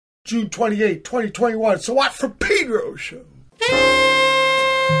June 28, 2021. So what for Pedro Show?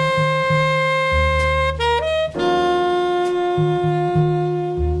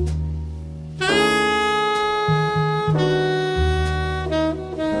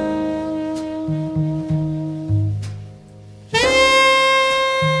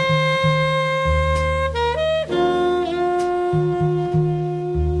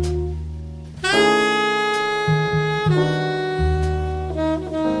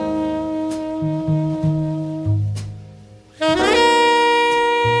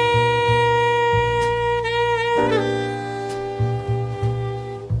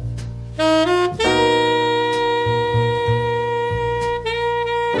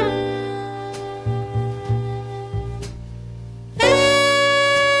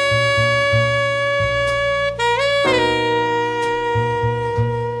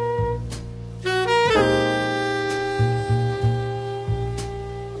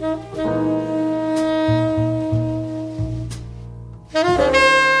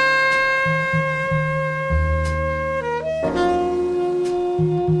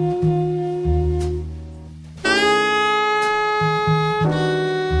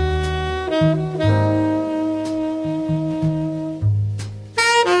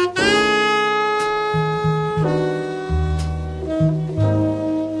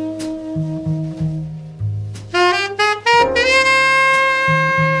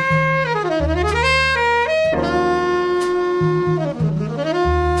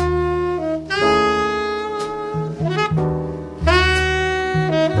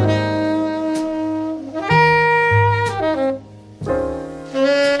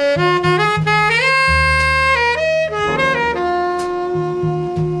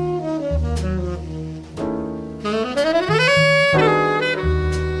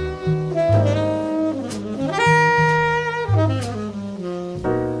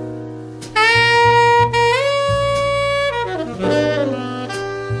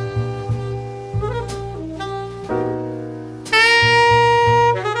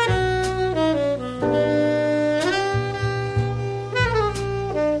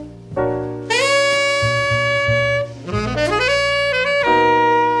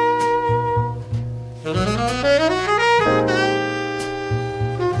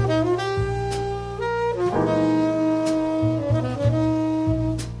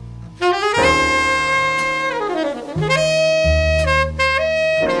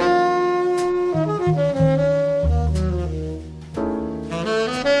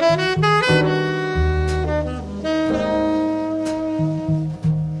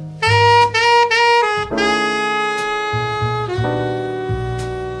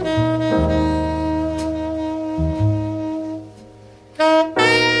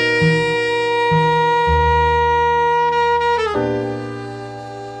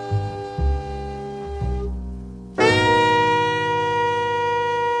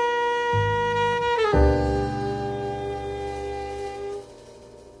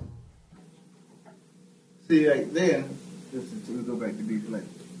 See, right there, we'll go back to B flat.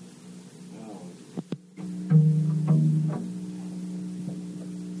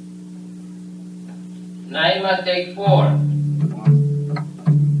 Naima, take 4.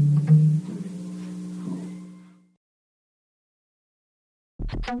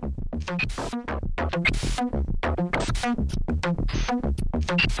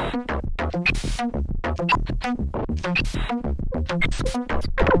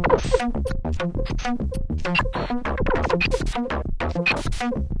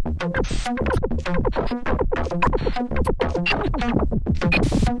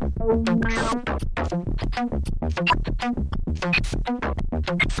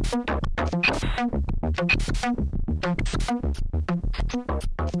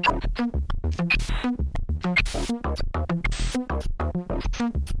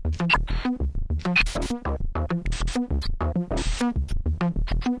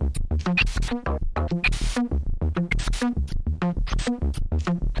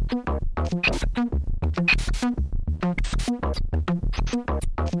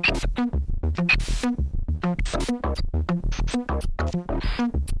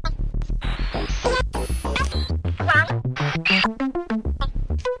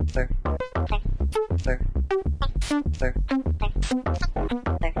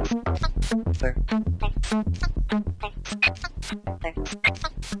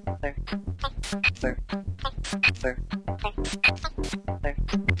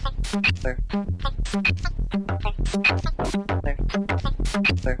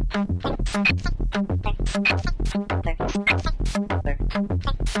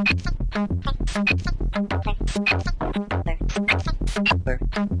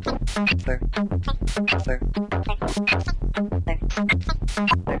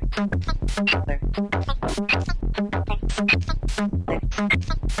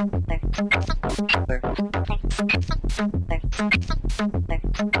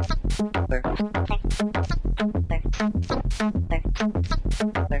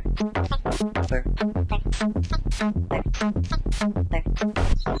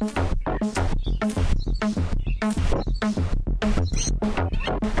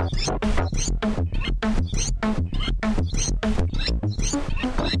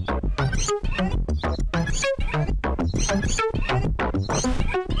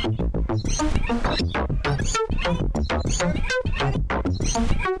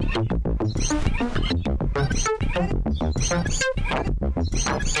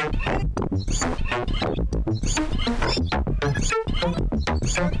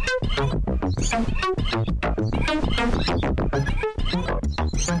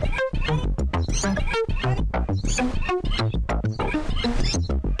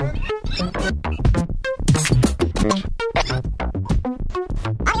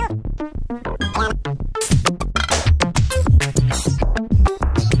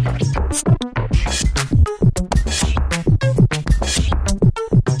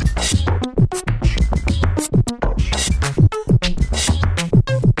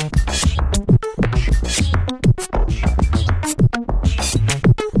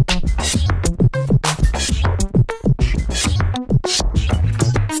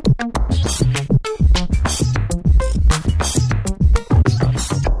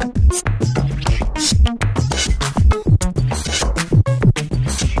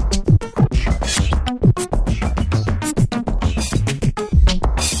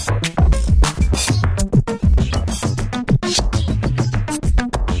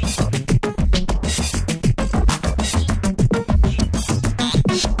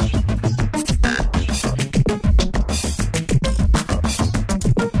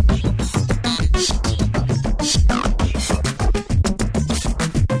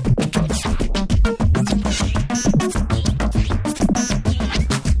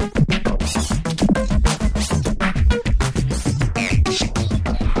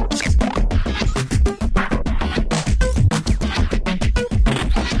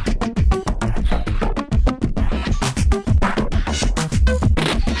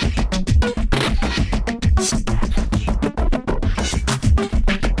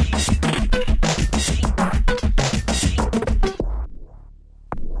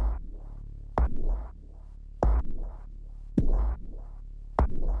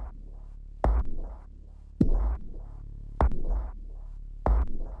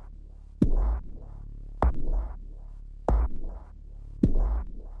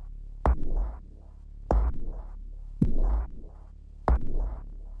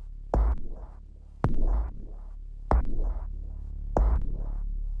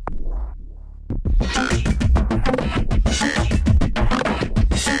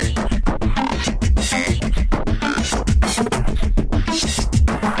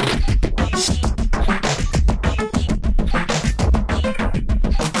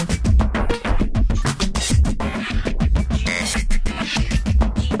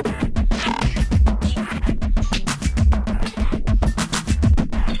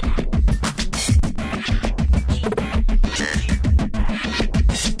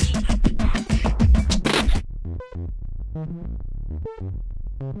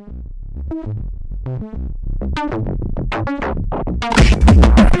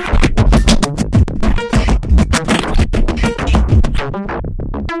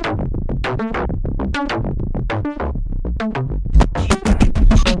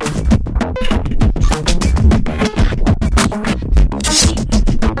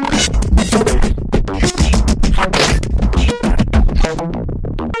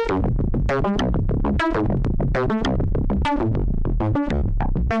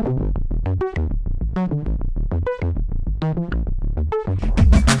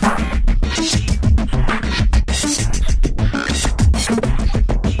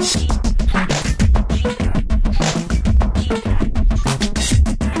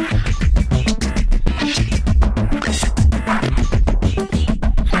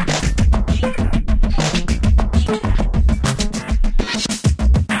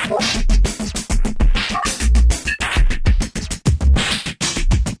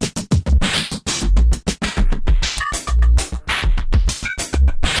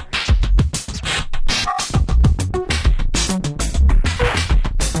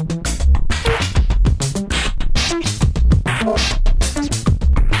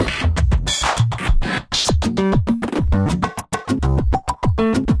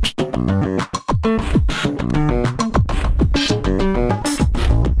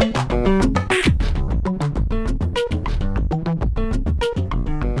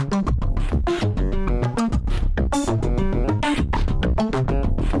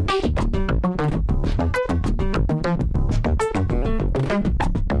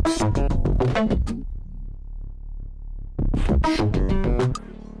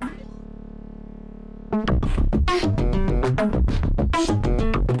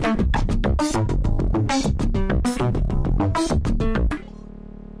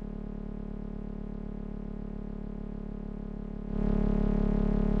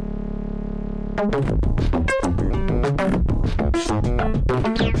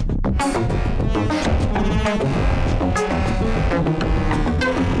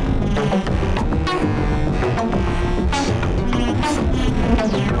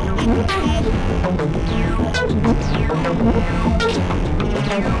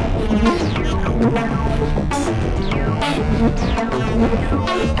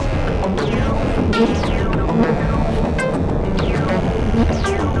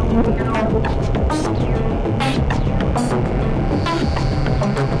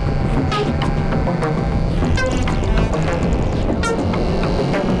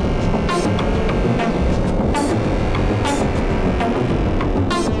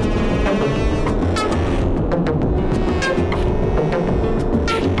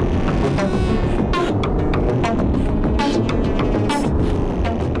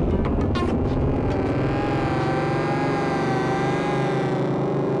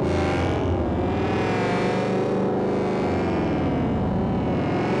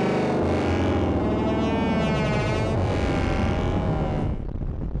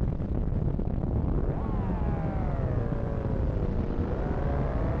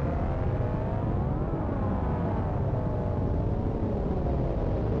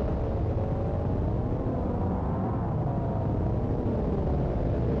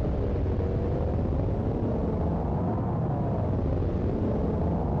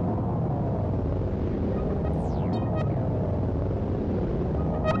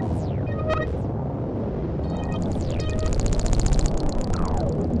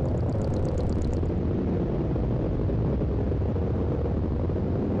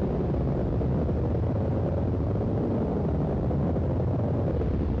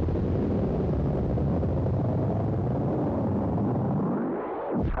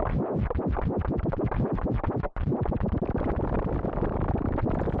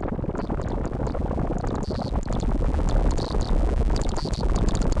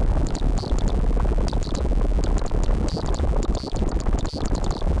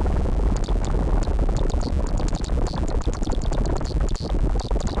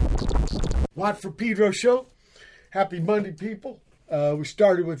 Watt for Pedro Show. Happy Monday, people. We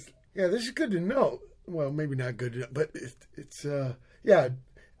started with, this is good to know. Well, maybe not good to know, but it's at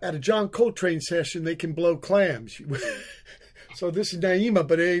a John Coltrane session, they can blow clams. So this is naima,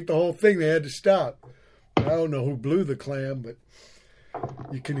 but it ain't the whole thing. They had to stop. I don't know who blew the clam, but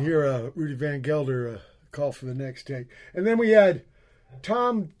you can hear Rudy Van Gelder call for the next take. And then we had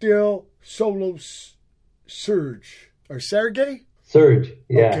tomdjllsoloserge, or Sergey? Surge,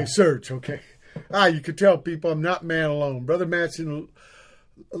 yeah. Okay, Surge, okay. You could tell people I'm not man alone. Brother Matt's in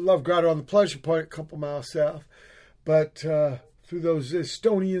Love Grotto on the Pleasure Point, a couple miles south. But through those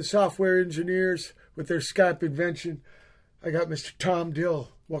Estonian software engineers with their Skype invention, I got Mr. Tom Dill.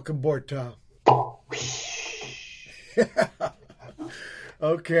 Welcome aboard, Tom.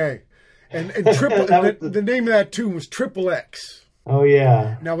 Okay. And triple the name of that tune was triplexxx. Oh,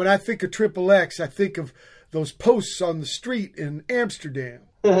 yeah. Now, when I think of triplexxx, I think of those posts on the street in Amsterdam.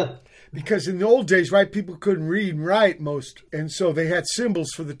 Because in the old days, right, people couldn't read and write most. And so they had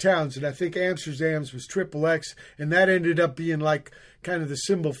symbols for the towns. And I think Amsterdam's was triplexxx. And that ended up being like kind of the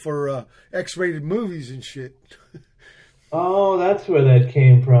symbol for X-rated movies and shit. Oh, that's where that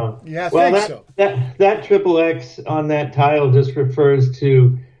came from. Yeah, I think so. That triplexxx on that title just refers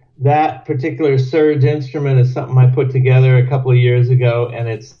to that particular surge instrument is something I put together a couple of years ago. And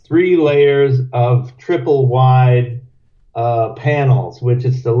it's 3 layers of triple wide panels, which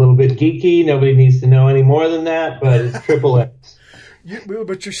is a little bit geeky. Nobody needs to know any more than that, but it's triplexxx.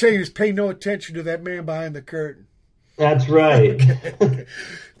 But you're saying is pay no attention to that man behind the curtain. That's right. Okay.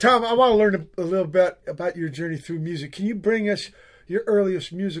 Tom, I want to learn a little bit about your journey through music. Can you bring us your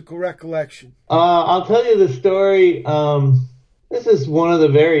earliest musical recollection? I'll tell you the story. This is one of the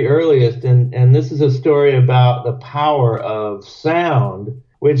very earliest, and this is a story about the power of sound,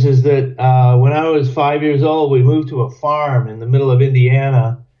 which is that when I was 5 years old, we moved to a farm in the middle of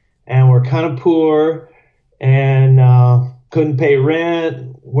Indiana, and we're kind of poor and couldn't pay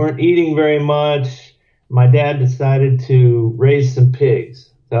rent, weren't eating very much. My dad decided to raise some pigs.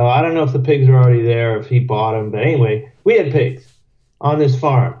 So I don't know if the pigs were already there or if he bought them, but anyway, we had pigs on this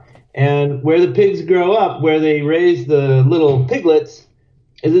farm. And where the pigs grow up, where they raise the little piglets,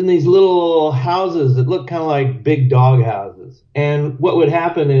 is in these little houses that look kind of like big dog houses. And what would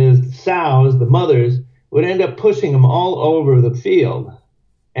happen is the sows, the mothers, would end up pushing them all over the field.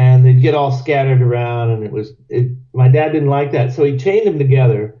 And they'd get all scattered around, and my dad didn't like that. So he chained them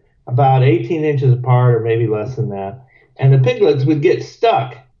together about 18 inches apart or maybe less than that. And the piglets would get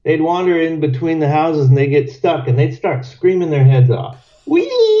stuck. They'd wander in between the houses and they'd get stuck and they'd start screaming their heads off. Wee,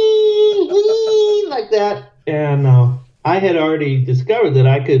 wee, like that. And I had already discovered that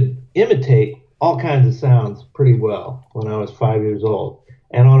I could imitate all kinds of sounds pretty well when I was 5 years old.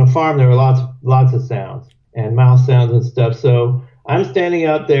 And on a farm, there were lots of sounds and mouth sounds and stuff. So I'm standing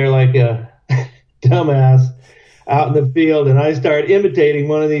out there like a dumbass out in the field, and I start imitating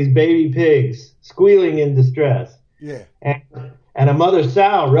one of these baby pigs squealing in distress. Yeah. And a mother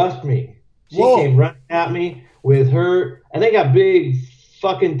sow rushed me. She came running at me with her, and they got big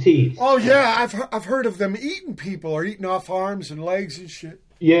fucking teeth. Oh yeah, I've heard of them eating people or eating off arms and legs and shit.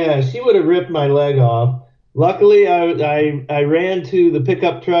 Yeah, she would have ripped my leg off. Luckily, I ran to the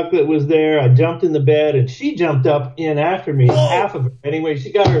pickup truck that was there. I jumped in the bed, and she jumped up in after me, half of her. Anyway,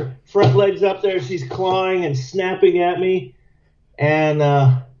 she got her front legs up there. She's clawing and snapping at me. And,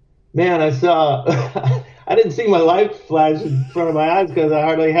 man, I saw... I didn't see my life flash in front of my eyes because I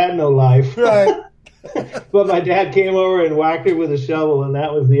hardly had no life. Right. But my dad came over and whacked her with a shovel, and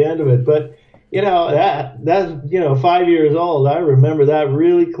that was the end of it. But... that's 5 years old. I remember that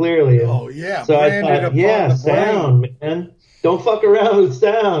really clearly. Oh, yeah. So I thought, sound, man. Don't fuck around with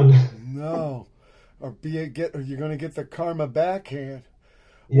sound. No. Or you're going to get the karma backhand.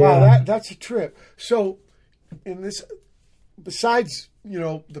 Yeah. Wow, that's a trip. So, in this, besides,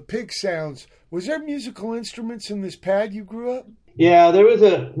 the pig sounds, was there musical instruments in this pad you grew up? Yeah,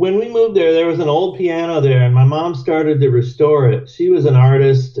 when we moved there was an old piano there, and my mom started to restore it. She was an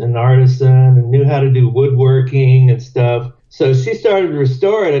artist, an artisan, and knew how to do woodworking and stuff. So she started to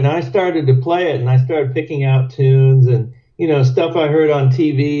restore it, and I started to play it, and I started picking out tunes and, stuff I heard on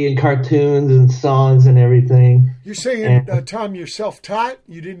TV and cartoons and songs and everything. You're saying, Tom, you're self-taught?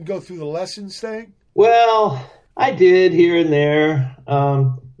 You didn't go through the lessons thing? Well, I did here and there.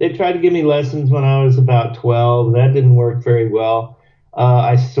 They tried to give me lessons when I was about 12. That didn't work very well.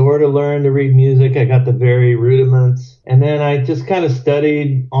 I sort of learned to read music. I got the very rudiments. And then I just kind of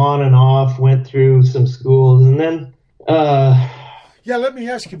studied on and off, went through some schools. And then... yeah, let me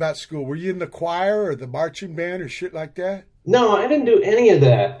ask you about school. Were you in the choir or the marching band or shit like that? No, I didn't do any of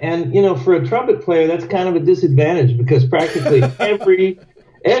that. And, for a trumpet player, that's kind of a disadvantage because practically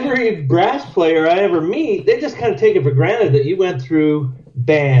every brass player I ever meet, they just kind of take it for granted that you went through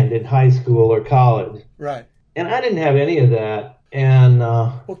band in high school or college. Right. And I didn't have any of that. And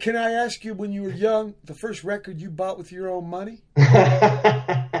well, can I ask you, when you were young, the first record you bought with your own money?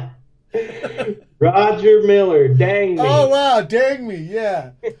 Roger Miller, Dang Me. Oh, wow, Dang Me,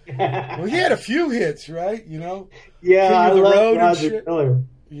 yeah. Well, he had a few hits, right? Yeah, I love Roger shit. Miller.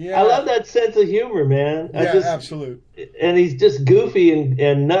 Yeah. I love that sense of humor, man. Yeah, absolute. And he's just goofy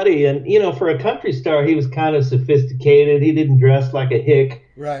and nutty. And, for a country star, he was kind of sophisticated. He didn't dress like a hick.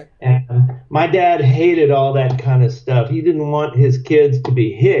 Right. And my dad hated all that kind of stuff. He didn't want his kids to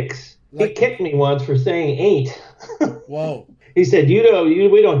be hicks. He kicked me once for saying ain't. Whoa. He said,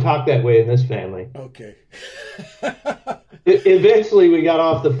 we don't talk that way in this family. Okay. Eventually, we got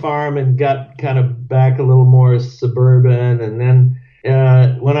off the farm and got kind of back a little more suburban. And then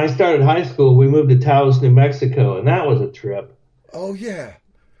when I started high school, we moved to Taos, New Mexico, and that was a trip. Oh, yeah.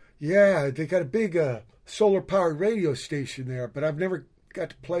 Yeah, they got a big solar-powered radio station there, but I've never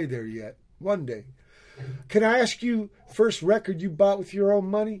got to play there yet. One day. Can I ask you, first record you bought with your own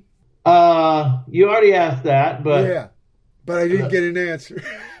money? You already asked that, but... Yeah. But I didn't get an answer.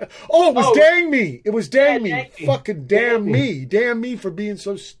 Oh, it was Dang Me. It was Dang Me. Fucking damn me. Damn me for being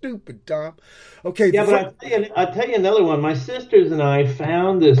so stupid, Tom. Okay. Yeah, but I'll tell you another one. My sisters and I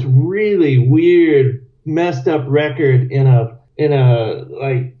found this really weird, messed up record in a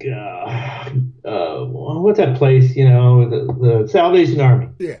what's that place, the Salvation Army.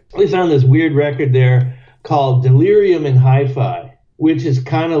 Yeah. We found this weird record there called Delirium in Hi-Fi, which is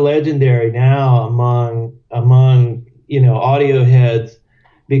kind of legendary now among audio heads,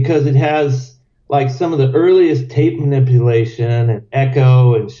 because it has like some of the earliest tape manipulation and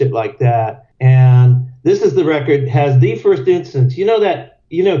echo and shit like that. And this is the record, has the first instance.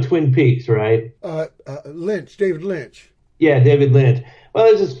 Twin Peaks, right? David Lynch. Yeah, David Lynch. Well,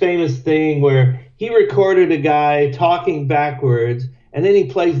 there's this famous thing where he recorded a guy talking backwards, and then he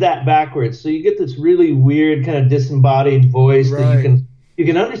plays that backwards. So you get this really weird kind of disembodied voice that you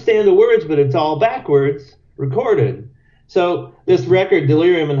can understand the words, but it's all backwards recorded. So this record,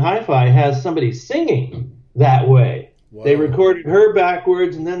 Delirium in Hi-Fi, has somebody singing that way. Wow. They recorded her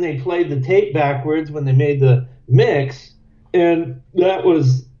backwards, and then they played the tape backwards when they made the mix, and that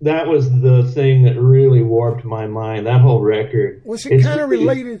was the thing that really warped my mind. That whole record. Was it kind of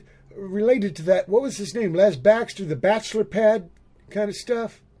related to that? What was his name? Les Baxter, the Bachelor Pad kind of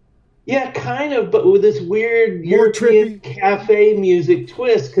stuff. Yeah, kind of, but with this weird European cafe music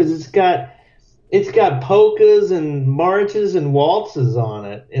twist, because it's got polkas and marches and waltzes on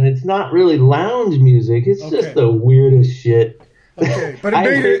it, and it's not really lounge music. It's just the weirdest shit. Okay, but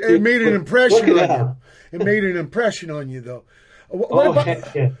it made an impression on you. It made an impression on you, though.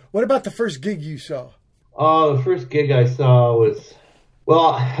 What about the first gig you saw? Oh, the first gig I saw was,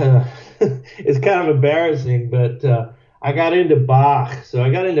 it's kind of embarrassing, but I got into Bach. So I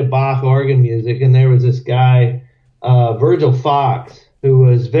got into Bach organ music, and there was this guy, Virgil Fox, who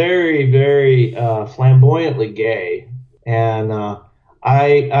was very, very flamboyantly gay. And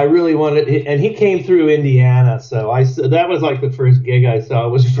I really wanted, and he came through Indiana, so that was like the first gig I saw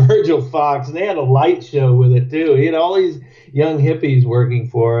was Virgil Fox, and they had a light show with it too. He had all these young hippies working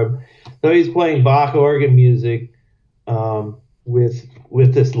for him, so he's playing Bach organ music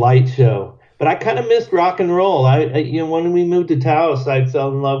with this light show. But I kind of missed rock and roll. When we moved to Taos, I fell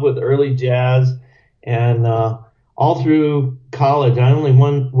in love with early jazz, and all through college, I only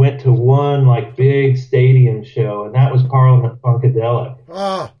went to one like big stadium show, and that was Parliament Funkadelic.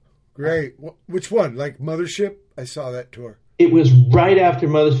 Ah, great. Which one? Like Mothership? I saw that tour. It was right after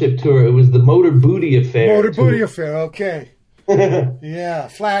Mothership tour. It was the Motor Booty Affair. Motor Booty Affair, okay. Yeah,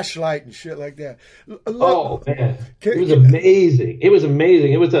 Flashlight and shit like that. Oh, man. It was amazing. It was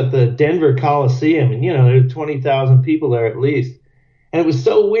amazing. It was at the Denver Coliseum, and, there were 20,000 people there at least. And it was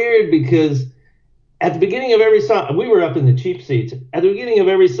so weird because at the beginning of every song, we were up in the cheap seats. At the beginning of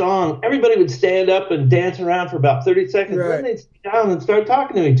every song, everybody would stand up and dance around for about 30 seconds. Right. Then they'd sit down and start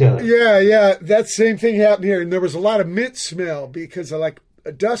talking to each other. Yeah. That same thing happened here. And there was a lot of mint smell because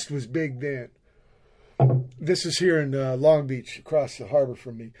dust was big then. This is here in Long Beach, across the harbor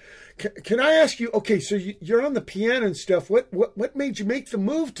from me. Can I ask you, okay, so you're on the piano and stuff. What made you make the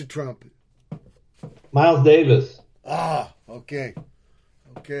move to trumpet? Miles Davis. Ah, okay.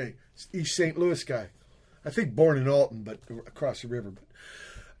 East St. Louis guy. I think born in Alton, but across the river. But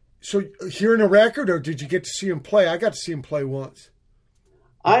so hearing a record, or did you get to see him play? I got to see him play once.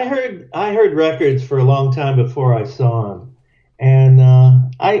 I heard records for a long time before I saw him. And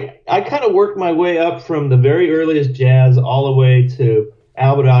I kind of worked my way up from the very earliest jazz all the way to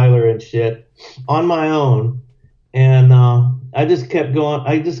Albert Ayler and shit on my own. And I just kept going.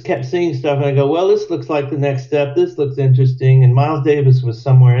 I just kept seeing stuff, and I go, well, this looks like the next step. This looks interesting. And Miles Davis was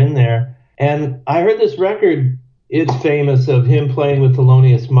somewhere in there. And I heard this record. It's famous of him playing with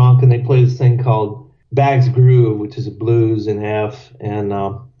Thelonious Monk, and they play this thing called Bag's Groove, which is a blues in F. And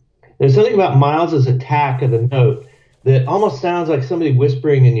there's something about Miles's attack of the note that almost sounds like somebody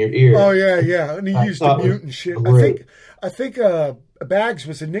whispering in your ear. Oh, yeah. And he used to mute and shit. Great. I think Bags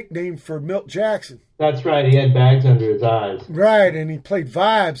was a nickname for Milt Jackson. That's right. He had bags under his eyes. Right, and he played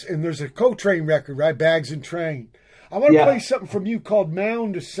vibes. And there's a Coltrane record, right? Bags and Train. I want to play something from you called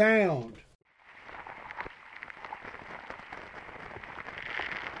Mound to Sound.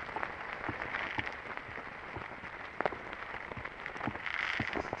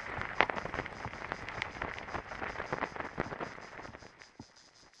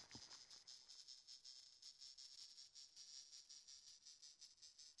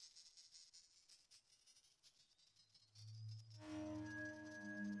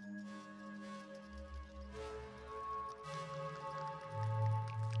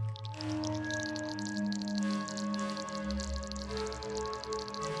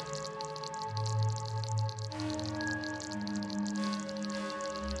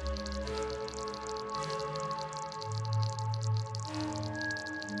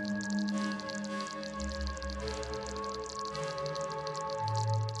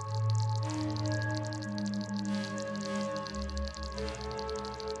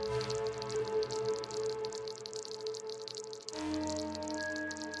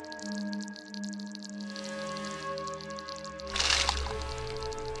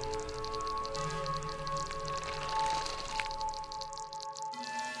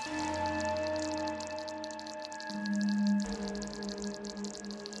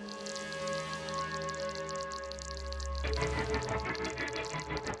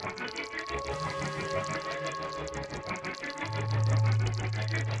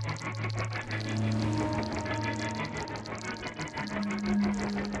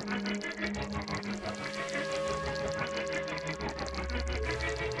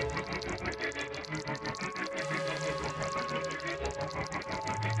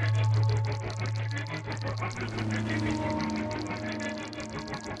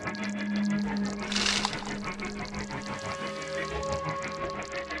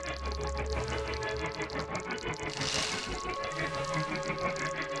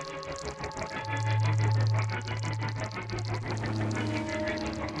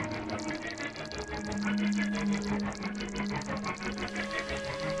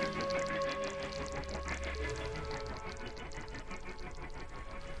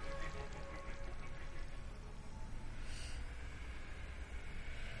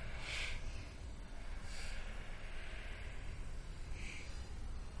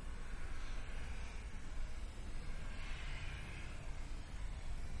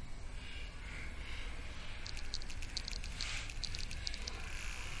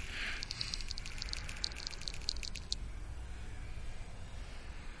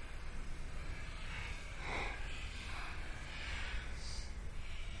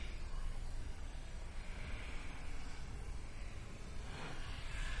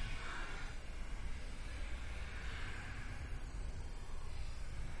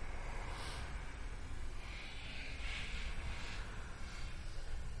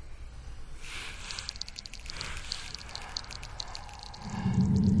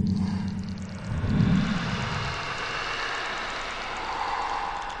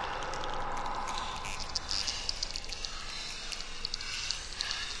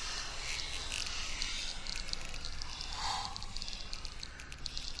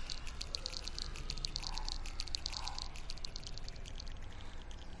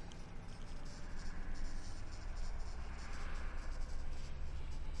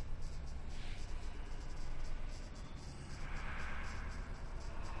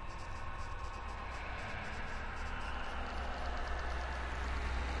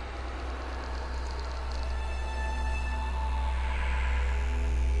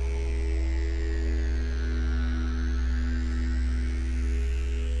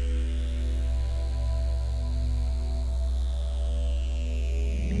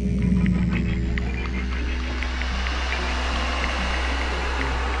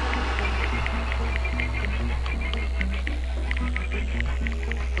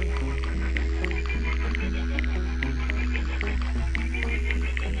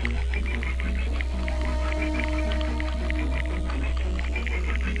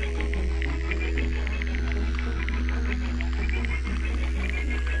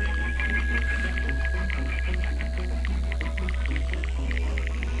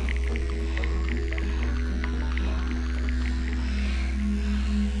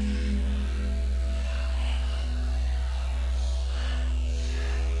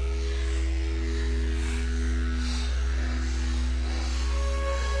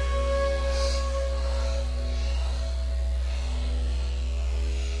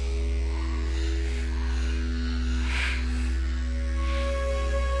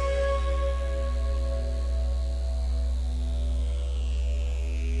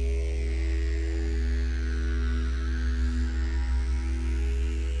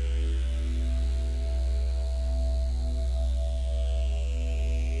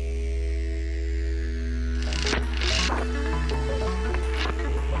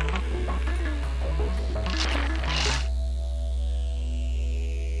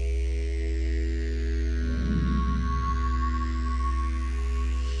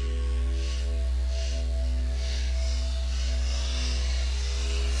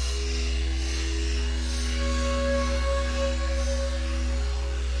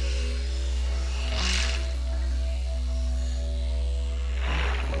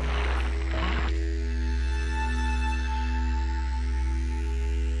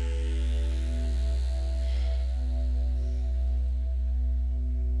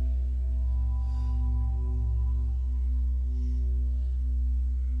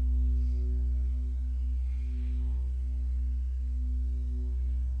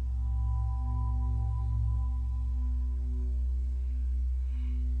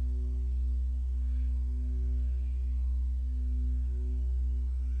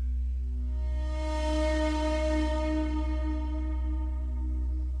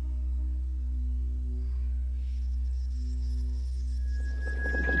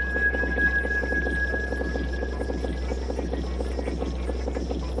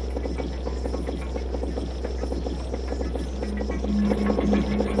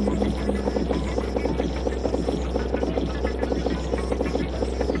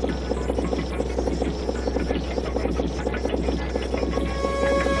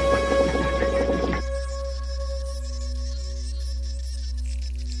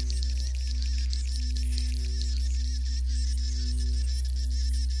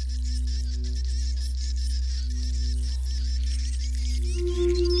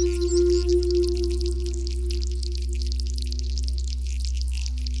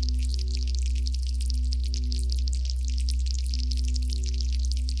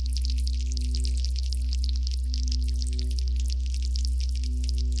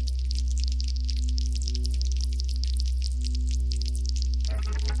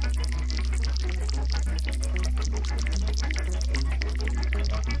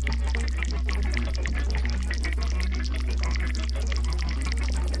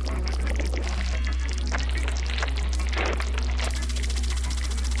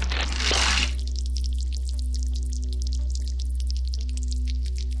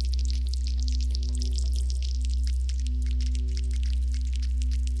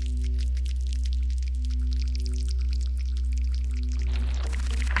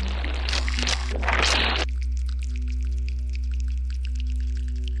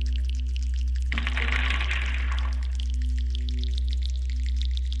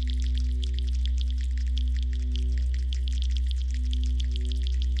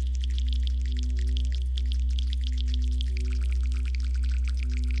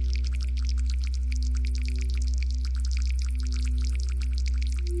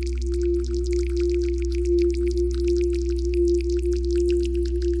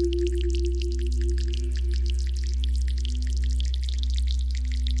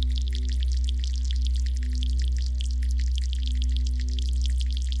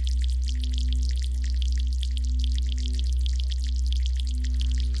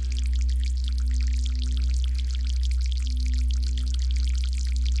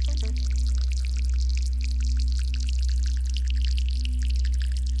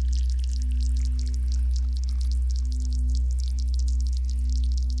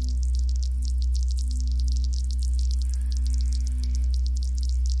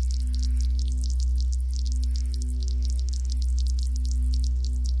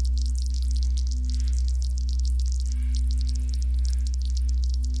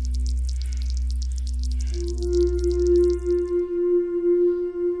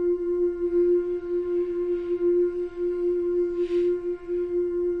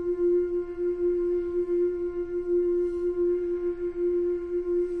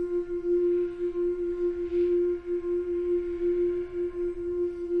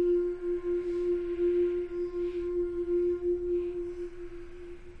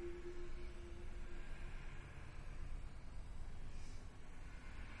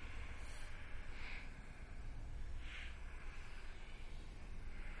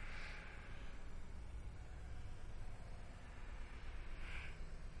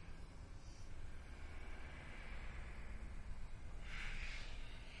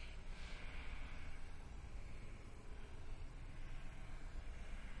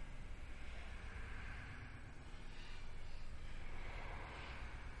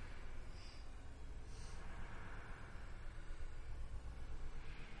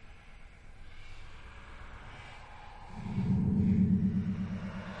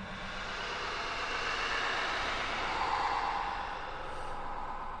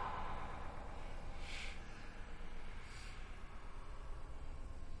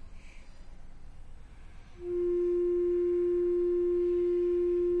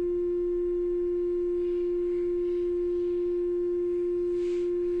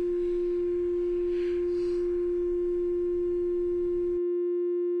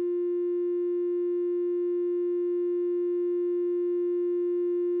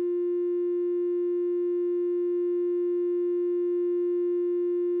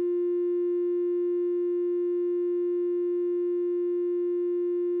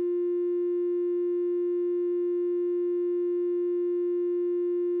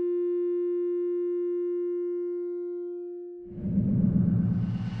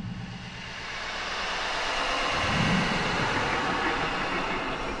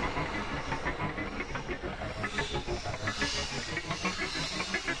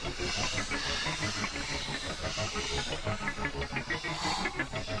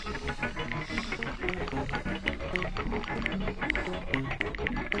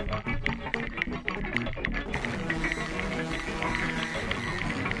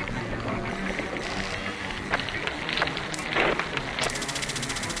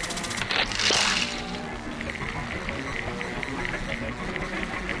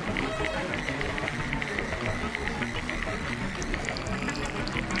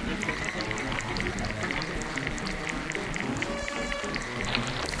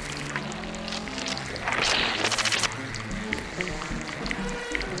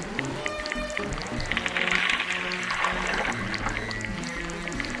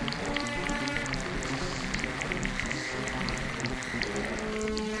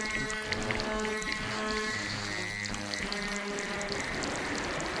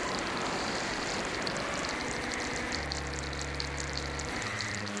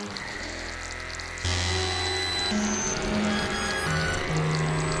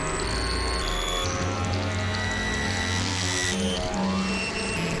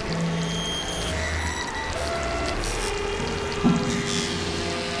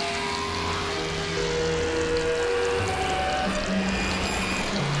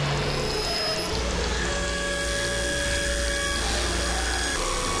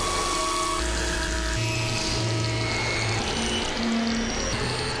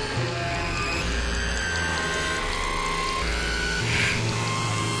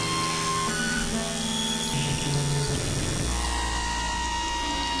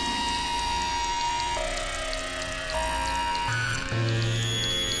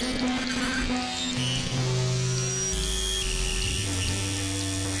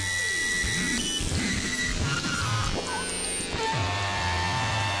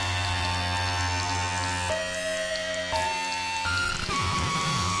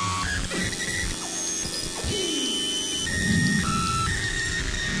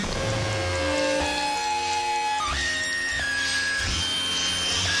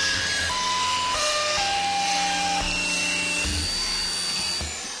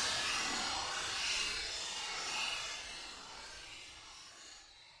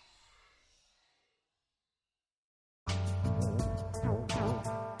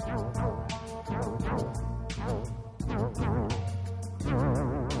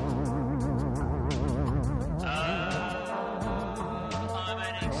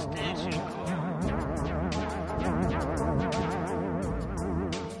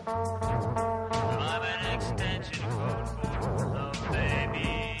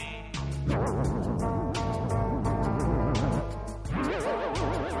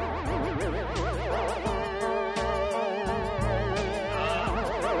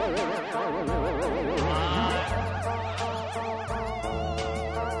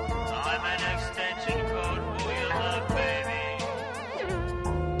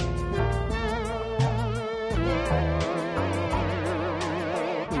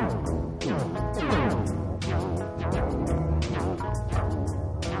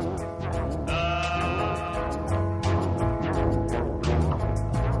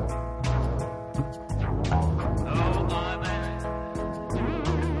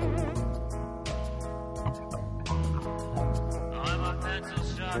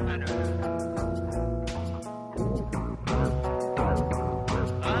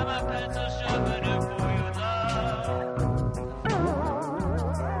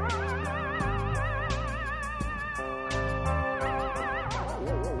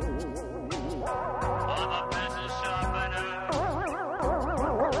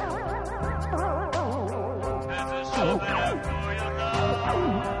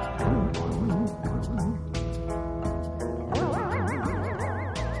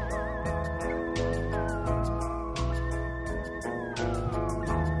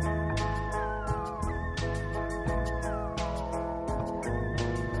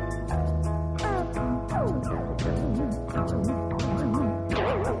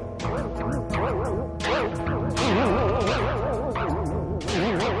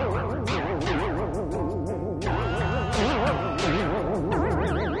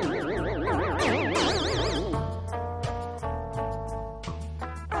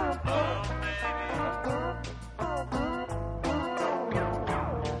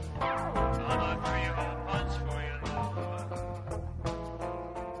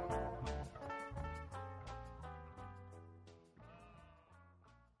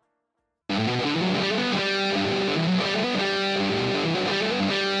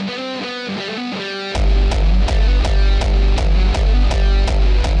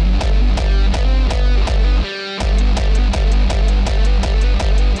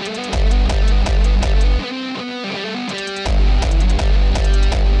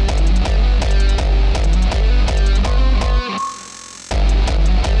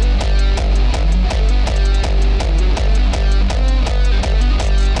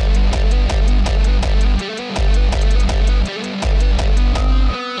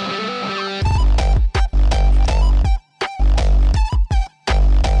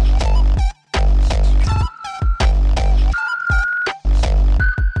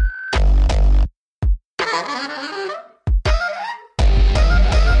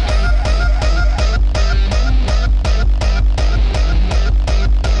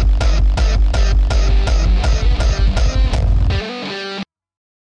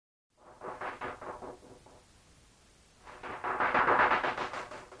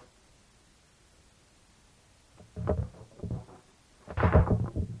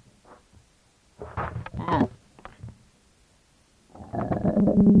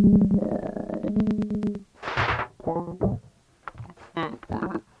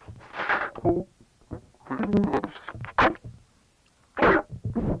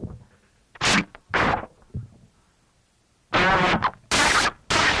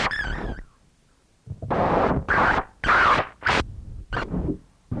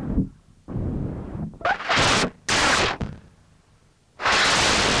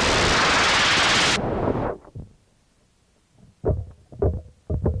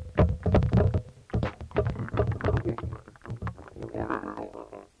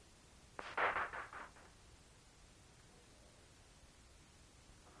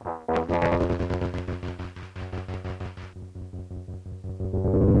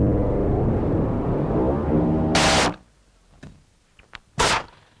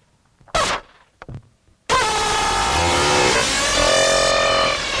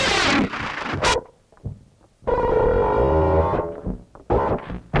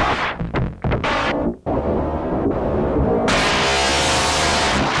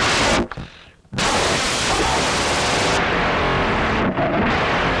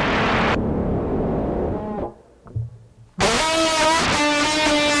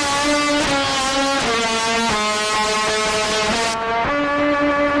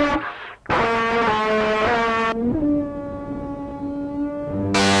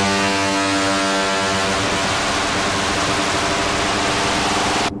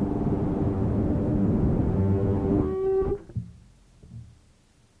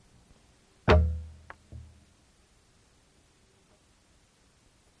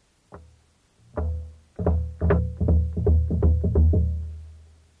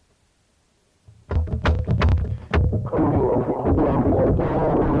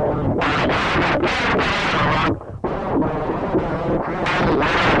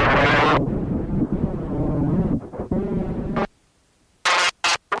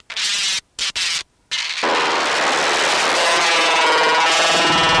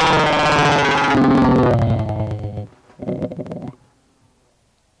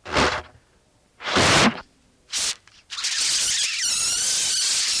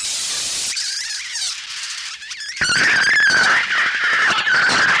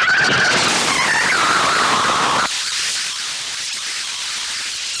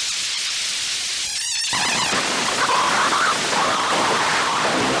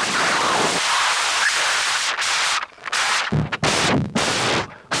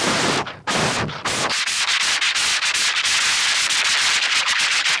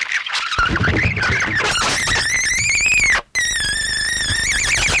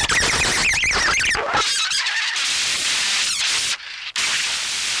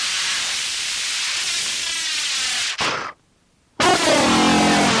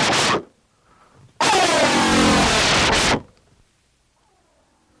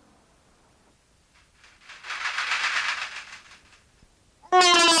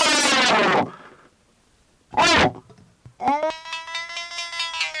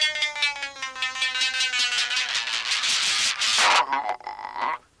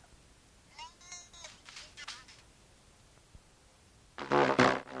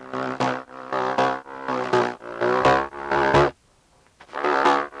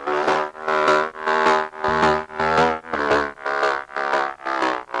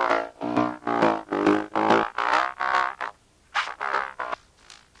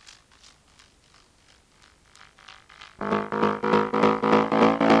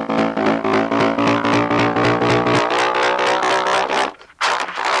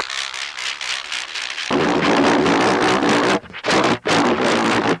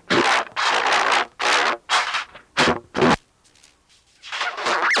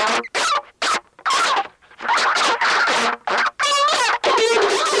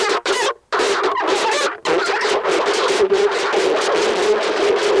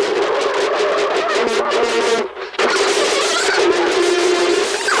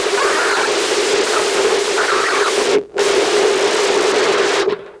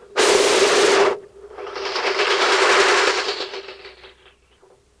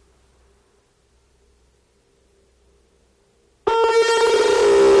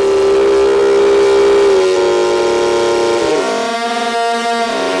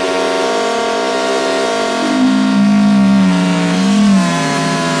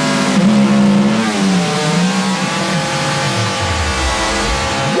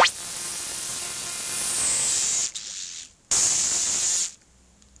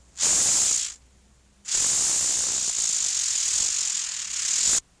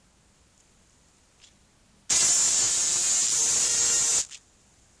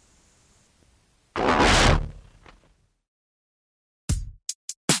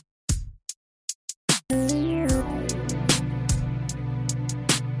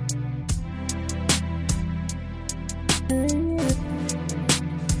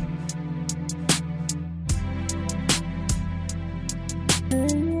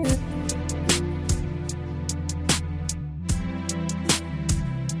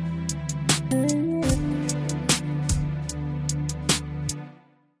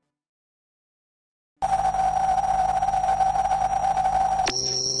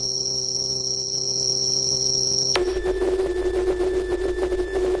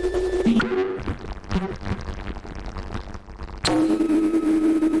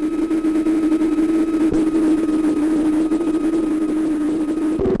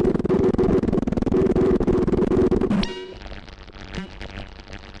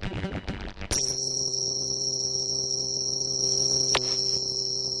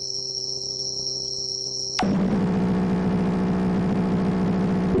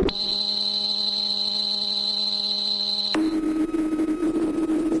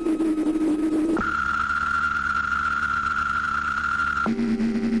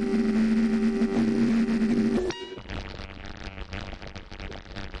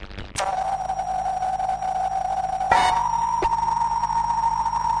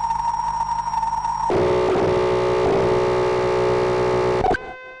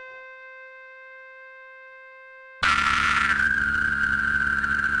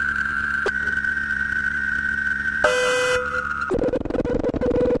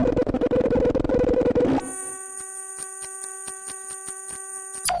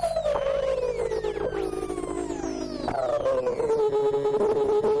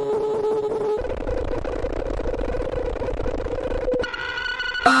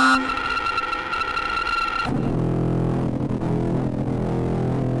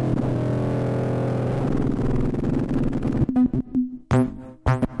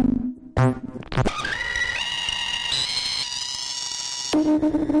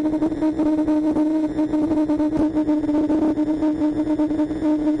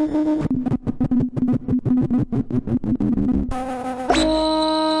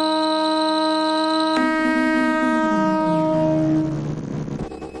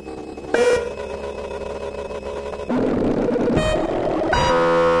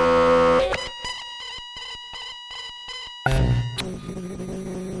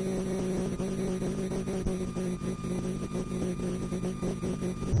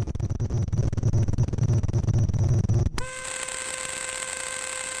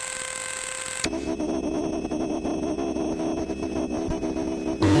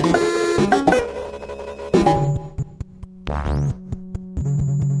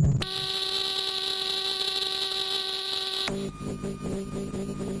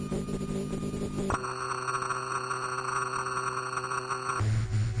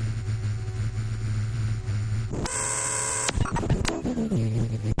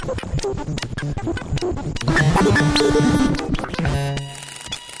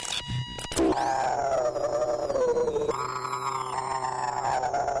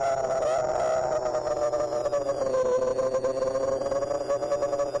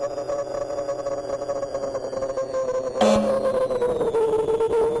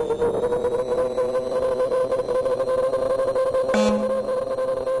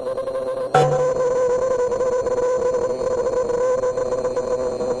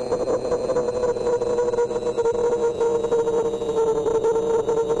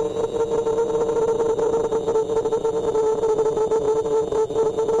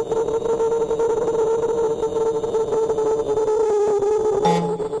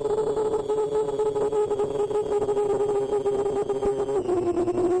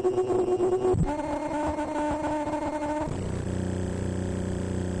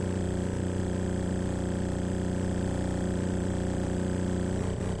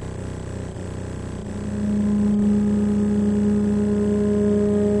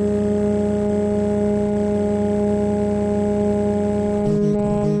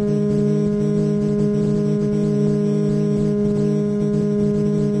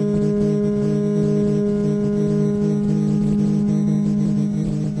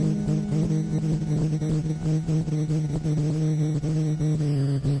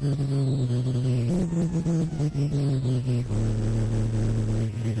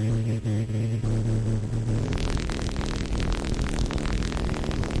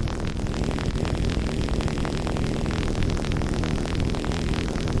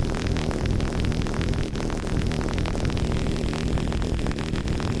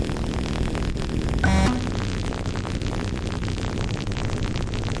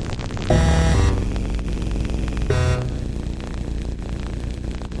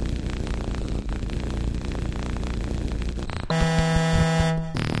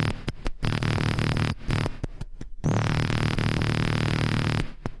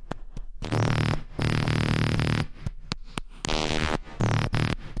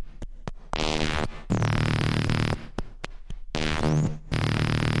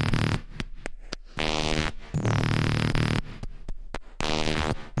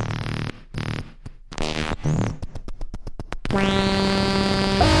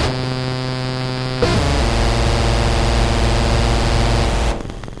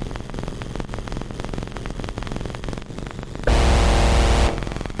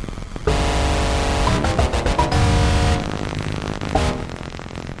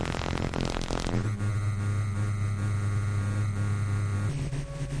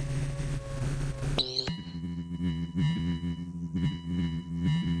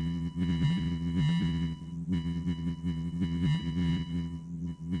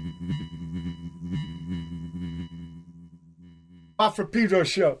 Off for Pedro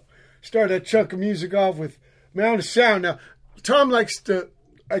Show. Start that chunk of music off with Mound of Sound. Now, Tom likes to,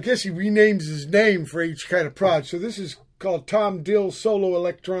 I guess he renames his name for each kind of prod. So this is called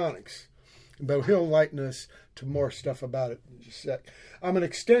tomdjllsoloelectronics. But he'll enlighten us to more stuff about it in just a sec. I'm an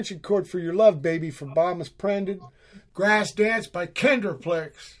extension cord for your love, baby, from bomis, prendin. Grass Dance by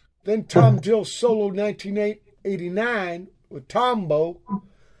Kendraplex. Then tomdjllsolo 1989 with tombo.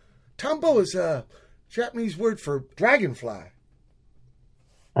 Tombo is a Japanese word for dragonfly.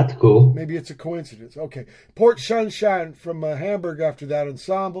 That's cool. Maybe it's a coincidence. Okay. Port Sunshine from Hamburg after that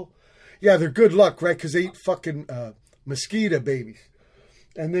ensemble. Yeah, they're good luck, right? Because they eat fucking mosquito babies.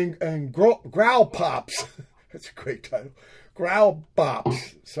 And then growl pops. That's a great title. Growl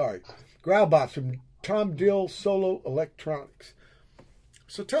bops. Sorry. Growl bops from tomdjllsoloelectronics.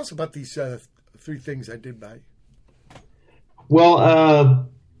 So tell us about these 3 things I did buy. Well,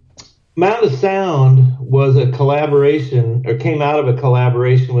 Mound of Sound was a collaboration, or came out of a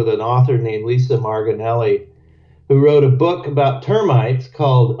collaboration with an author named Lisa Marganelli, who wrote a book about termites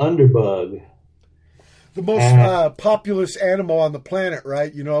called Underbug. The most populous animal on the planet,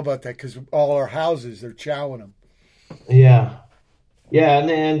 right? You know about that because all our houses, they're chowing them. Yeah. Yeah,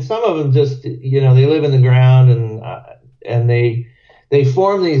 and some of them just, they live in the ground and they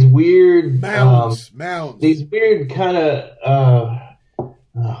form these weird... Mounds. These weird kind of...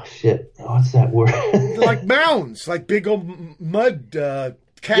 oh, shit. What's that word? Like mounds, like big old mud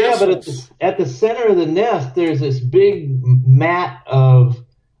castles. Yeah, but at the center of the nest, there's this big mat of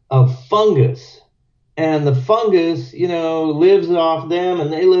fungus. And the fungus, lives off them,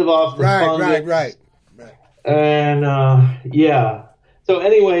 and they live off the fungus. Right. And, yeah. So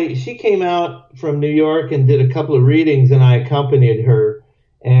anyway, she came out from New York and did a couple of readings, and I accompanied her.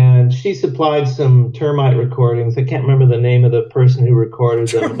 And she supplied some termite recordings. I can't remember the name of the person who recorded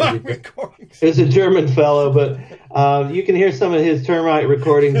them. Termite recordings. It's a German fellow, but you can hear some of his termite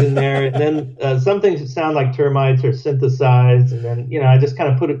recordings in there. And then some things that sound like termites are synthesized. And then, I just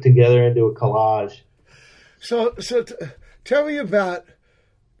kind of put it together into a collage. So tell me about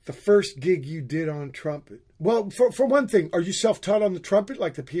the first gig you did on trumpet. Well, for one thing, are you self-taught on the trumpet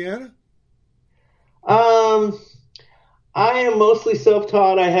like the piano? I am mostly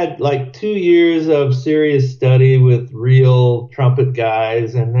self-taught. I had like 2 years of serious study with real trumpet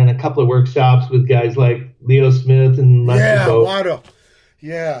guys, and then a couple of workshops with guys like Leo Smith and Lester Boat. Watto.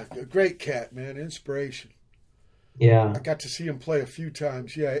 Yeah, a great cat, man. Inspiration. Yeah. I got to see him play a few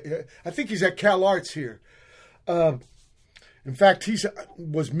times. Yeah, I think he's at Cal Arts here. In fact, he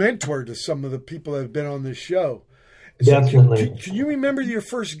was mentor to some of the people that have been on this show. So Definitely. Can you remember your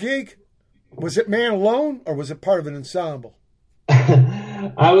first gig? Was it man alone, or was it part of an ensemble?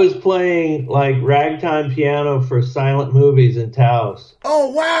 I was playing like ragtime piano for silent movies in Taos. Oh,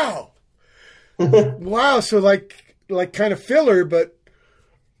 wow. Wow. So like kind of filler, but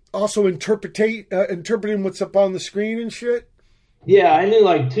also interpreting what's up on the screen and shit. Yeah, I knew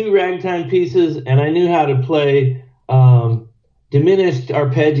like 2 ragtime pieces, and I knew how to play diminished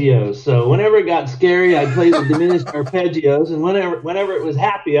arpeggios. So whenever it got scary, I'd play the diminished arpeggios, and whenever it was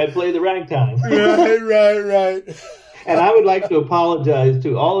happy, I'd play the ragtime. Right. And I would like to apologize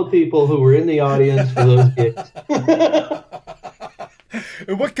to all the people who were in the audience for those gigs.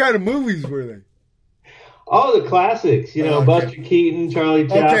 And what kind of movies were they? All the classics, okay. Buster Keaton, Charlie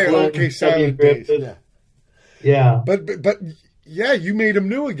Chaplin, Okay, Silent Days. Yeah. But yeah, you made them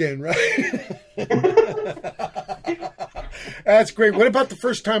new again, right? That's great. What about the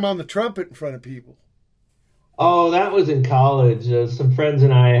first time on the trumpet in front of people? Oh, that was in college. Some friends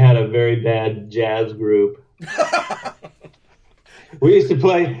and I had a very bad jazz group. We used to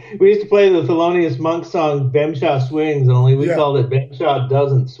play the Thelonious Monk song "Bemshaw Swings," only we called it "Bemshaw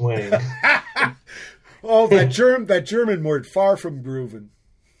Doesn't Swing." Oh, that German word, far from grooving.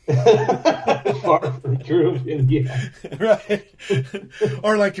 Far from grooving, yeah. Right.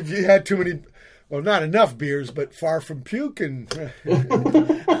 Or like if you had too many. Well, not enough beers, but far from puking.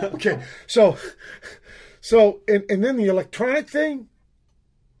 Okay, so, and then the electronic thing?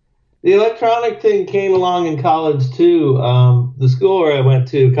 The electronic thing came along in college, too. The school where I went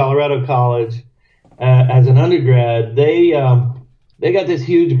to, Colorado College, as an undergrad, they got this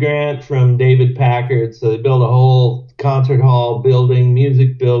huge grant from David Packard, so they built a whole concert hall building,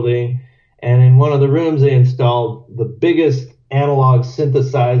 music building, and in one of the rooms they installed the biggest analog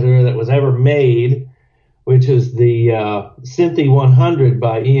synthesizer that was ever made, which is the Synthy 100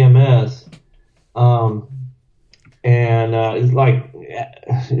 by EMS. It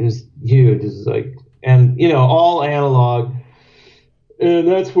was huge. It was like, and all analog. And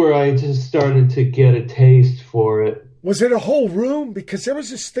that's where I just started to get a taste for it. Was it a whole room? Because there was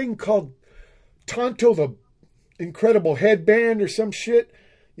this thing called Tonto, the Incredible Headband or some shit.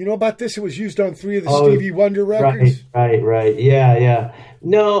 You know about this? It was used on 3 of the Stevie Wonder records. Right. Yeah.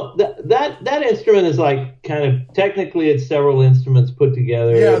 No, that instrument is like kind of, technically it's several instruments put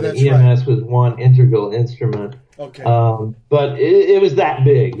together. Yeah, that's the EMS was one integral instrument. Okay. But it was that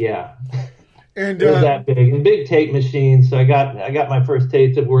big, yeah. And it was that big. And big tape machines. So I got my first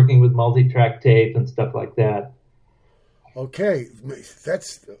taste of working with multi-track tape and stuff like that. Okay.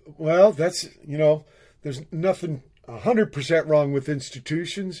 That's, there's nothing 100% wrong with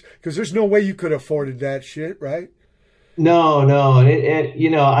institutions, because there's no way you could have afforded that shit, right? No.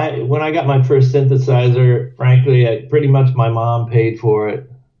 When I got my first synthesizer, frankly, pretty much my mom paid for it.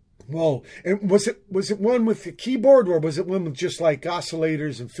 Whoa! And was it one with the keyboard, or was it one with just like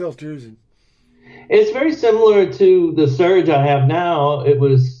oscillators and filters? And it's very similar to the Surge I have now. It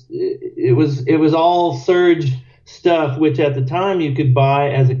was all Surge stuff, which at the time you could buy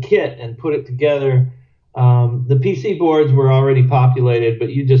as a kit and put it together. The PC boards were already populated,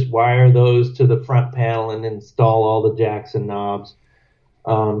 but you just wire those to the front panel and install all the jacks and knobs.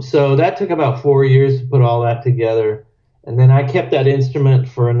 So that took about 4 years to put all that together. And then I kept that instrument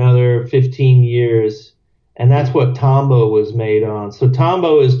for another 15 years. And that's what tombo was made on. So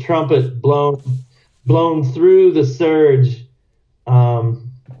tombo is trumpet blown through the Surge,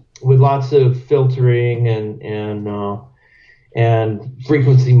 with lots of filtering and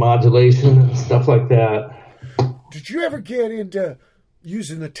frequency modulation and stuff like that. Did you ever get into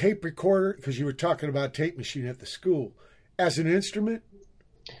using the tape recorder, because you were talking about tape machine at the school, as an instrument?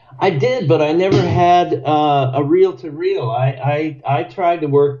 I did, but I never had a reel-to-reel. I tried to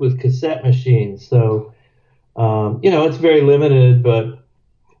work with cassette machines, so it's very limited, but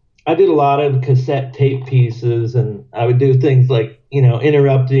I did a lot of cassette tape pieces, and I would do things like,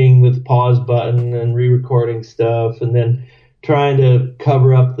 interrupting with pause button and re-recording stuff, and then trying to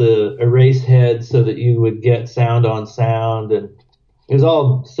cover up the erase head so that you would get sound on sound. And it was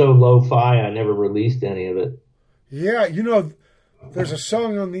all so lo-fi, I never released any of it. Yeah, there's a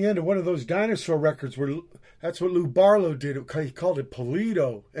song on the end of one of those dinosaur records where that's what Lou Barlow did. He called it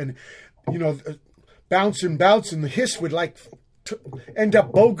Polito. And, bouncing, the hiss would end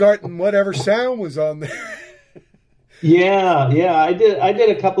up bogarting whatever sound was on there. Yeah, I did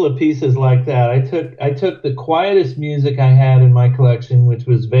a couple of pieces like that. I took the quietest music I had in my collection, which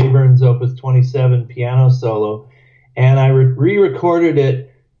was Webern's Opus 27 piano solo, and I re-recorded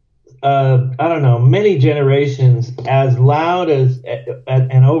it, many generations, as loud as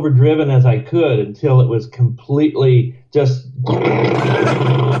and overdriven as I could, until it was completely just.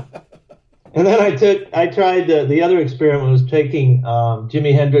 And then I tried the other experiment was taking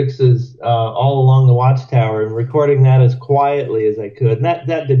Jimi Hendrix's All Along the Watchtower and recording that as quietly as I could, and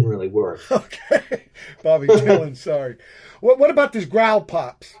that didn't really work. Okay, Bobby Dylan, sorry. What about this growl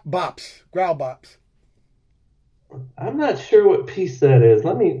bops? I'm not sure what piece that is.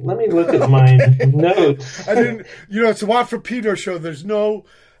 Let me look at my notes. I didn't. It's a Watt from Pedro show. There's no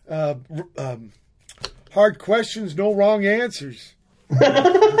hard questions, no wrong answers.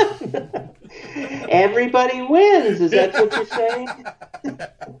 Everybody wins. Is that what you're saying?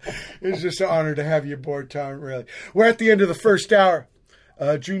 It's just an honor to have you aboard, Tom. Really, we're at the end of the first hour.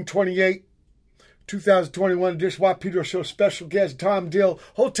 June 28, 2021 edition Watt Pedro show. Special guest Tom Dill.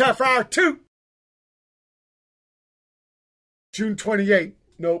 Hold tight for hour 2. June 28.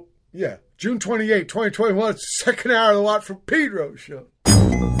 Nope. Yeah. June 28, 2021. It's the second hour of the Watt from Pedro show.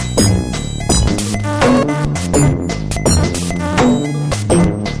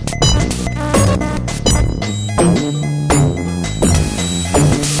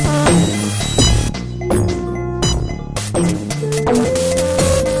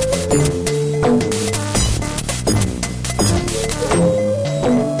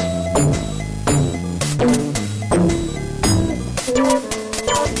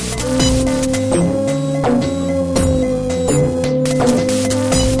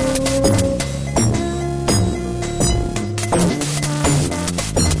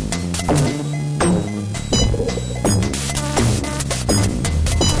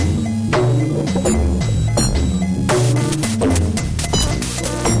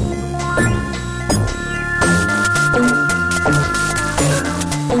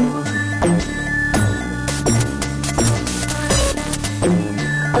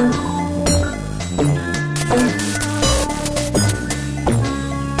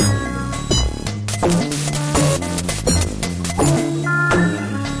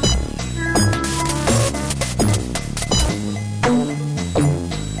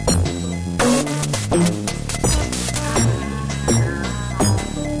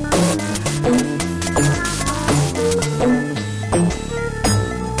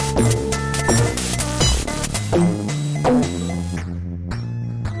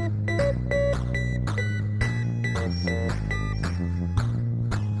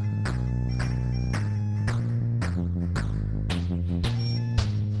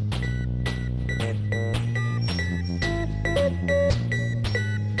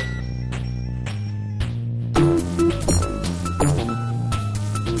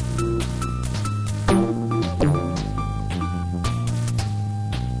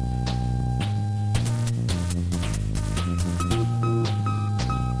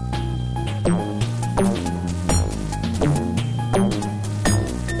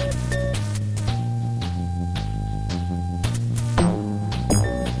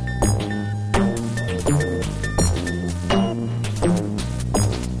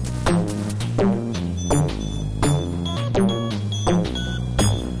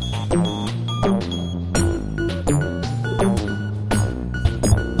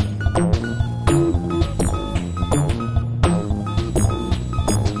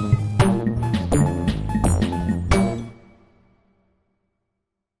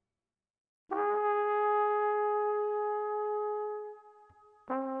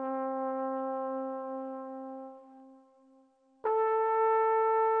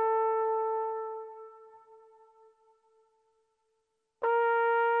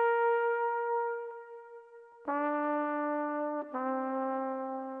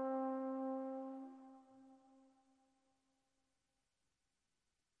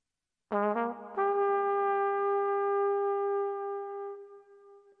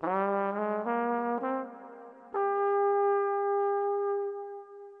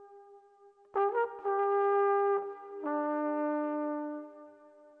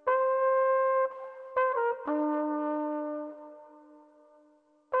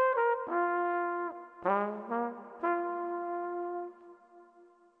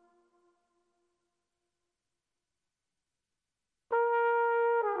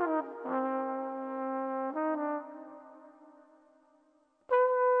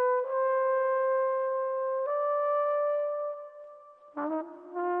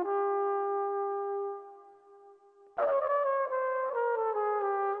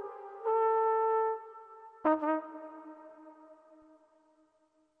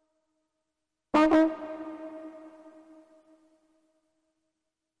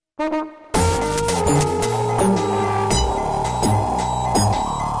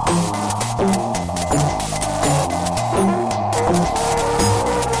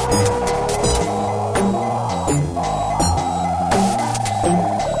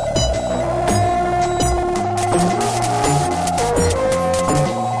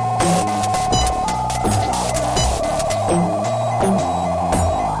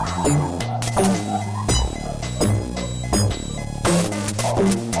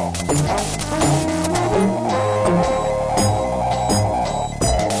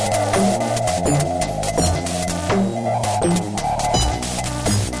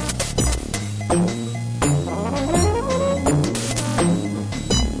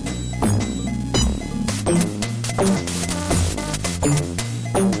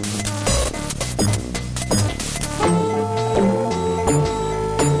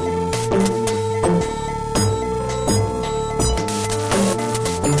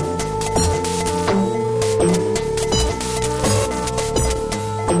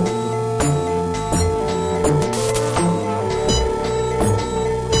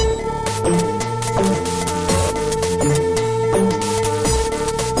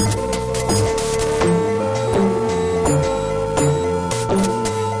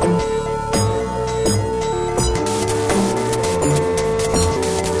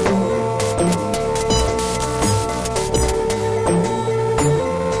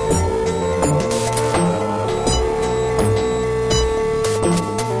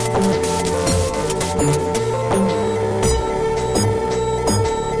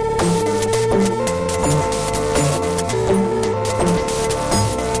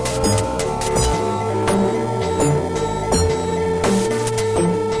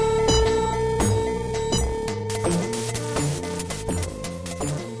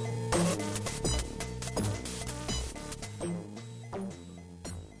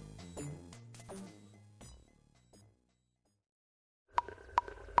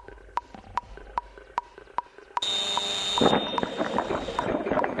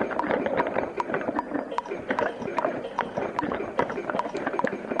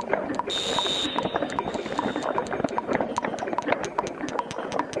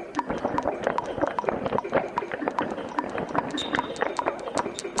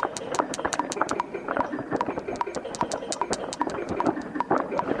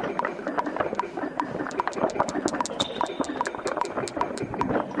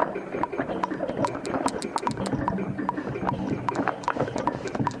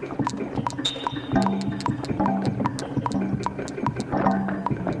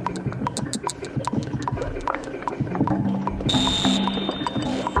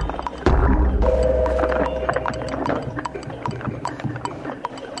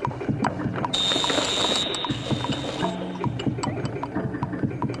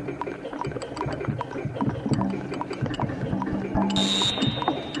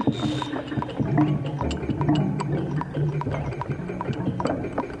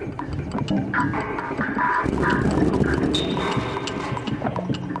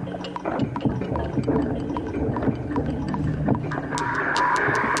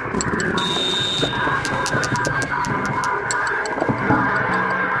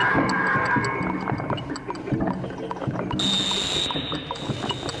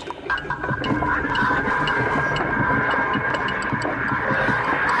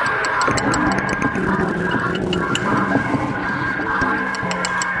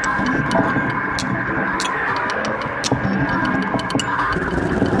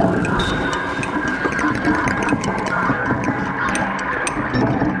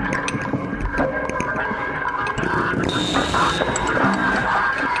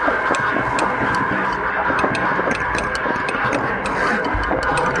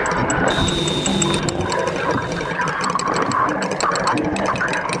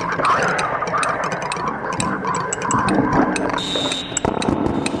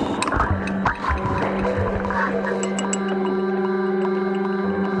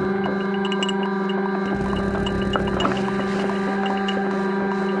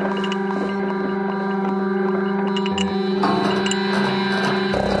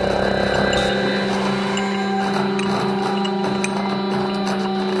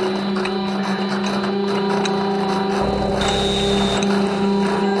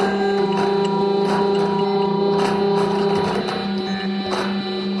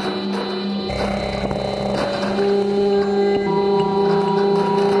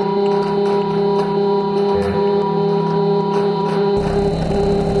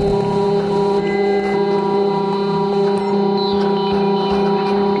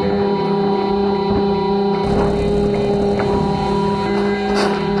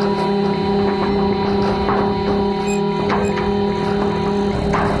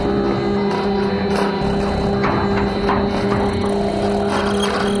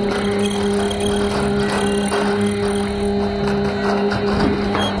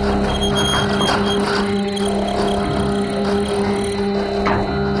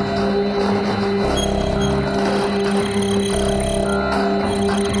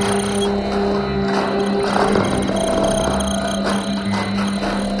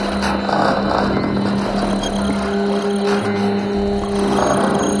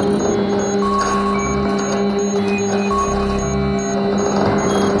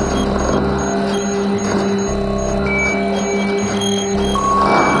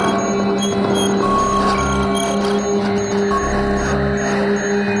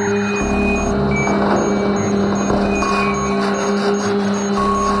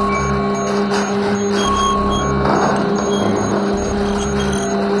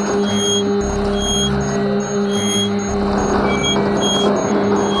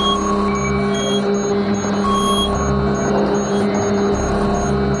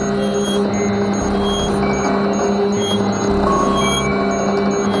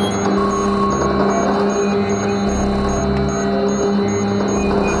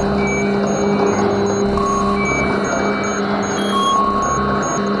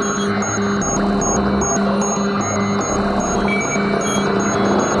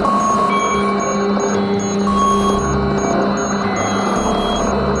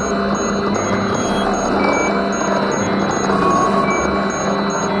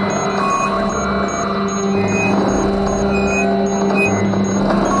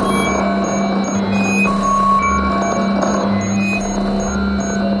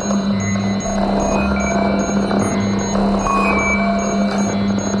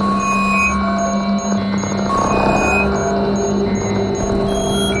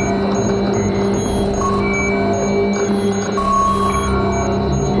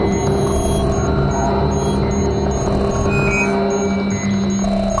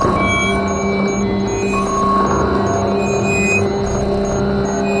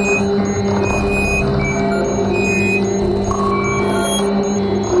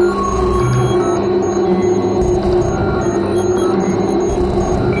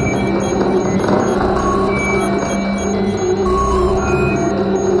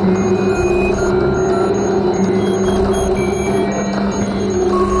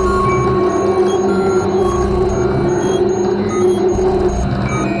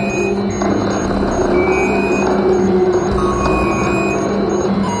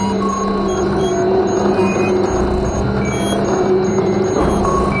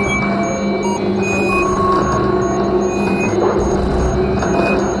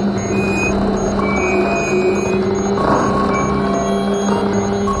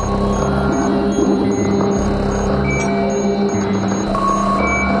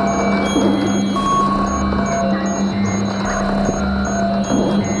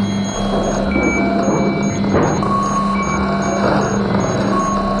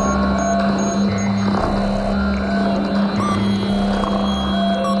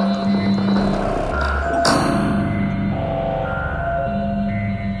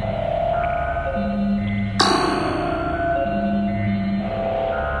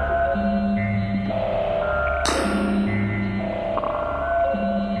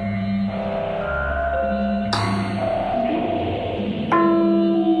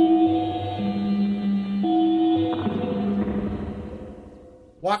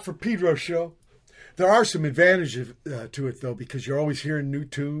 Watt for Pedro Show. There are some advantages to it, though, because you're always hearing new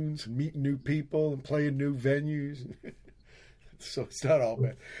tunes and meeting new people and playing new venues. So it's not all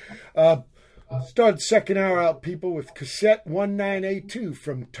bad. Started the second hour out, people, with cassette 19A2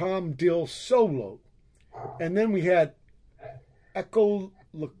 from tomdjllsolo. And then we had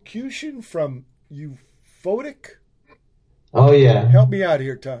echolocution from euphotic. Oh, yeah. Help me out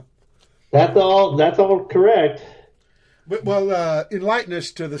here, Tom. That's all correct. But, well, enlighten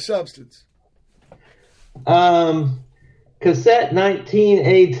us to the substance. Cassette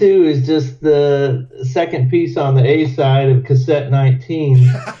 19A2 is just the second piece on the A side of cassette 19,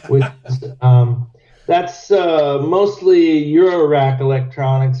 which is, that's mostly Eurorack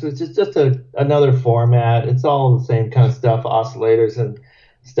electronics, which is just another format. It's all the same kind of stuff, oscillators and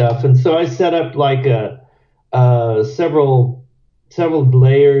stuff. And so I set up like several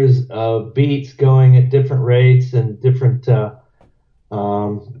layers of beats going at different rates and different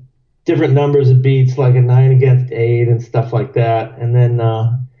numbers of beats, like a 9 against 8 and stuff like that, and then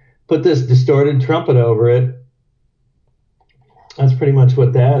put this distorted trumpet over it. That's pretty much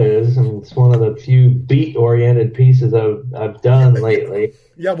what that is, and it's one of the few beat-oriented pieces I've done lately.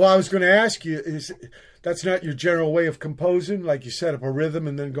 Yeah, well, I was going to ask you, that's not your general way of composing, like you set up a rhythm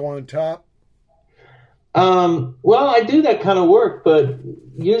and then go on top? Well, I do that kind of work, but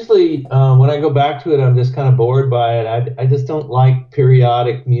usually when I go back to it, I'm just kind of bored by it. I just don't like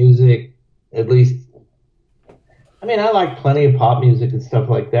periodic music, at least. I mean, I like plenty of pop music and stuff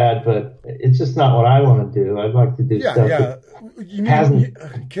like that, but it's just not what I want to do. I'd like to do stuff that hasn't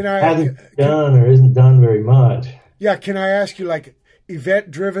done or isn't done very much. Yeah, can I ask you, like,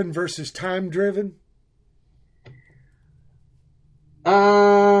 event-driven versus time-driven?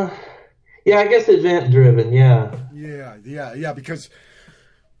 Yeah, I guess event-driven, yeah. Yeah, because,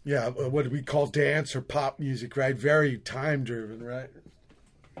 what do we call dance or pop music, right? Very time-driven, right?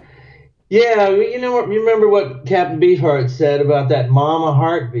 Yeah, you know what? Remember what Captain Beefheart said about that mama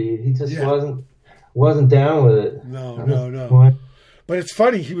heartbeat? He just wasn't down with it. No. But it's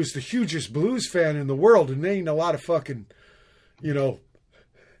funny, he was the hugest blues fan in the world, and there ain't a lot of fucking, 5s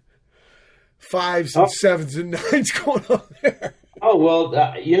and 7s and 9s going on there. Oh, well,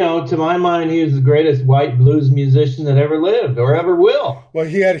 to my mind, he was the greatest white blues musician that ever lived or ever will. Well,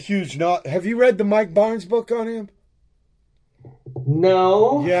 he had a huge... Have you read the Mike Barnes book on him?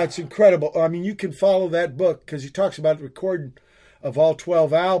 No. Yeah, it's incredible. I mean, you can follow that book because he talks about the recording of all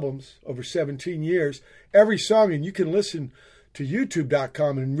 12 albums over 17 years, every song, and you can listen to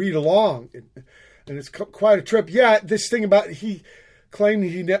youtube.com and read along. And it's quite a trip. Yeah, this thing about he claimed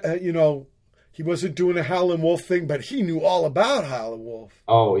he wasn't doing a Howlin' Wolf thing, but he knew all about Howlin' Wolf.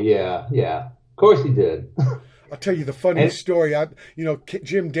 Oh, yeah. Of course he did. I'll tell you the funniest story.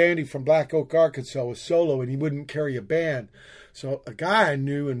 Jim Dandy from Black Oak, Arkansas was solo, and he wouldn't carry a band. So a guy I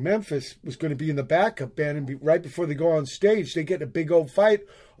knew in Memphis was going to be in the backup band, and right before they go on stage, they get in a big old fight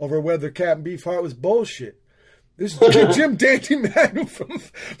over whether Captain Beefheart was bullshit. This is Jim Dandy man from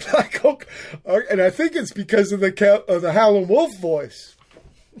Black Oak, and I think it's because of the Howlin' Wolf voice.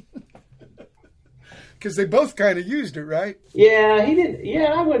 Because they both kind of used it, right? Yeah, he did.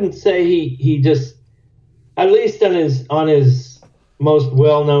 Yeah, I wouldn't say he just, at least on his most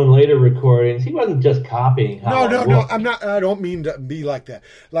well-known later recordings, he wasn't just copying. No, I'm not. I don't mean to be like that.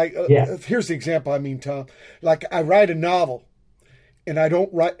 Like, here's the example. I mean, Tom. Like, I write a novel, and I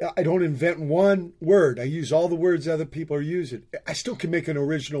don't invent one word. I use all the words other people are using. I still can make an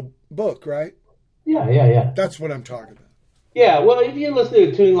original book, right? Yeah. That's what I'm talking about. Yeah, well, if you listen to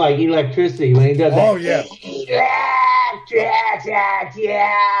a tune like Electricity, when he does that. Oh, yeah.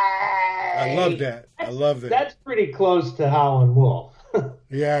 I love that. That's pretty close to Howlin' Wolf.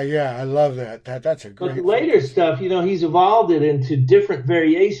 Yeah, I love that. That's a great... But the later stuff, he's evolved it into different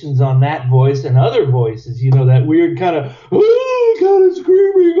variations on that voice and other voices, that weird kind of, kind of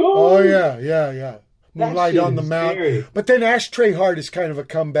screaming. Oh, yeah. Moonlight on the Mount. Scary. But then Ashtray Heart is kind of a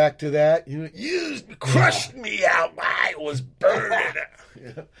comeback to that. You crushed me out. I was burning.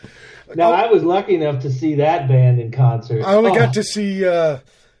 Now, I was lucky enough to see that band in concert. I only got to see the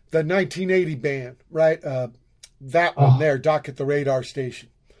 1980 band, right? That one there, Doc at the Radar Station.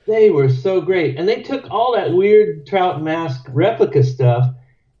 They were so great. And they took all that weird Trout Mask replica stuff,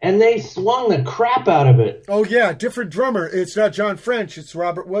 and they swung the crap out of it. Oh, yeah, different drummer. It's not John French, it's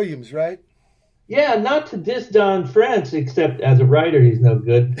Robert Williams, right? Yeah, not to diss Don French, except as a writer, he's no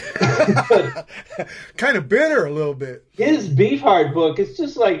good. Kind of bitter a little bit. His Beefheart book, it's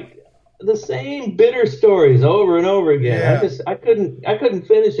just like the same bitter stories over and over again. Yeah. I couldn't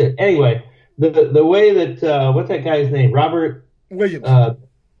finish it. Anyway, the way that what's that guy's name? Robert Williams.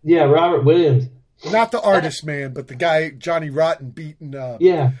 Robert Williams Not the artist man, but the guy, Johnny Rotten, beating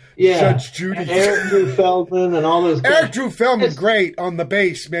Yeah. Judge Judy. Eric Drew Feldman and all those guys. Eric Drew Feldman, great on the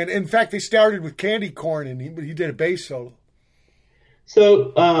bass, man. In fact, they started with Candy Corn, and he did a bass solo.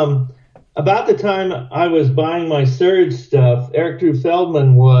 So, about the time I was buying my Surge stuff, Eric Drew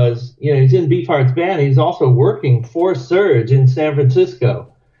Feldman was, he's in Beefheart's band. He's also working for Surge in San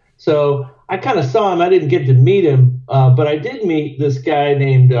Francisco. So I kind of saw him. I didn't get to meet him, but I did meet this guy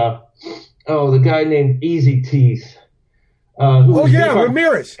named, Easy Teeth.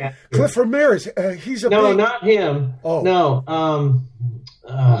 Ramirez. Cliff Ramirez. He's a not him. Oh. No.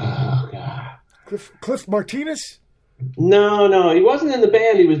 God. Cliff Martinez? No, he wasn't in the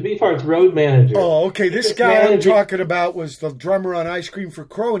band. He was Beefheart's road manager. Oh, okay. This guy I'm talking about was the drummer on Ice Cream for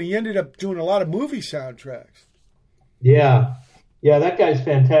Crow, and he ended up doing a lot of movie soundtracks. Yeah, that guy's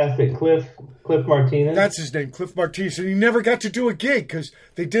fantastic. Cliff Martinez. That's his name, Cliff Martinez. And he never got to do a gig because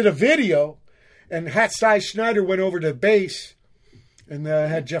they did a video, and Hatsai Schneider went over to bass, and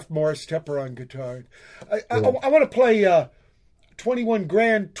had Jeff Morris Tepper on guitar. I want to play 21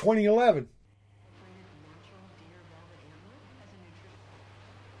 Grand 2011.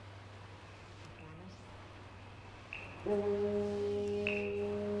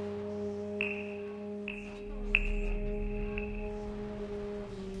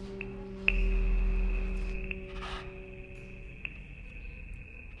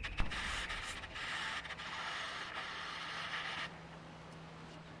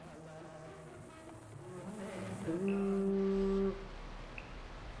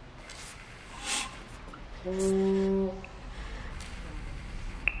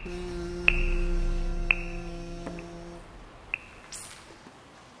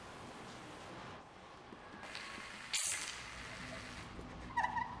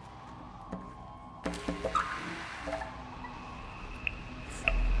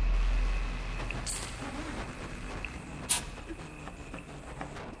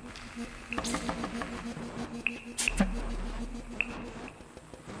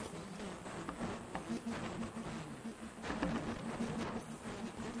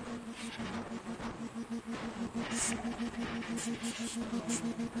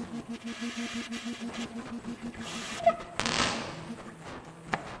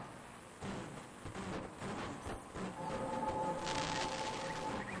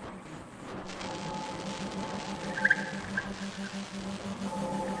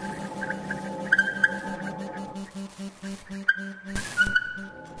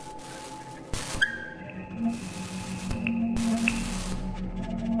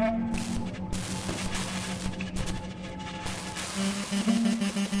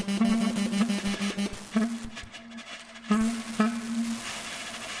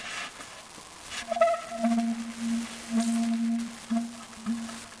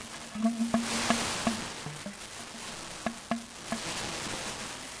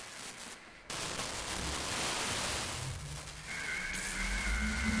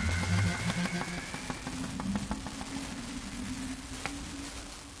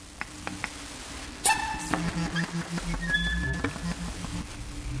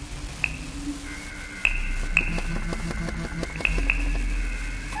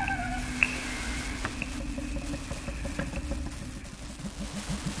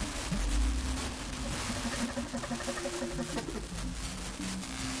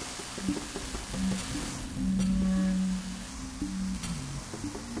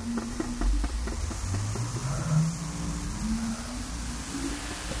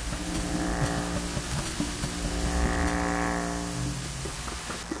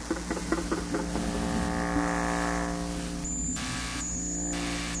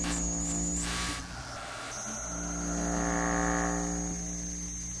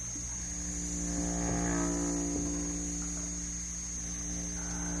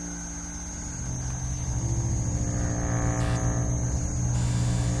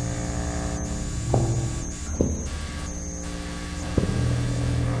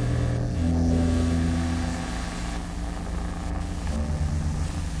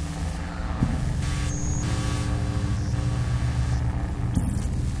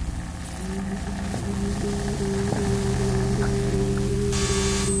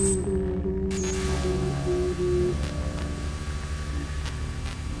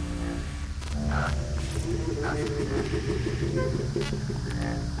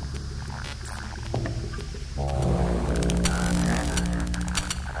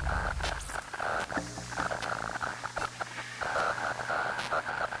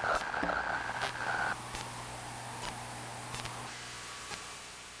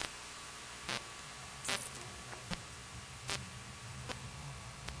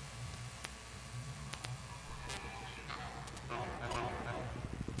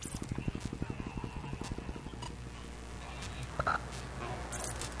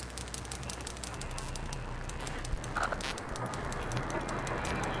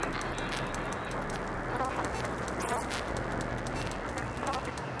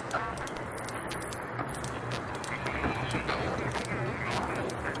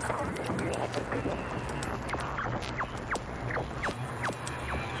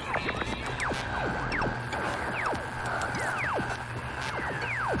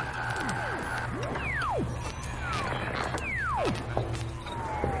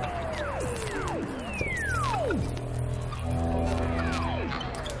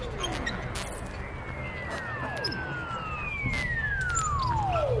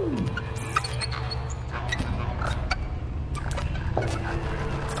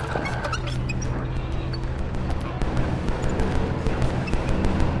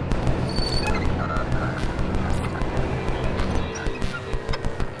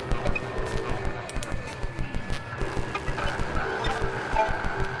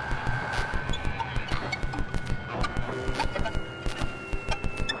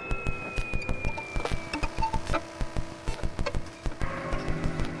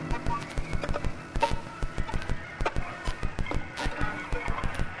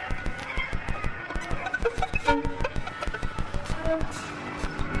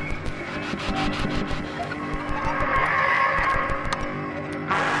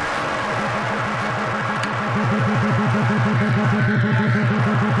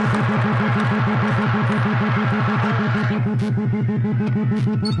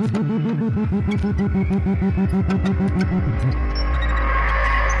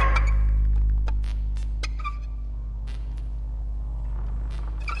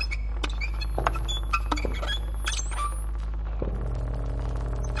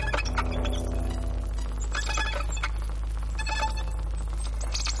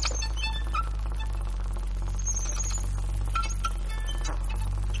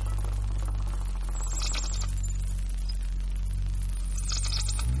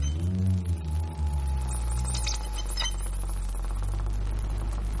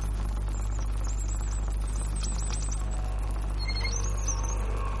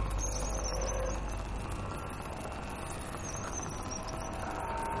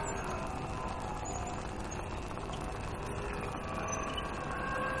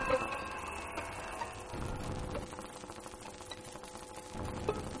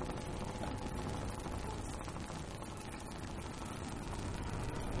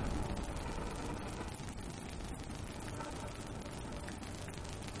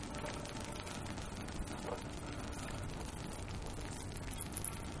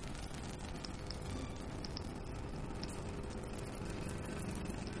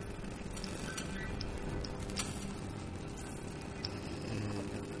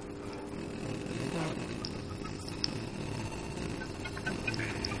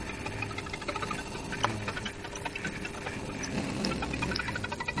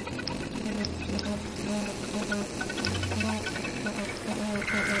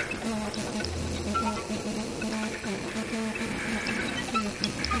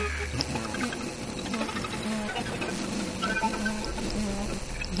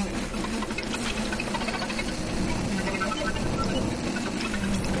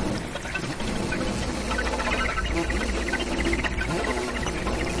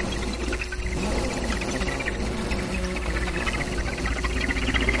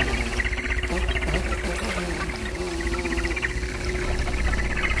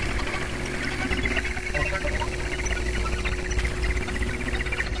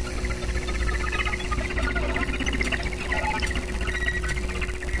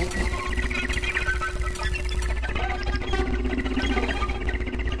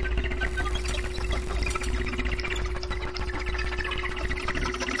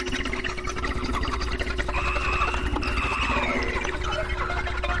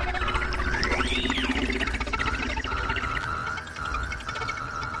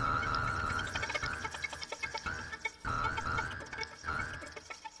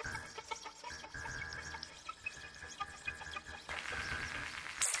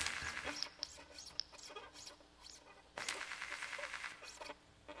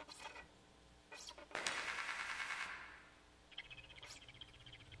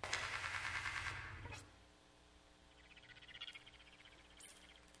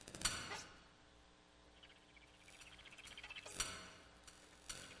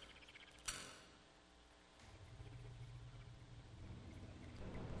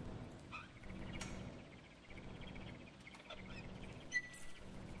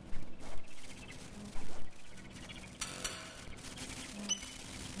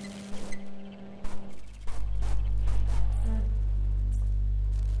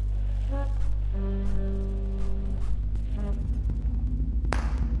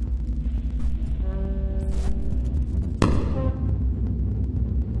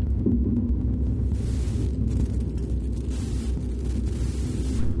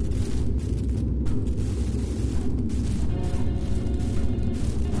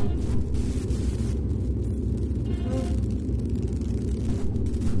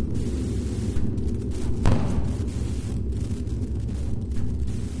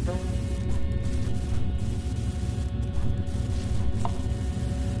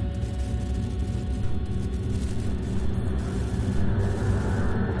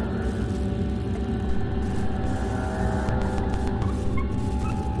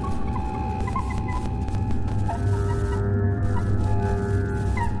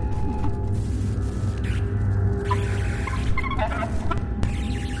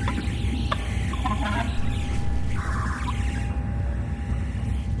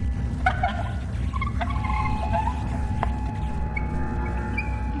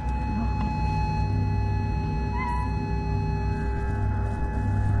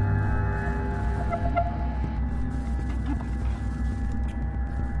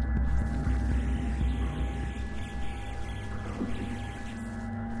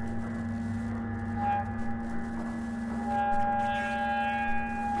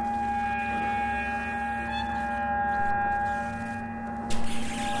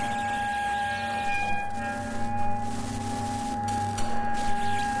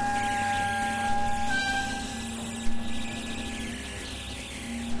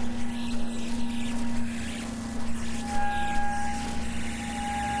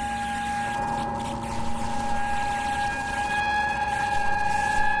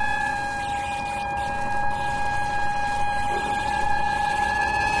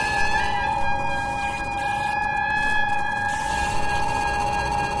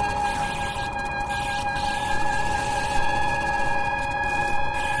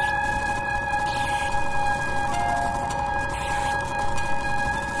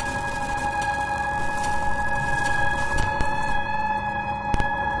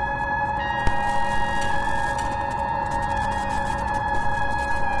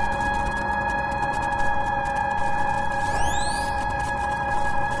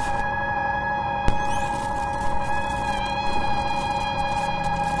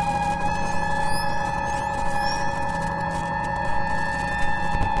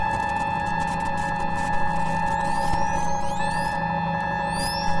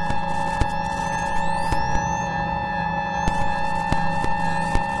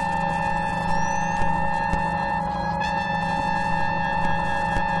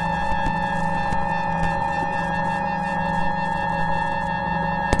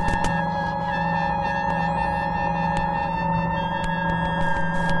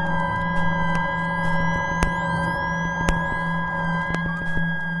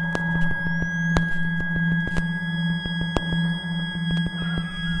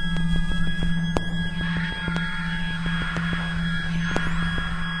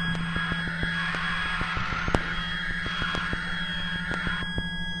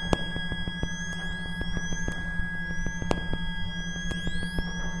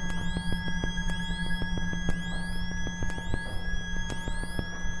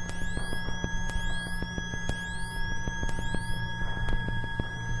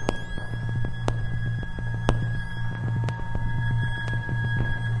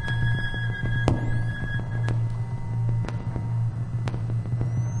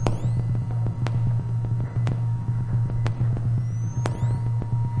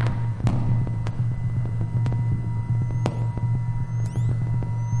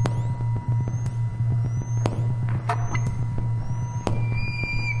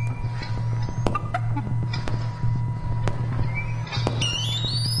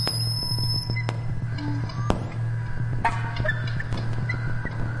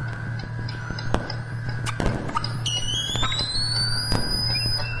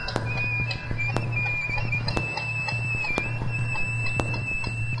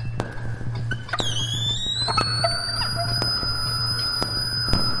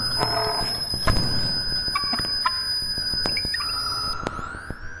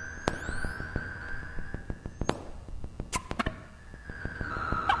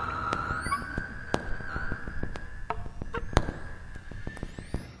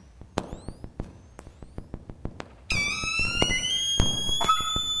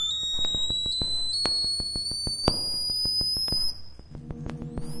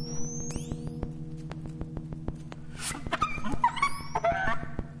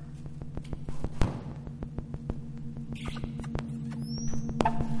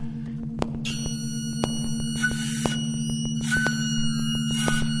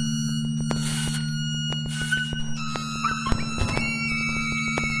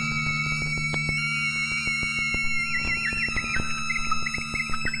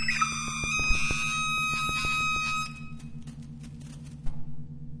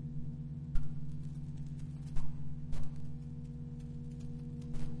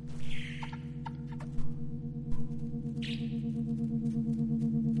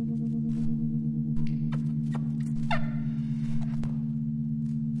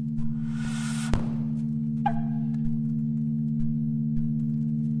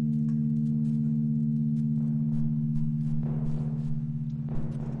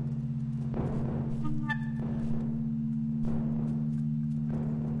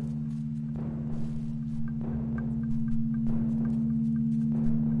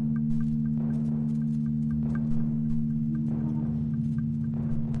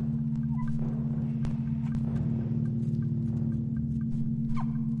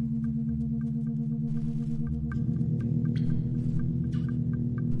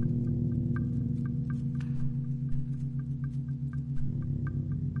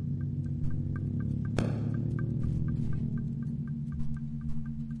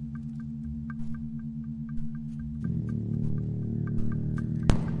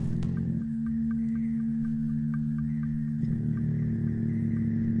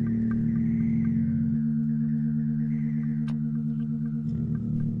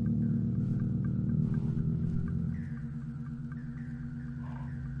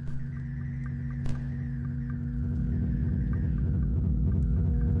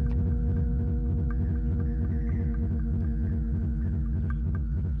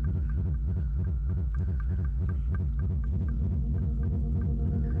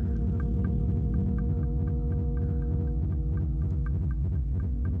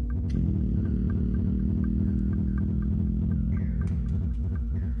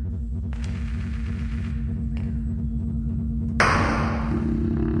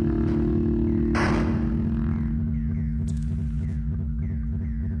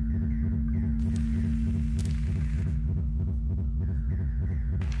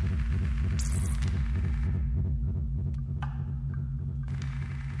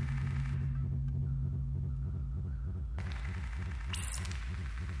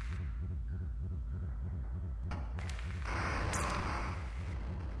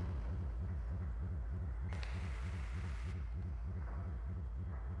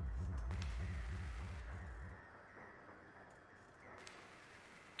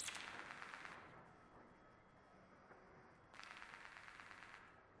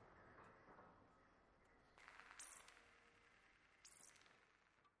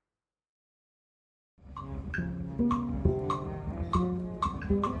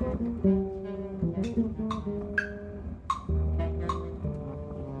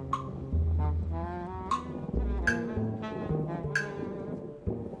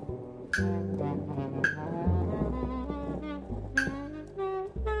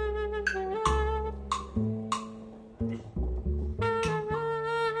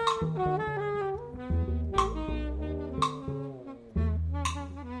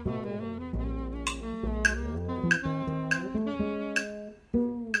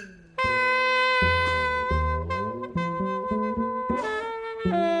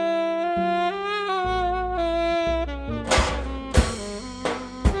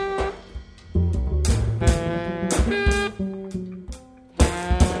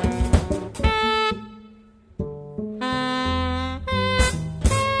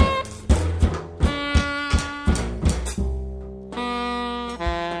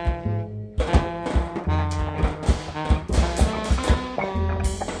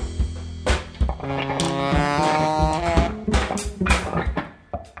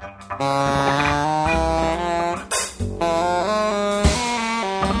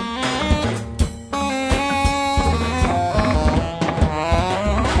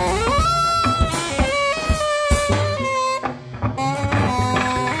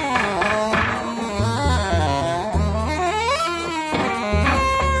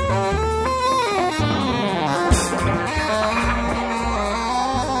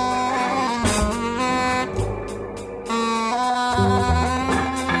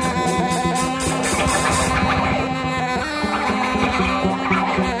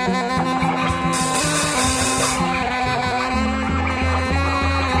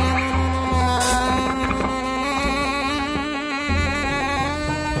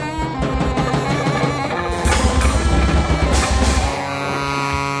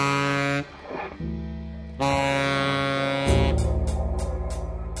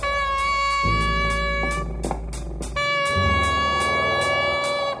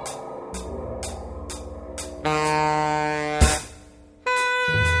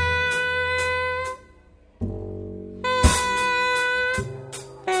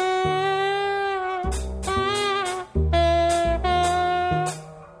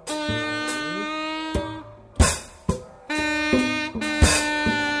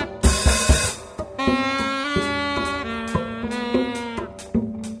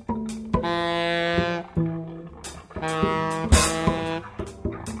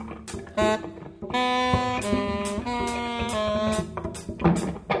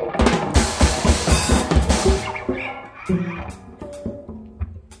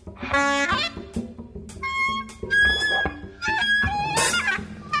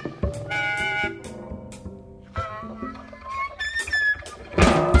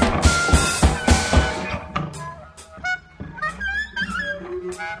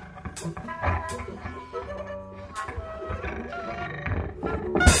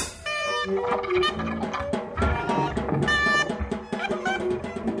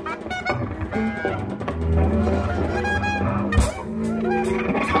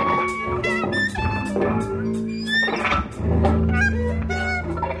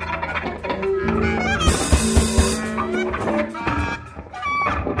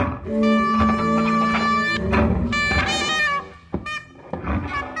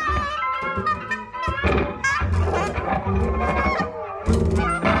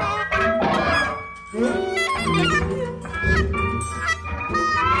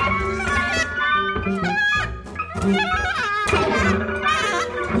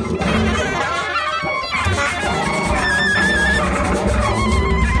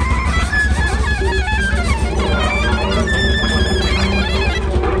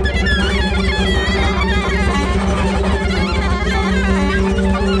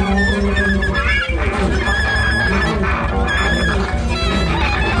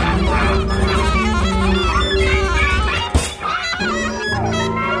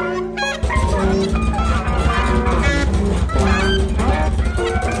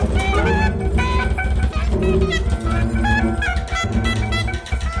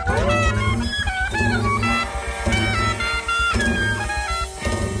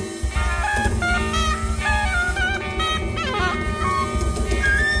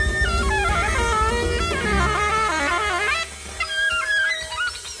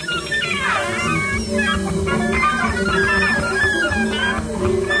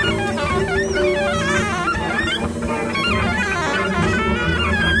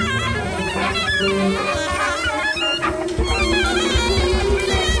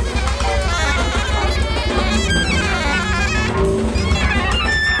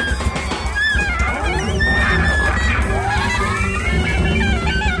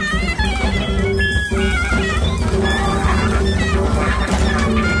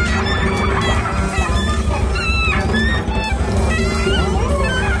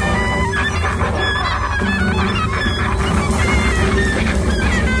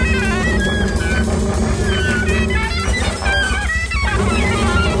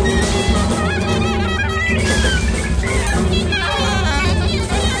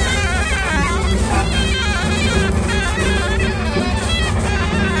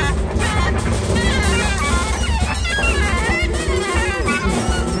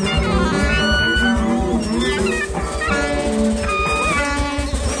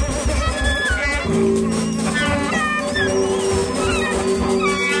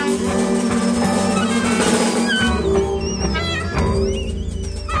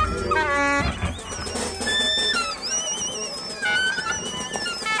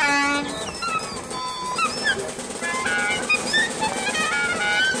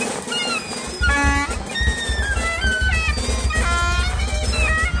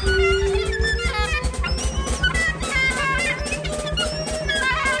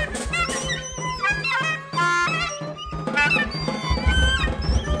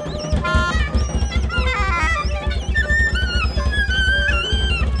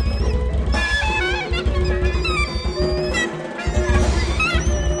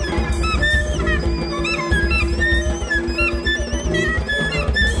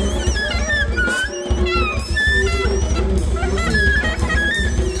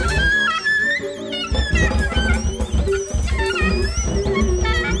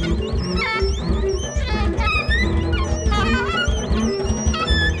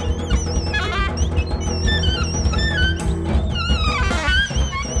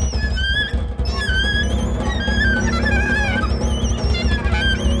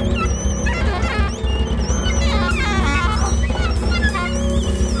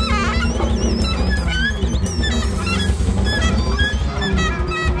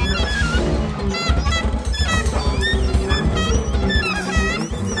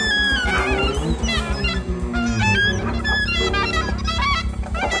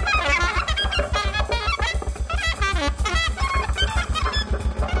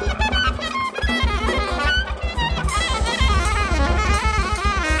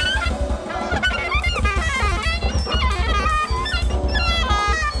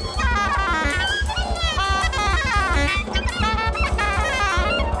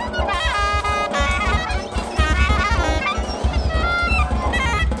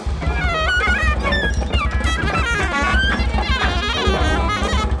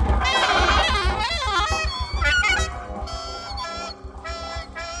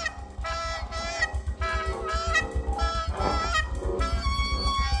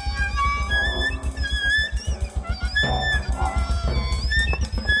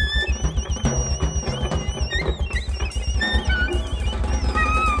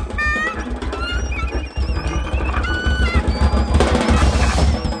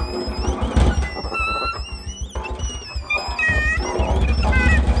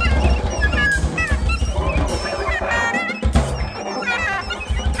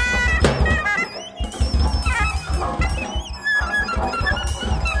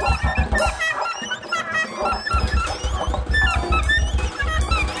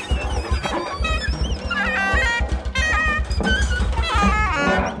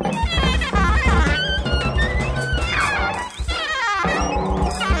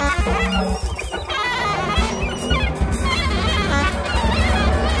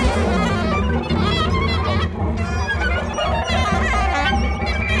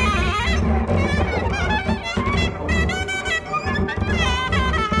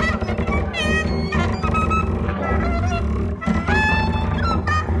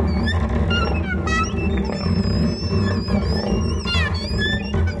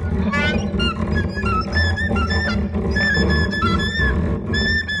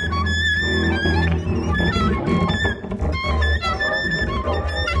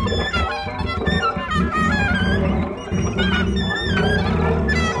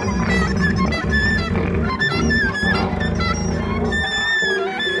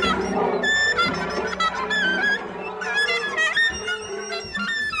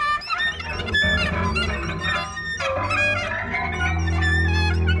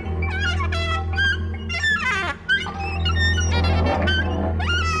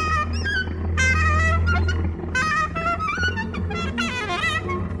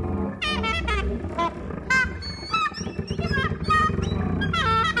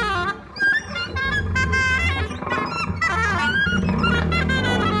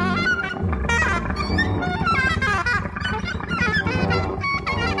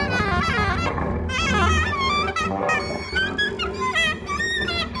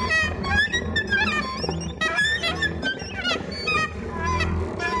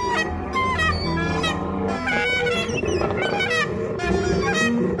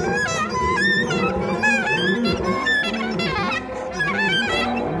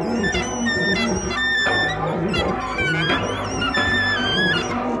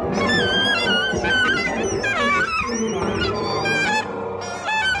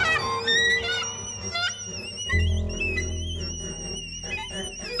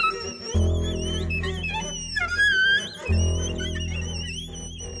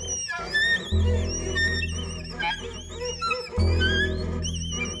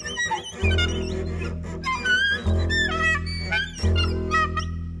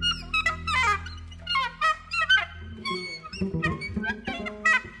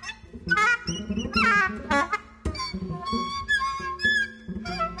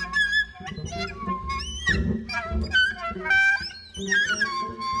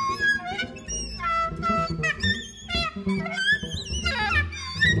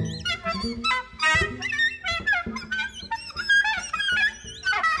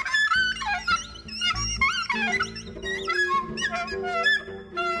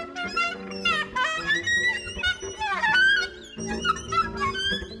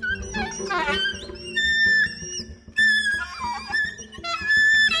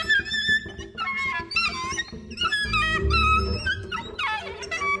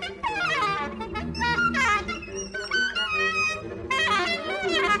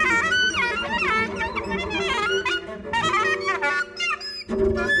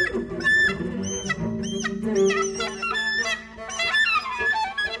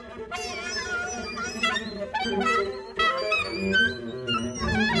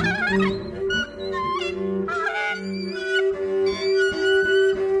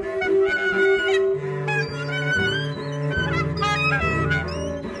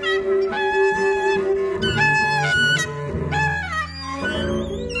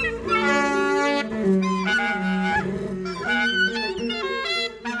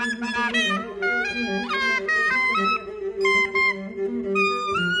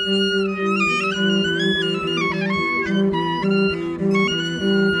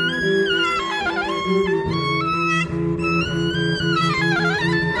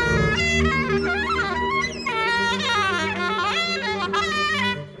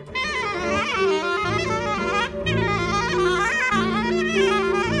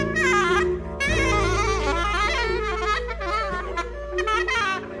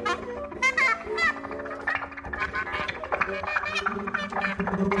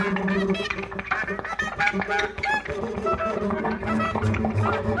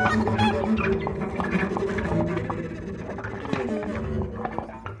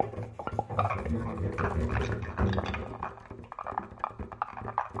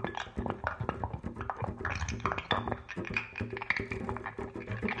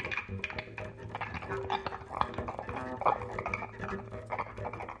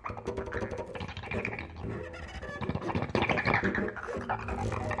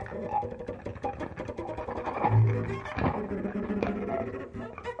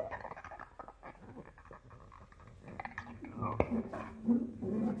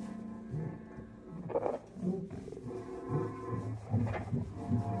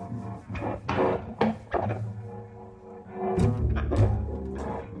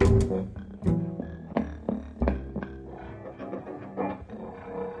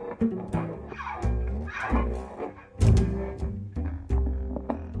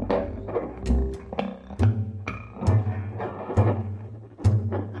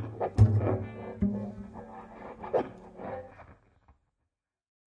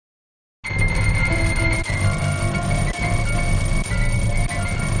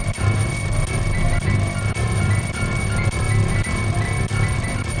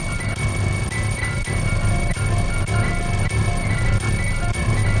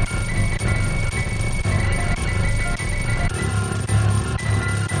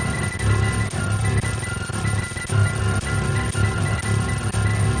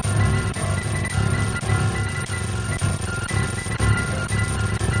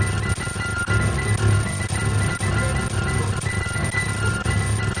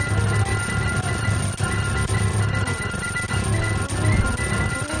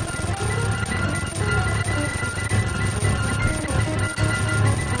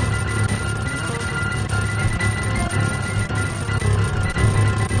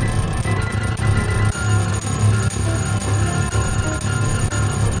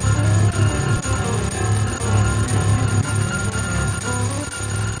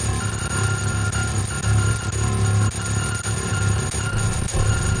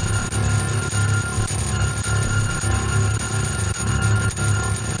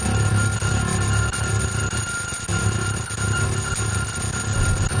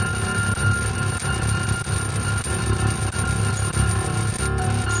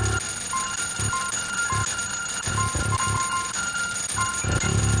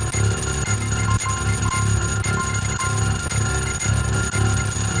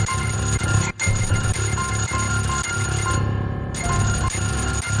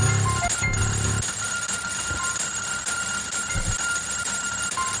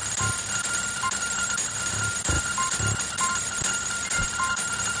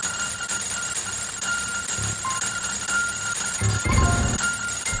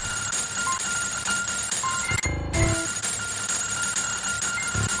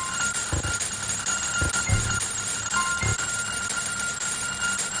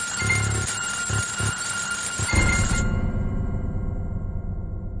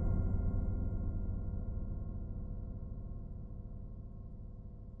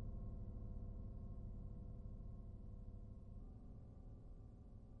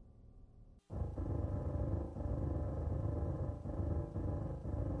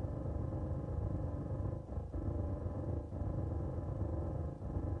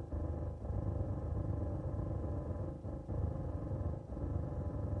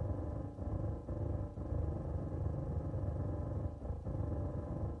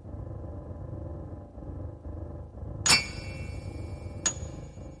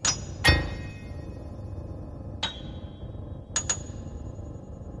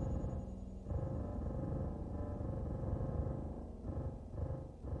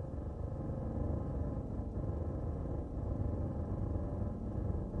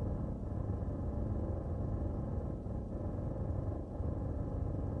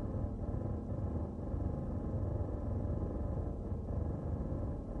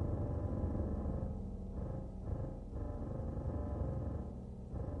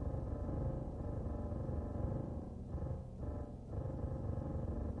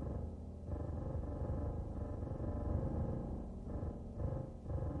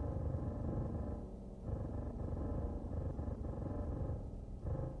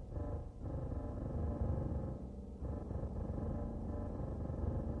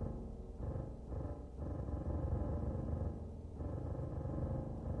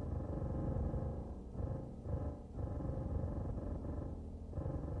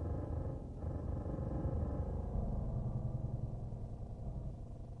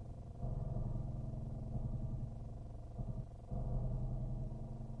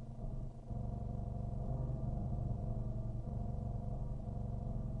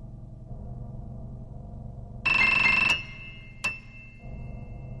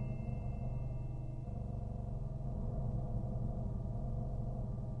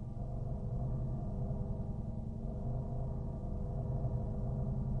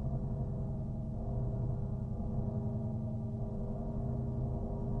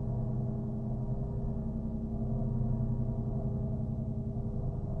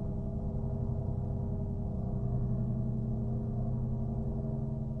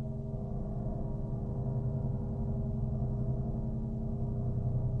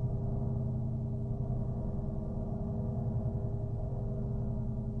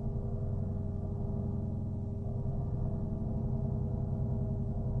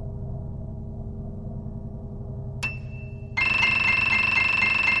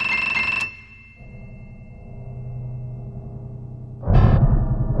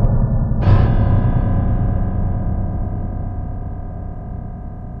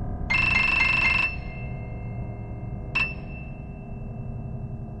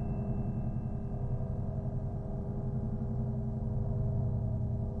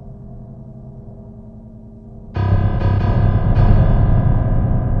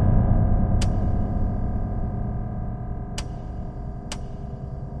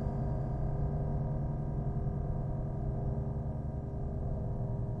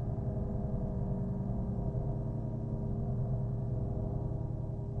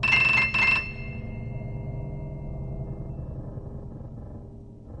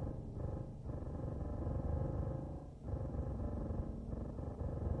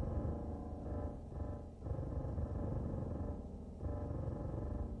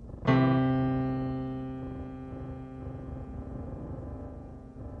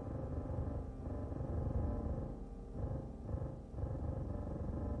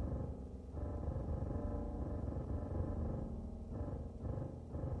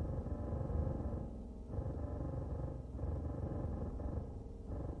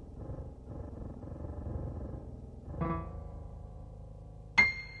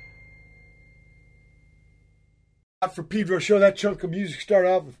 For Pedro Show, that chunk of music started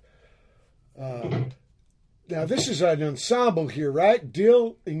off with. Now, this is an ensemble here, right?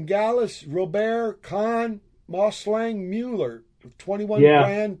 djll-ingalls-robair-kahn-moslang-muller, 21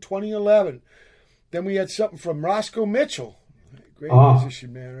 grand, 2011. Then we had something from Roscoe Mitchell, great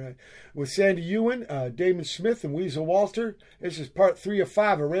musician, man, right? With Sandy Ewen, Damon Smith, and Weasel Walter. This is part 3 of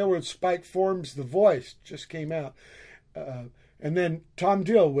 5. A railroad spike forms the voice. Just came out. And then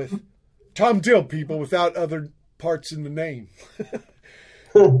tomdjll with tomdjll, people, without other parts in the name.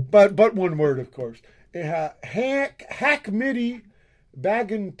 but one word, of course. Hackmidi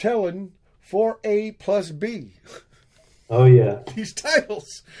Baggentellen 4A plus B. Oh, yeah. These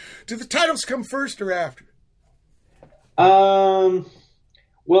titles. Do the titles come first or after? Well,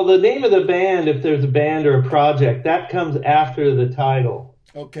 the name of the band, if there's a band or a project, that comes after the title.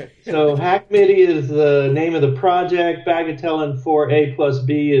 Okay. So hackmidi is the name of the project. Bagatellin 4A plus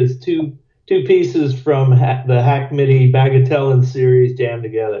B is two pieces from the hackmidi Bagatellin series jammed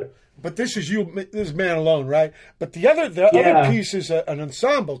together. But this is this man alone, right? But the other piece is an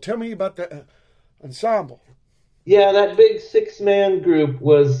ensemble. Tell me about the ensemble. Yeah, that big 6-man group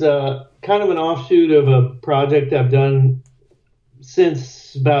was kind of an offshoot of a project I've done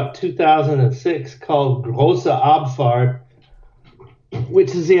since about 2006 called Grosse Abfahrt,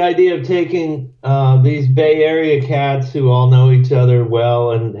 which is the idea of taking these Bay Area cats who all know each other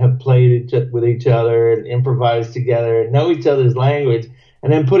well and have played with each other and improvised together and know each other's language,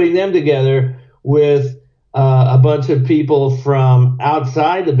 and then putting them together with a bunch of people from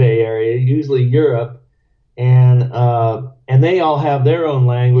outside the Bay Area, usually Europe, and they all have their own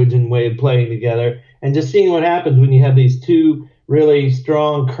language and way of playing together, and just seeing what happens when you have these two really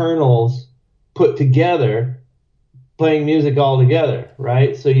strong kernels put together playing music all together,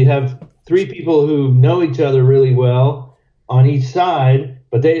 right? So you have 3 people who know each other really well on each side,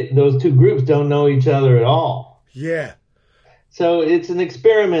 but those 2 groups don't know each other at all. Yeah. So it's an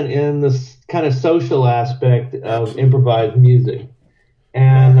experiment in this kind of social aspect of improvised music.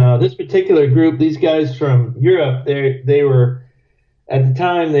 And this particular group, these guys from Europe, they were, at the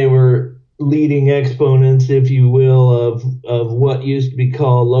time, they were leading exponents, if you will, of what used to be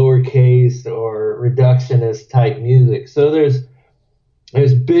called lowercase or reductionist type music. So there's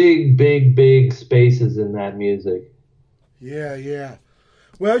big spaces in that music. Yeah.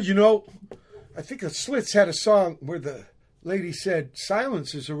 Well, I think the Slits had a song where the lady said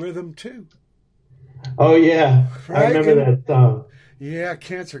silence is a rhythm too. Oh yeah, right? I remember that song. Yeah,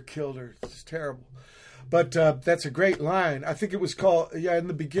 cancer killed her. It's terrible. But that's a great line. I think it was called, in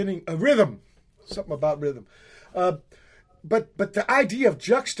the beginning, a rhythm. Something about rhythm. But the idea of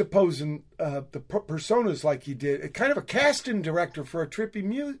juxtaposing the personas like he did, kind of a casting director for a trippy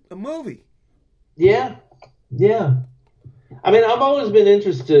movie. Yeah. I mean, I've always been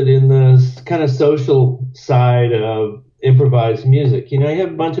interested in the kind of social side of improvised music. You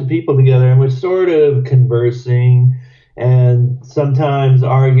have a bunch of people together and we're sort of conversing and sometimes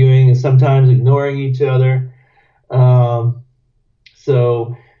arguing and sometimes ignoring each other. And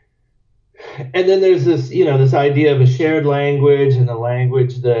then there's this, this idea of a shared language and a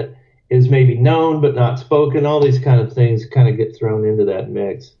language that is maybe known but not spoken. All these kind of things kind of get thrown into that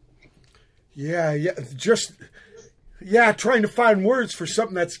mix. Yeah. Trying to find words for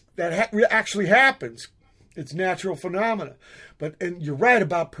something that actually happens. It's natural phenomena. And you're right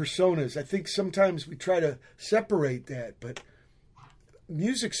about personas. I think sometimes we try to separate that, but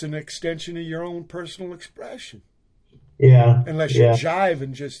music's an extension of your own personal expression. Yeah. Unless you jive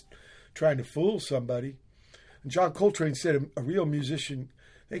and just trying to fool somebody. And John Coltrane said a real musician,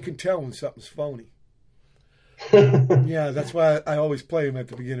 they can tell when something's phony. Yeah, that's why I always play him at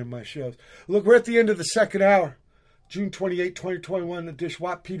the beginning of my shows. Look, we're at the end of the second hour. June 28, 2021, the Dish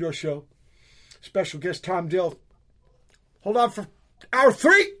Watt Pedro Show. Special guest tomdjll. Hold on for hour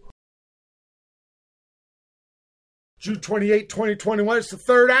 3. June 28, 2021. It's the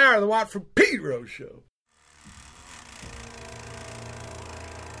third hour of the Watt from Pedro Show.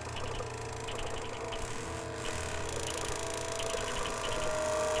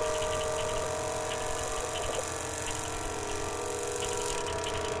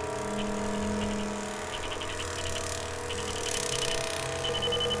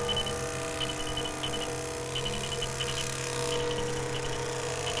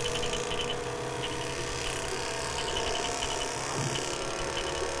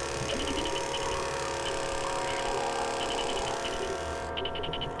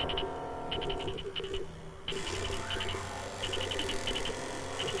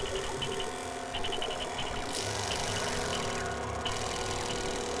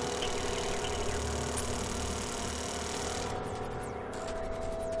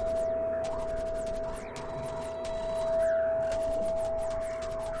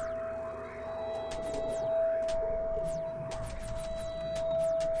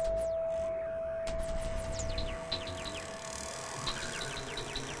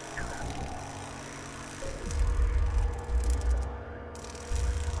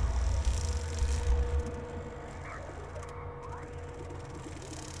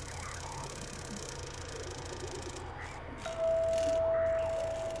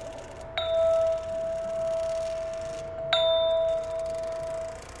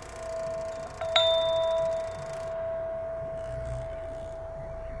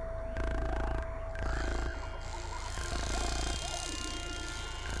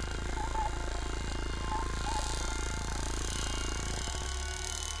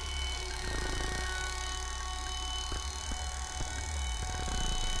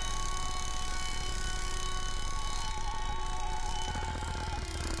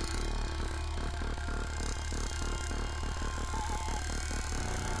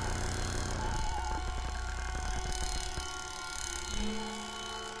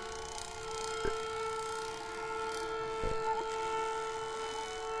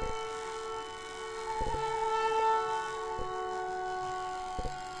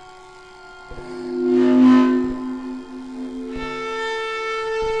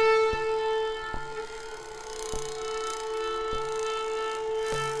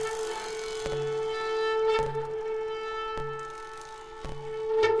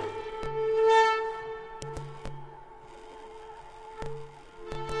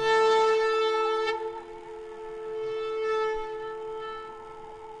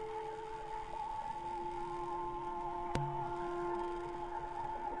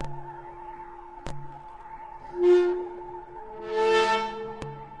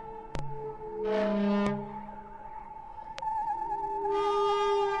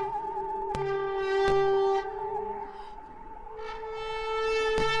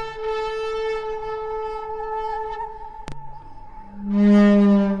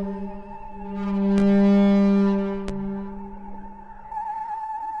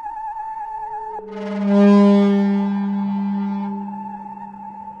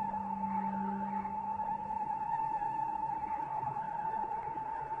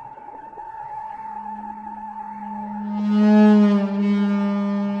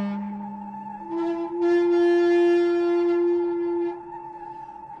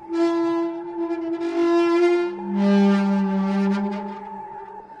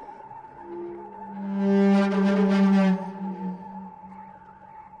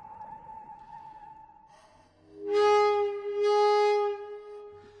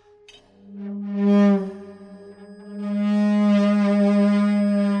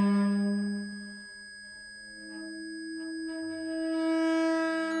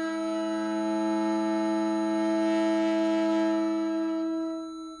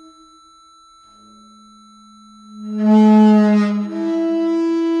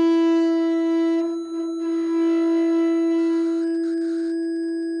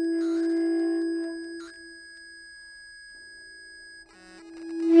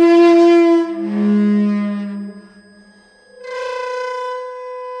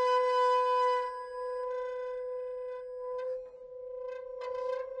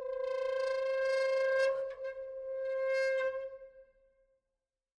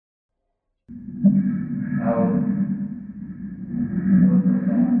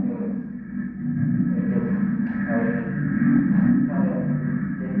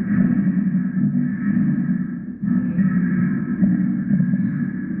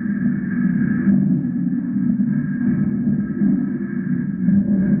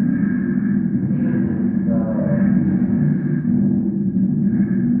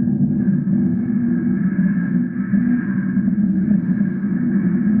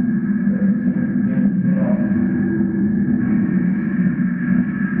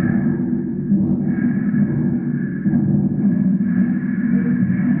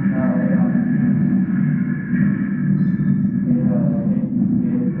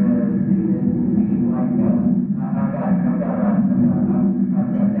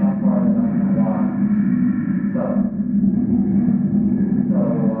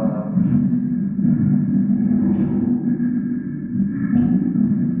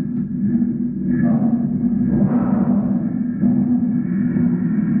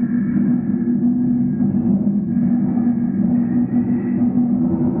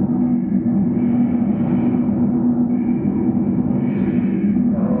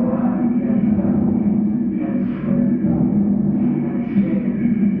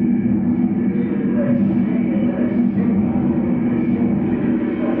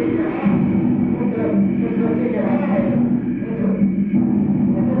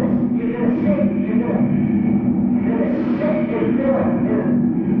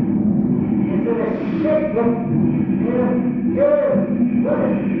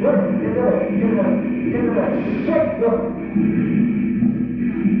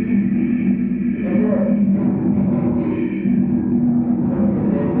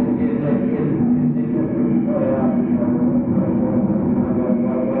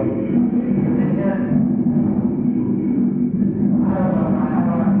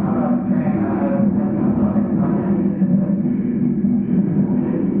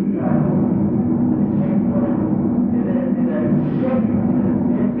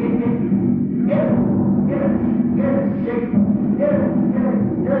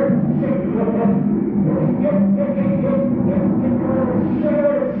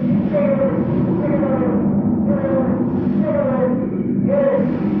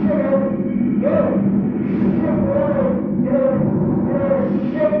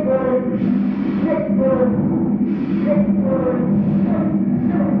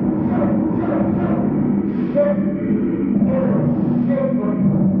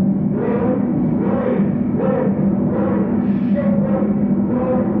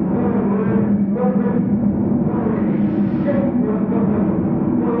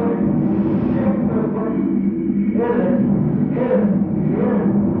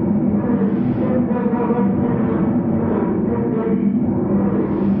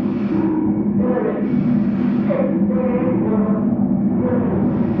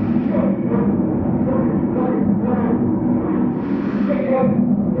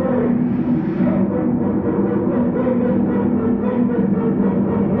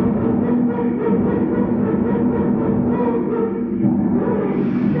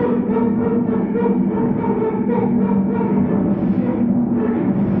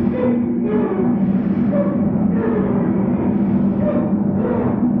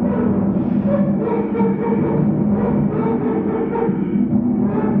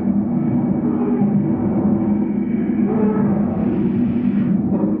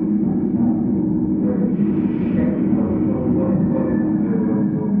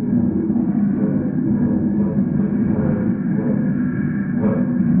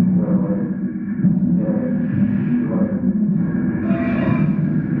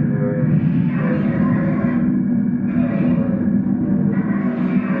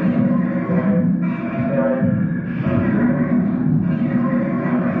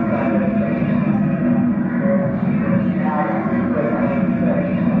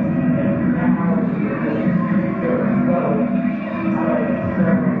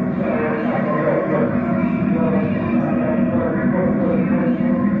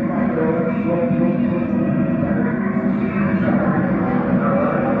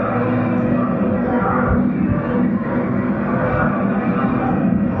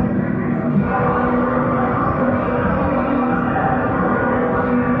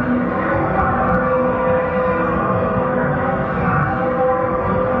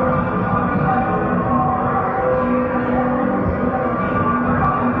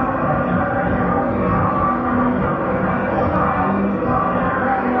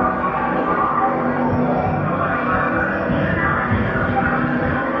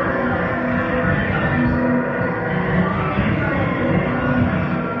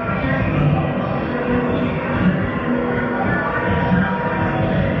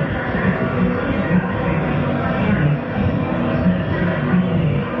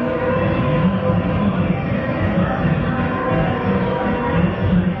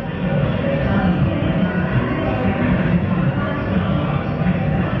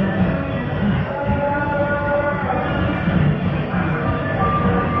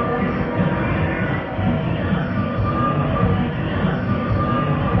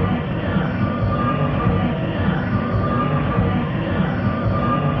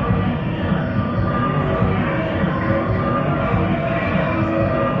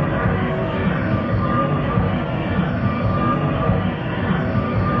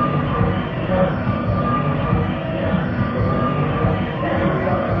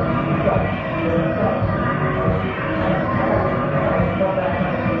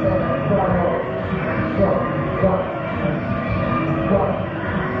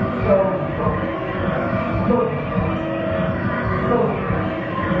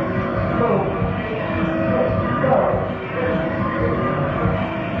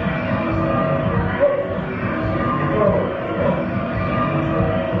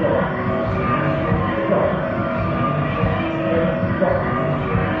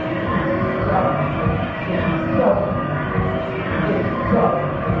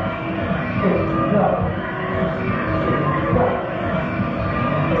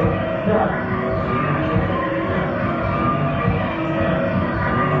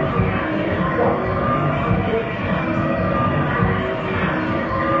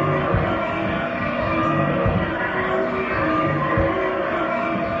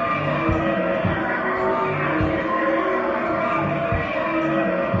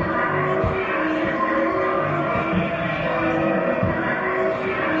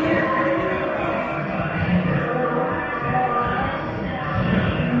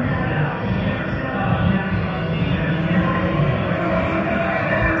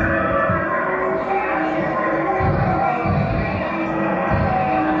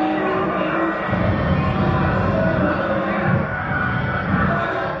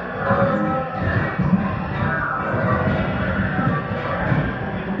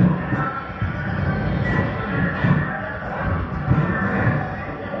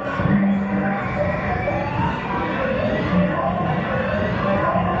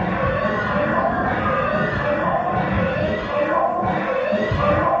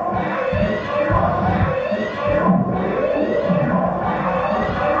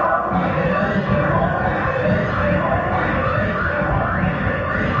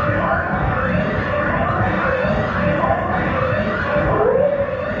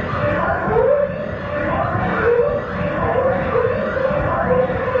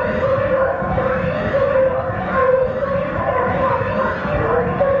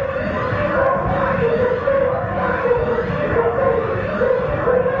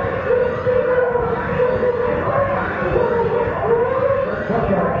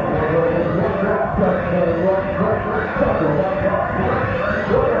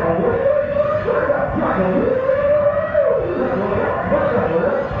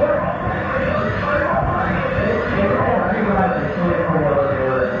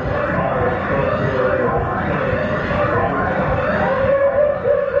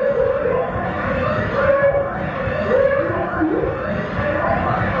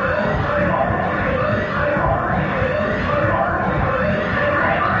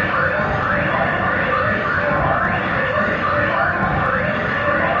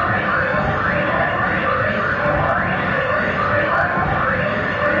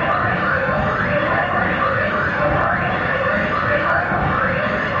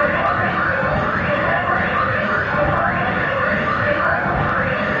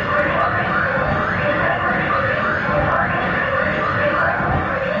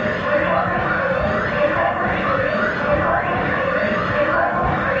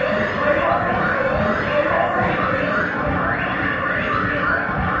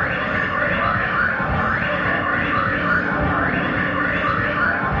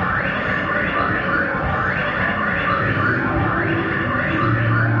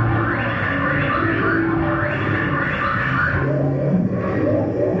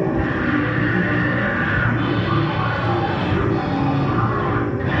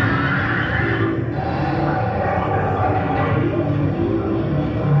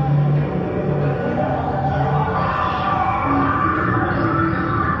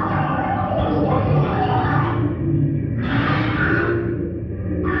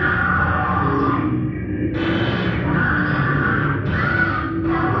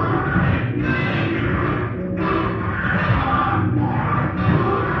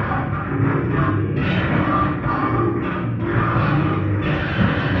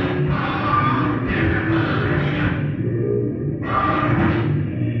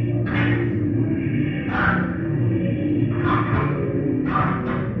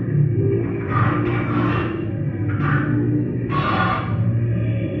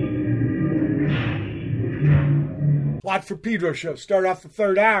 Watt for Pedro Show. Start off the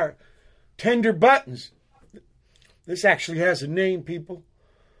third hour. Tender Buttons. This actually has a name, people.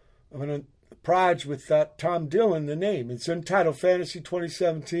 I'm going to proj with Tom Dillon, the name. It's Untitled Fantasy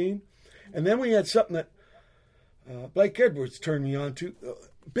 2017. And then we had something that Blake Edwards turned me on to.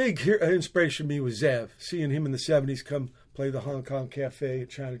 Big inspiration to me was Zev. Seeing him in the 70s come play the Hong Kong Cafe at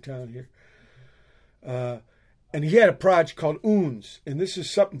Chinatown here. And he had a project called Oons. And this is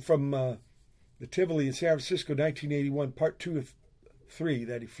something from the Tivoli in San Francisco, 1981, part 2 of 3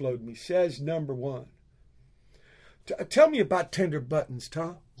 that he flowed me. Says number 1. Tell me about Tender Buttons,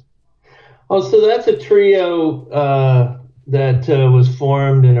 Tom. Oh, so that's a trio that was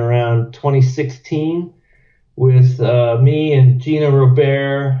formed in around 2016 with me and Gina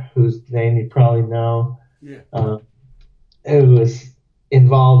Robert, whose name you probably know. Yeah. Who was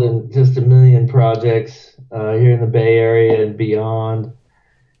involved in just a million projects here in the Bay Area and beyond.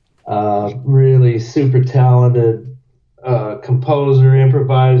 Really super talented composer,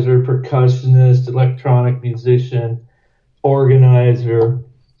 improviser, percussionist, electronic musician, organizer.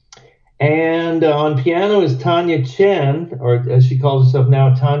 And on piano is Tanya Chen, or as she calls herself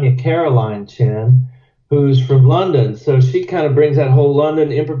now, Tanya Caroline Chen, who's from London. So she kind of brings that whole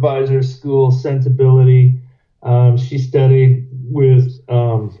London improviser school sensibility. She studied with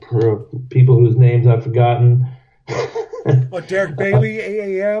people whose names I've forgotten. What, Derek Bailey,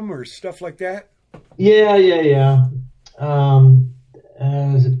 AAM, or stuff like that? Yeah.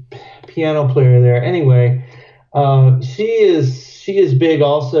 There's a piano player there. Anyway, she is big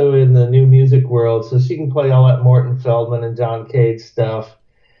also in the new music world, so she can play all that Morton Feldman and John Cage stuff.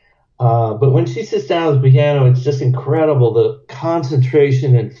 But when she sits down at the piano, it's just incredible, the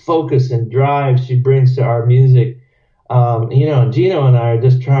concentration and focus and drive she brings to our music. Gino and I are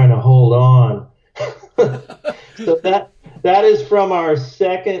just trying to hold on. So that is from our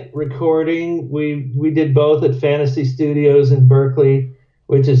second recording. We did both at Fantasy Studios in Berkeley,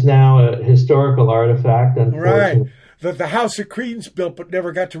 which is now a historical artifact, unfortunately. Right. The house that Creedence built but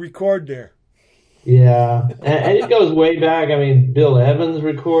never got to record there. Yeah. And it goes way back. I mean, Bill Evans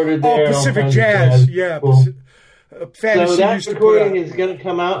recorded there. Oh, Pacific Jazz. Yeah. So that recording is going to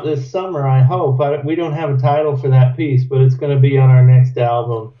come out this summer, I hope. We don't have a title for that piece, but it's going to be on our next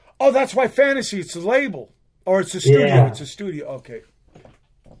album. Oh, that's why Fantasy. It's a label. Or it's a studio. Yeah. It's a studio. Okay.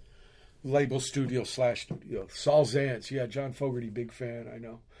 Label studio/studio. Saul Zantz. Yeah, John Fogerty, big fan. I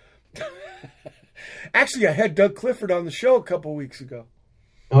know. Actually, I had Doug Clifford on the show a couple weeks ago.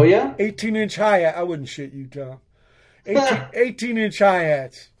 Oh, yeah? 18-inch hi-hat. I wouldn't shit you, Tom. 18-inch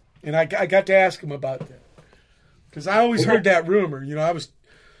hi-hats. And I got to ask him about that. Because I always heard that rumor. You know,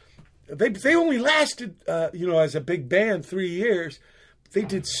 they only lasted, as a big band 3 years. They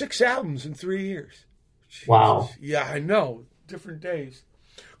did 6 albums in 3 years. Jesus. Wow. Yeah, I know. Different days.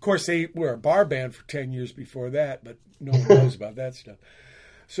 Of course, they were a bar band for 10 years before that, but no one knows about that stuff.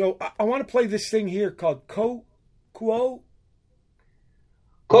 So I want to play this thing here called Kokuo.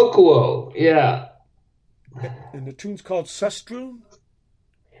 Kokuo, yeah. And the tune's called Sustroon.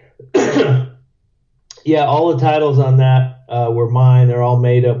 Yeah, all the titles on that were mine. They're all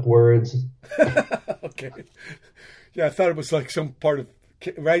made-up words. Okay. Yeah, I thought it was like some part of,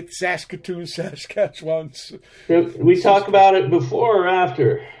 right? Saskatoon, Saskatchewan. We talk about it before or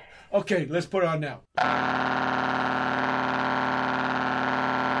after? Okay, let's put it on now.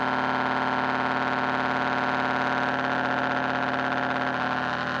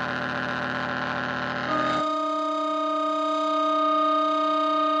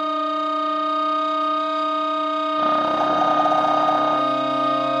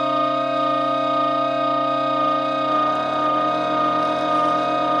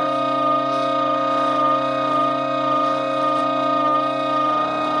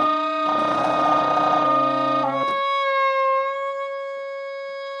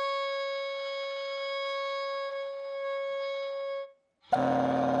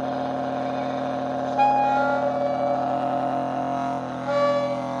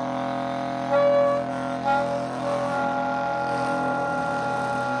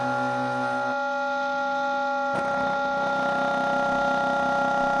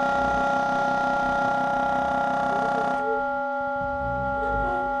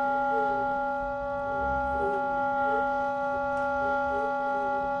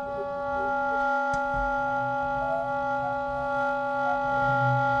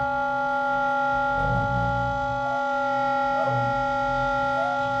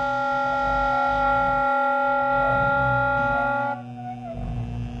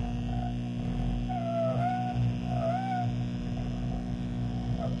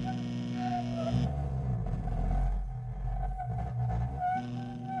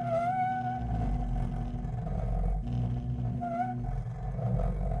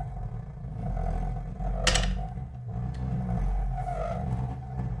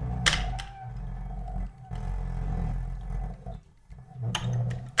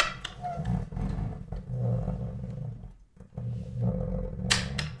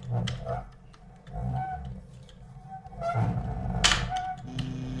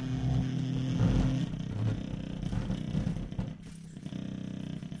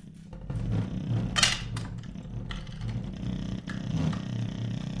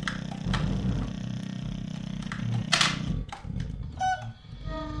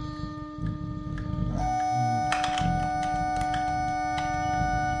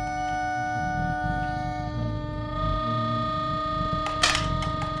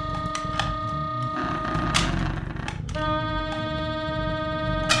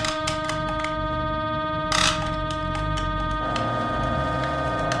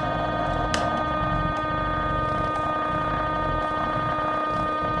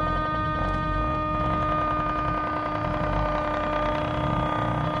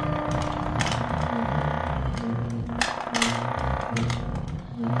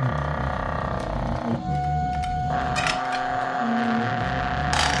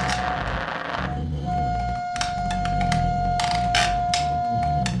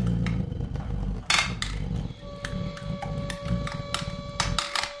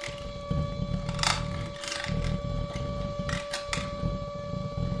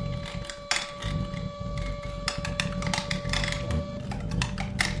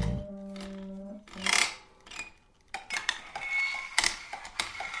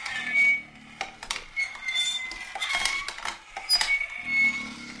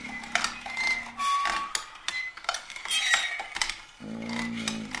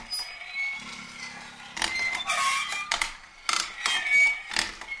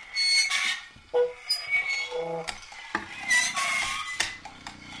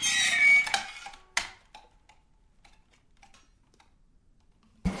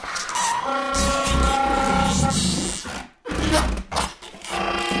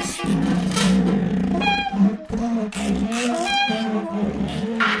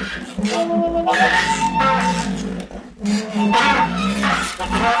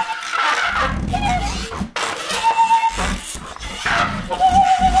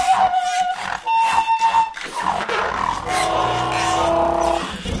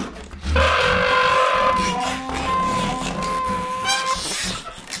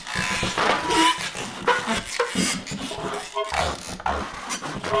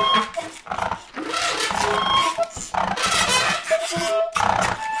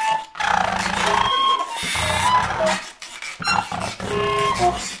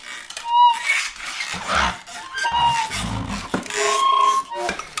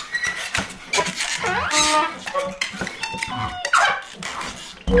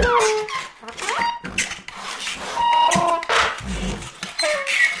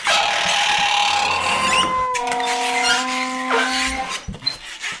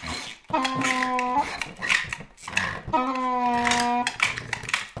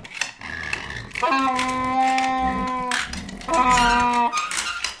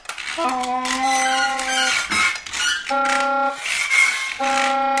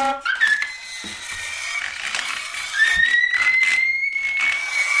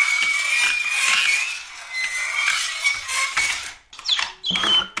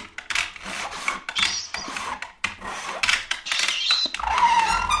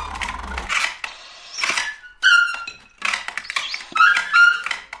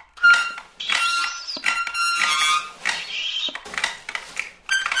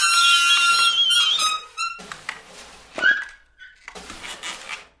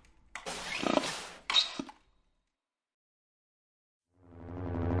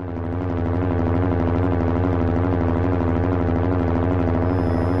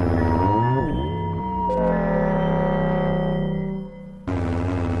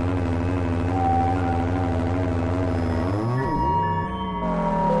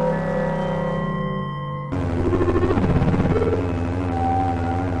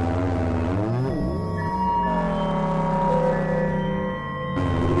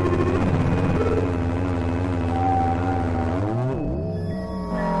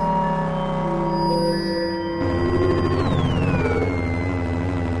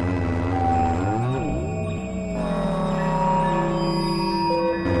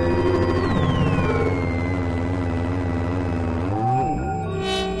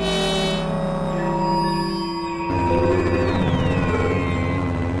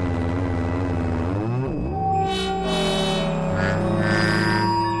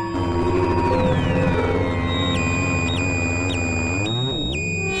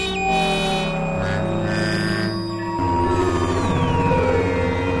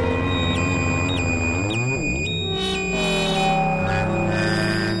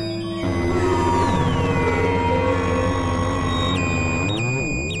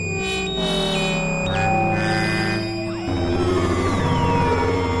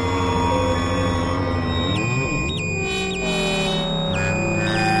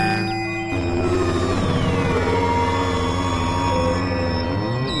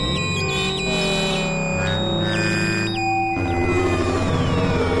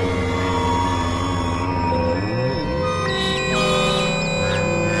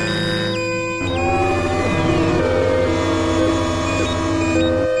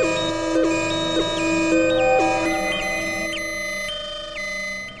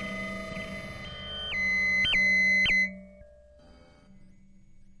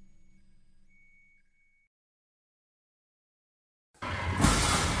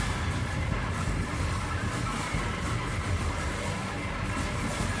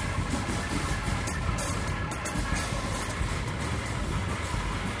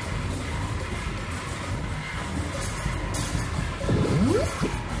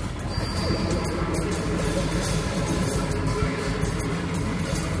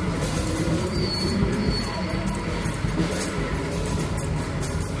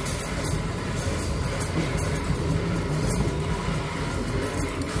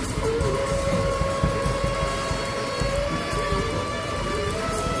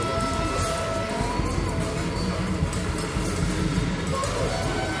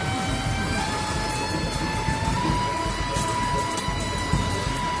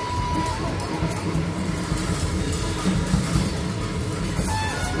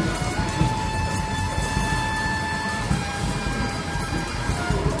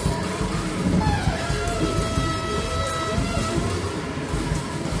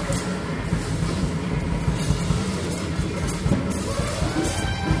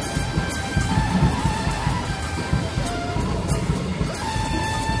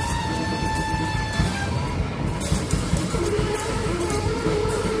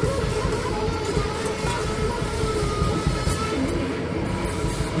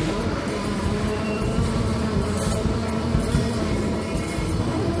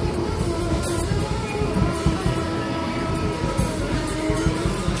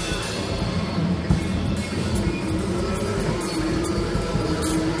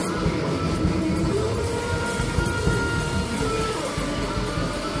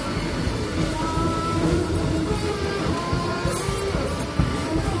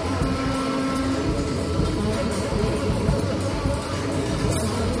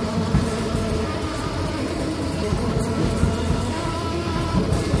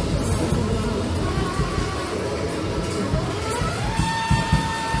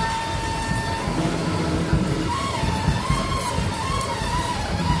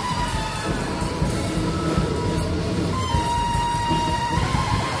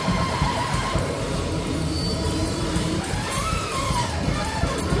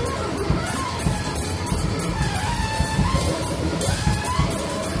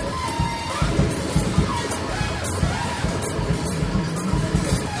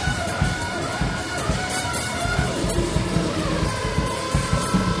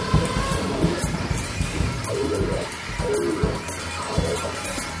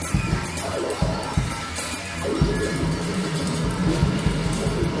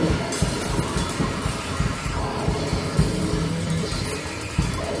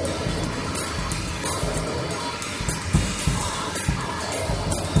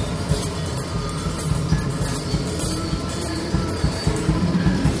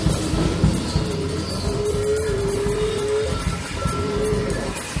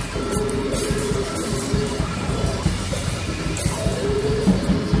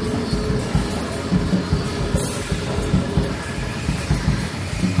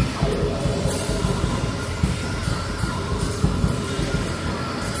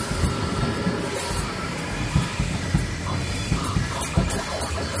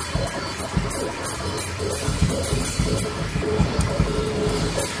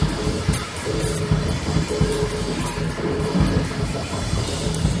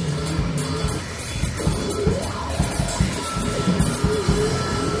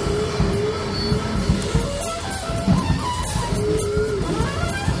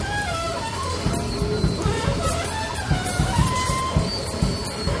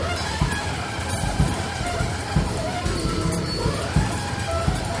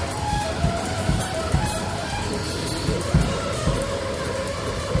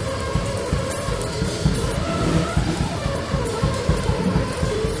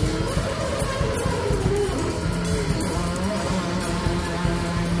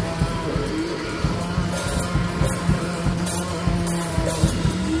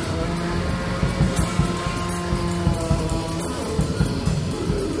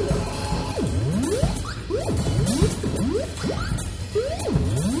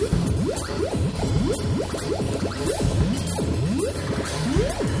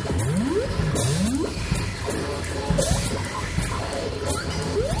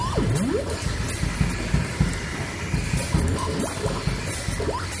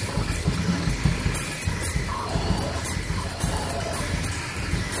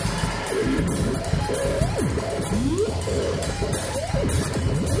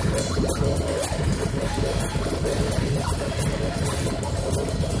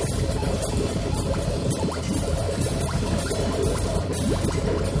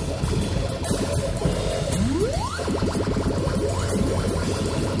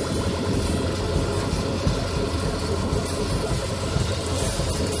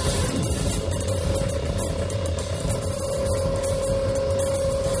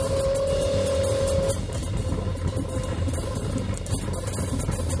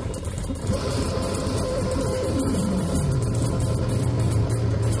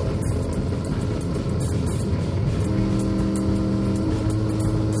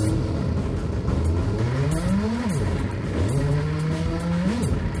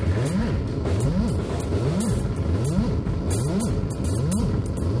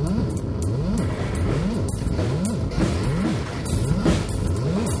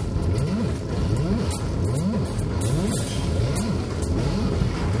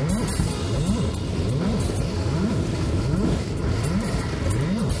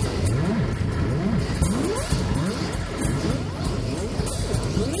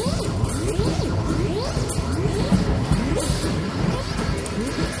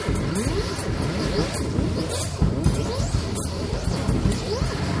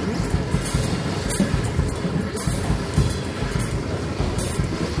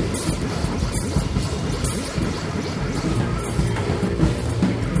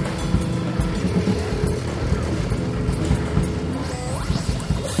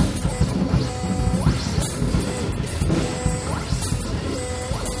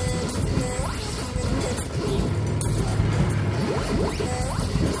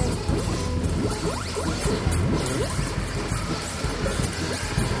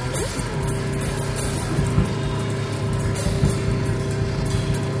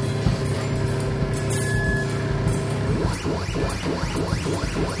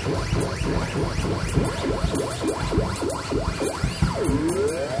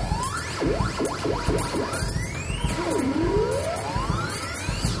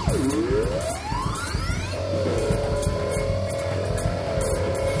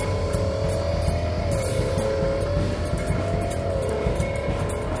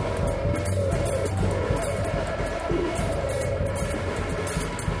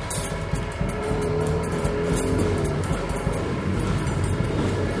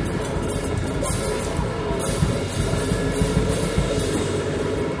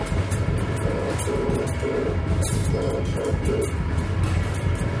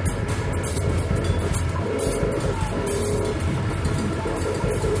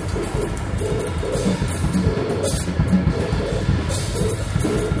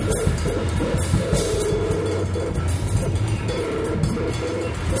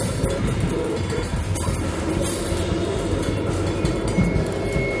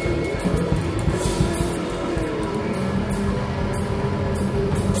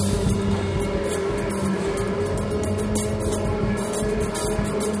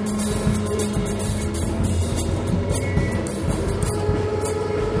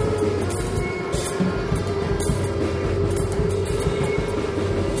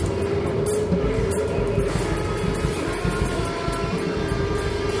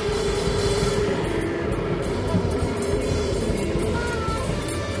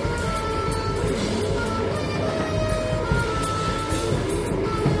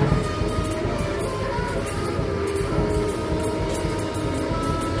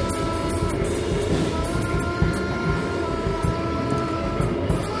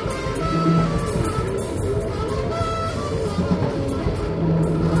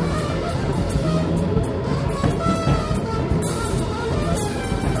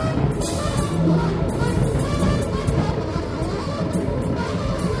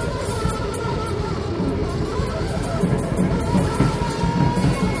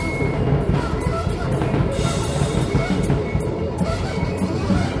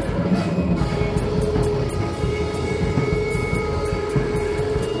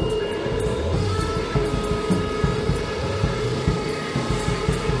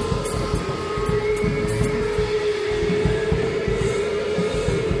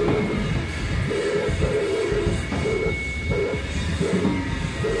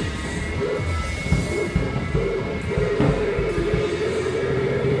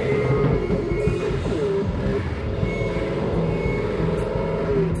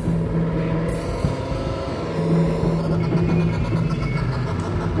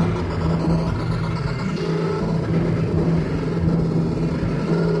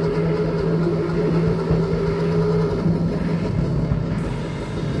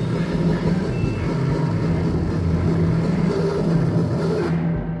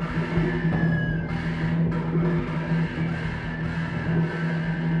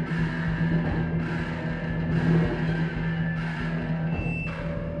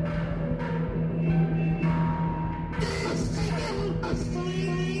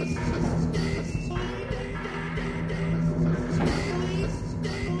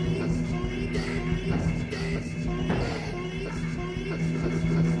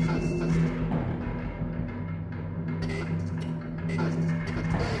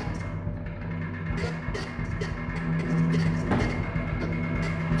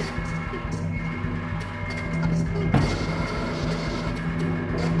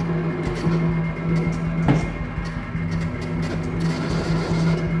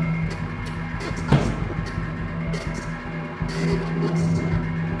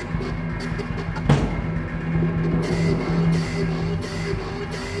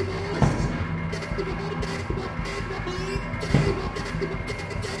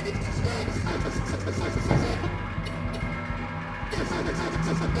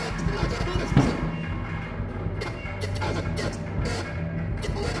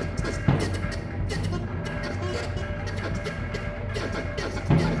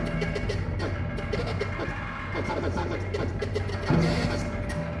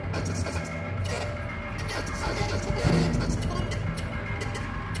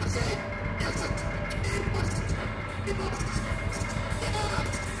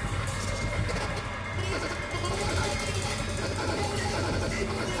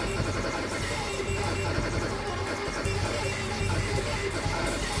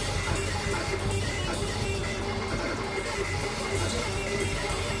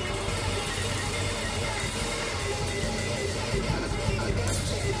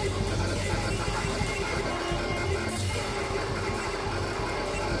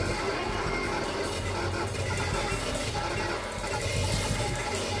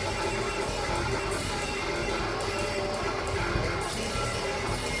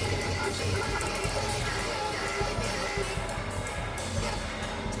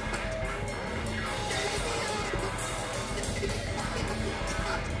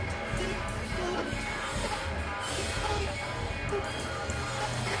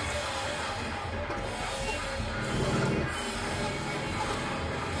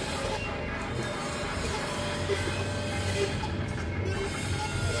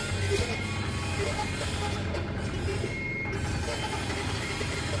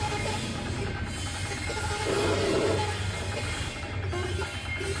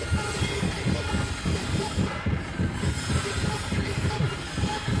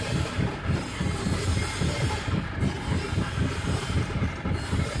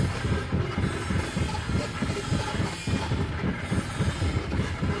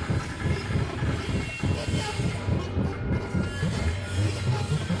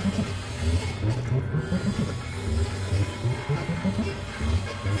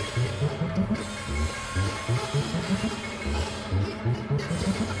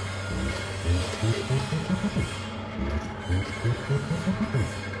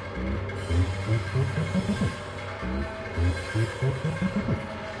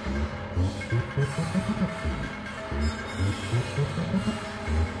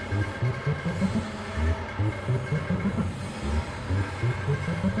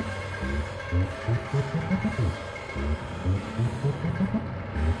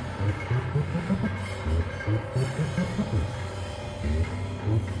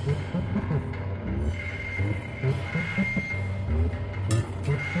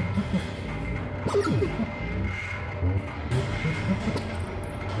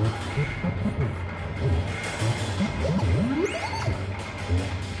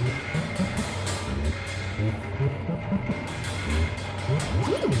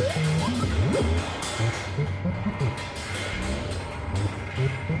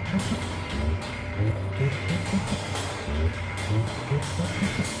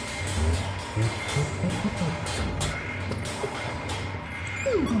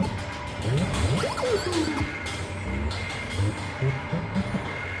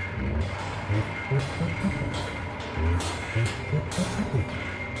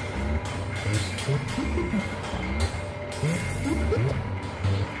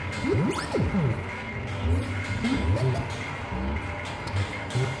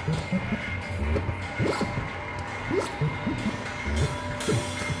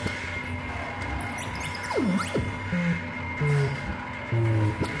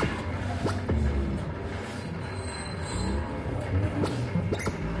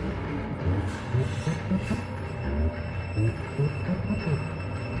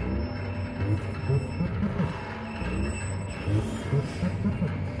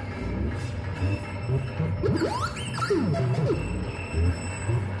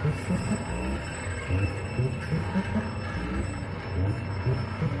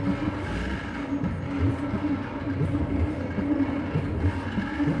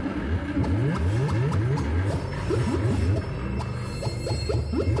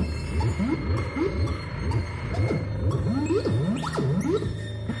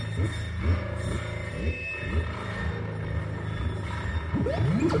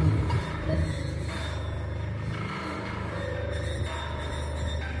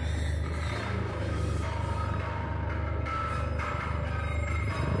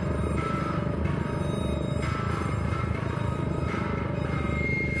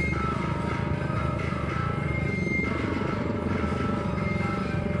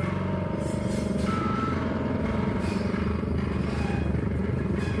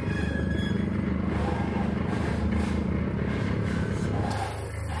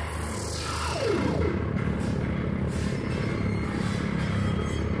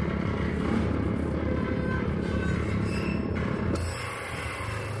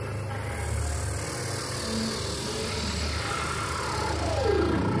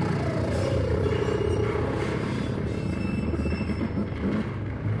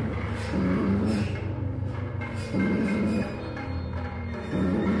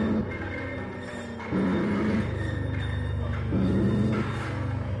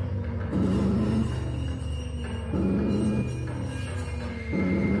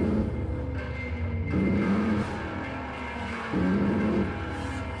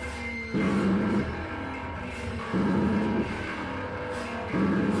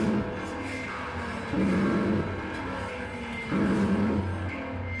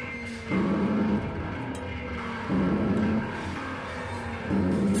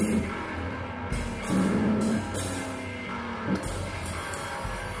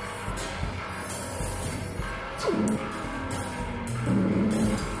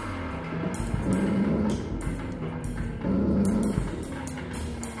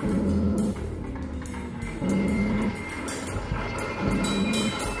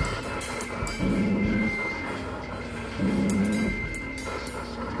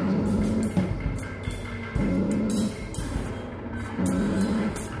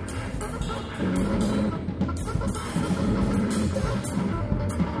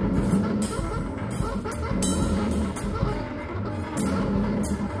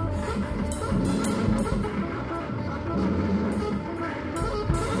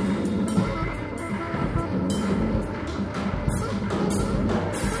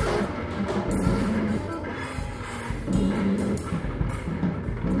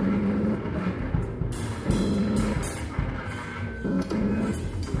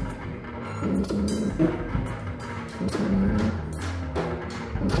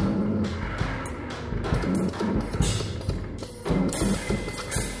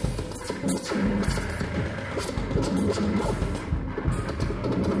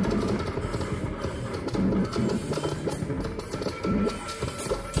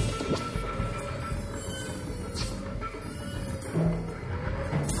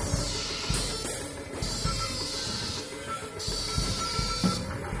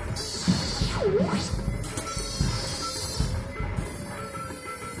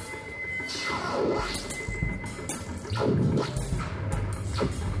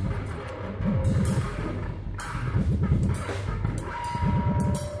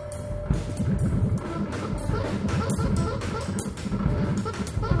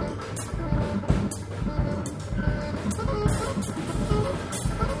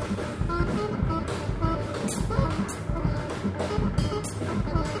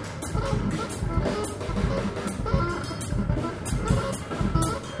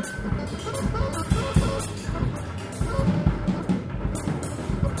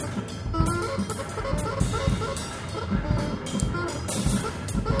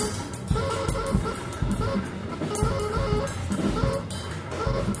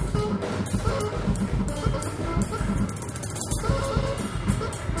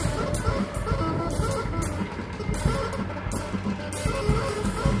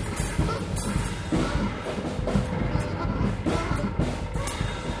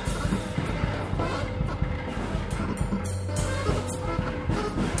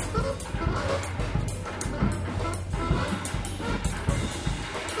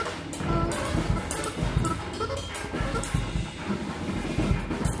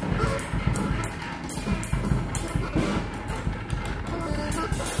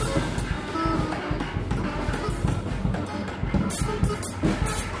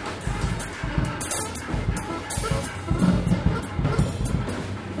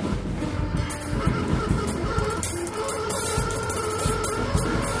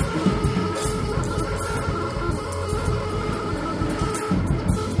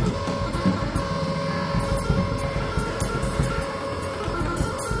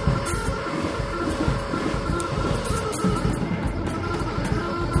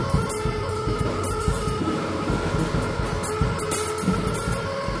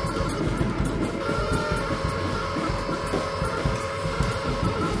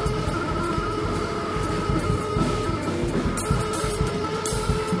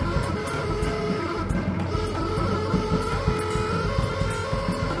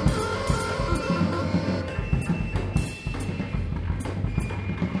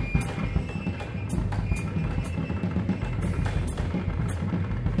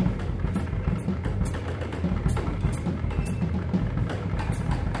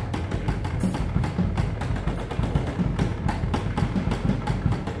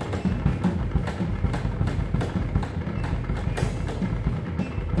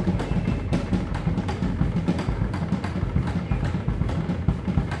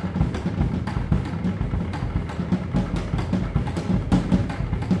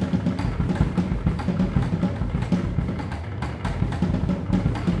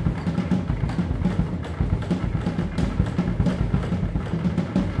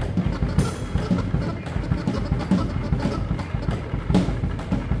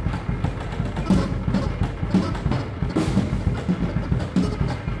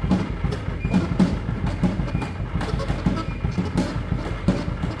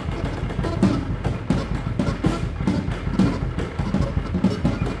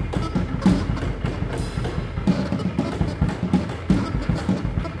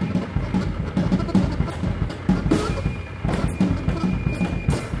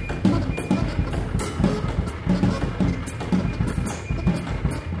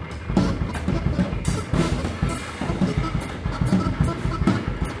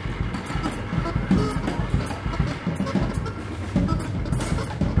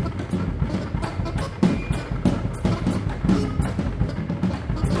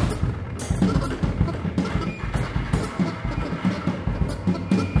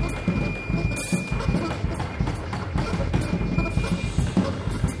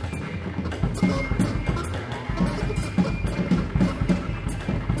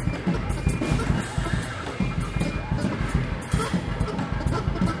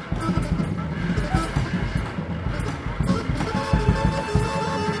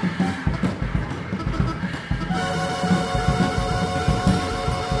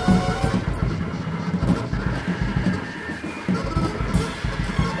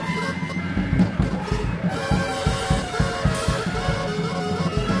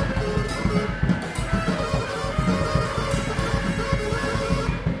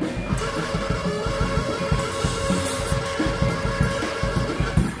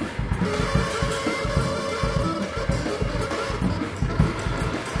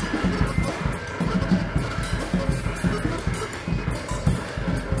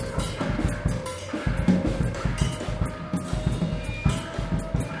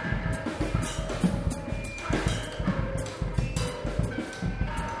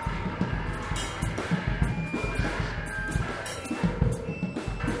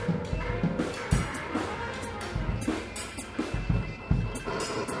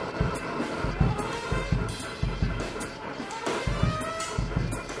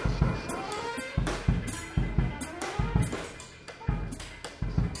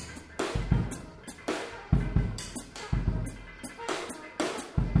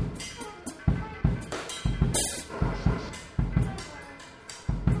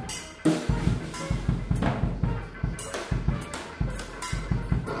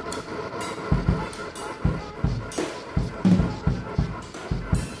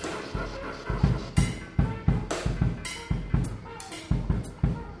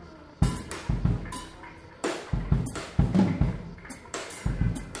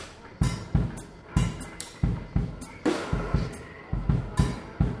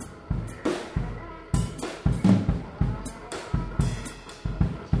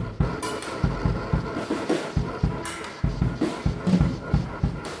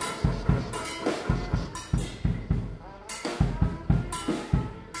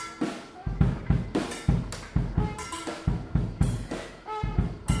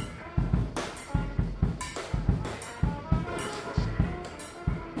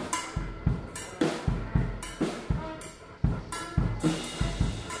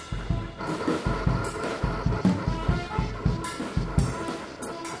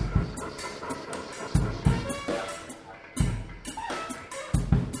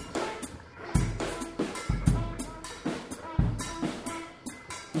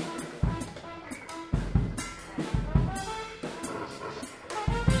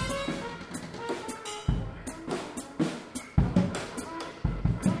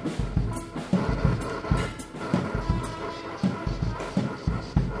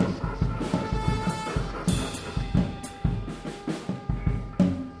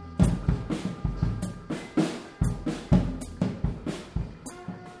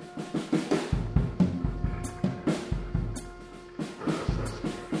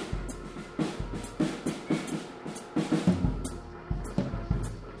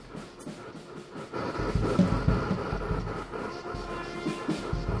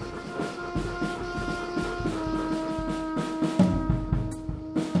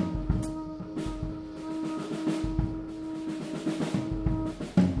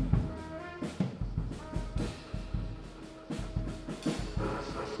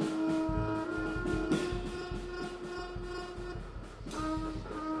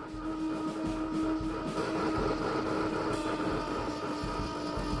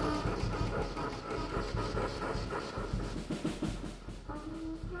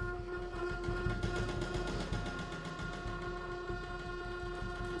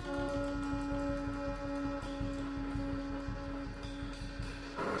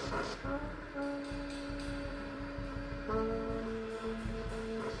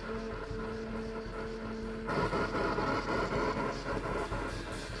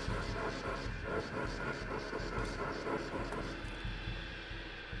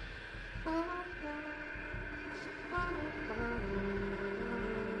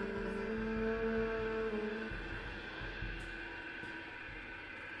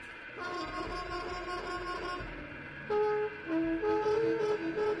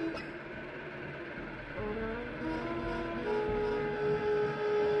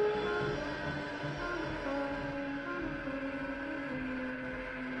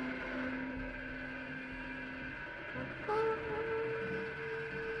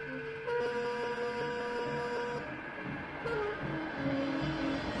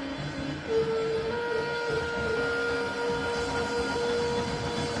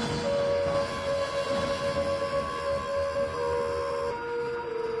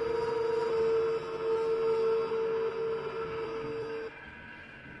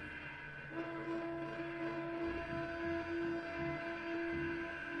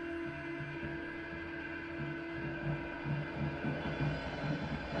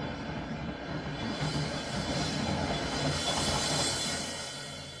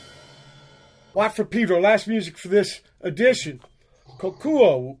 Watt for Pedro, last music for this edition.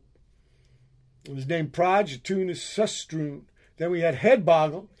 Kokuo was named Proj. The tune is sustroon. Then we had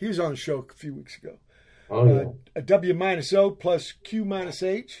Headboggle. He was on the show a few weeks ago. Oh, yeah. A W-O plus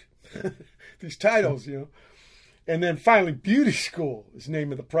Q-H. These titles, you know. And then finally, Beauty School is the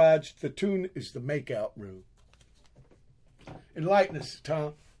name of the Proj. The tune is The Makeout Room. Enlighten us,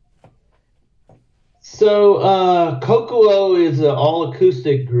 Tom. So, Kokuo is an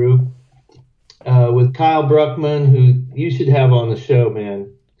all-acoustic group with Kyle Bruckman, who you should have on the show,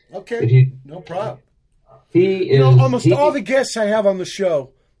 man. Okay, no problem. He is, almost all the guests I have on the show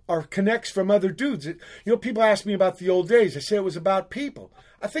are connects from other dudes. People ask me about the old days. I say it was about people.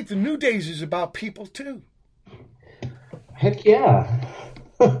 I think the new days is about people, too. Heck yeah.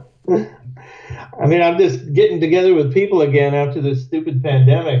 I mean, I'm just getting together with people again after this stupid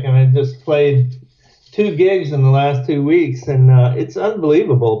pandemic. I mean, I just played 2 gigs in the last 2 weeks, and it's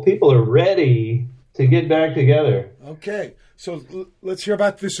unbelievable. People are ready to get back together. Okay, so let's hear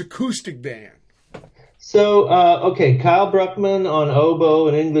about this acoustic band. So, Kyle Bruckman on oboe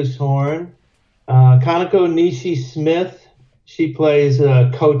and English horn. Kanako Nishi-Smith, she plays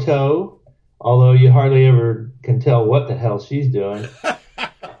koto, although you hardly ever can tell what the hell she's doing.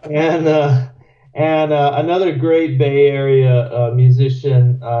 and another great Bay Area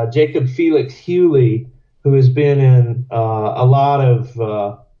musician, Jacob Felix Hewley, who has been in a lot of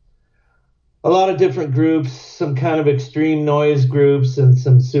different groups, some kind of extreme noise groups and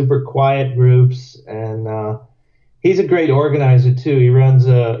some super quiet groups, and he's a great organizer too. He runs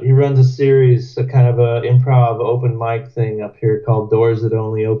a series, a kind of a improv open mic thing up here called Doors That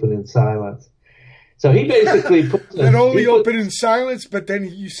Only Open in Silence. So he basically puts that only open in silence, but then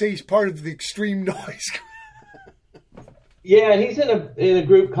you say he's part of the extreme noise. Yeah, he's in a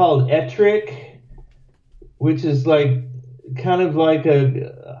group called Etric, which is like kind of like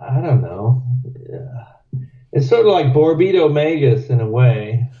I don't know. It's sort of like Borbido Magus in a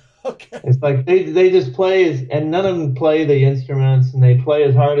way. Okay. It's like they just play, and none of them play the instruments, and they play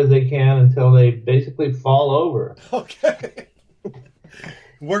as hard as they can until they basically fall over. Okay.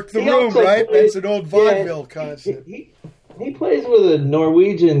 Work the room, right? That's an old vaudeville concept. He plays with a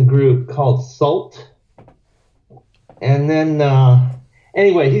Norwegian group called Sult. And then,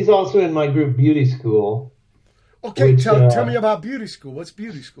 anyway, he's also in my group Beauty School. Okay, tell me about Beauty School. What's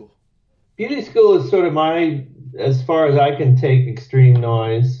Beauty School? Beauty School is sort of my, as far as I can take, extreme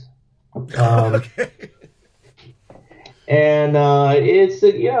noise. Okay. And it's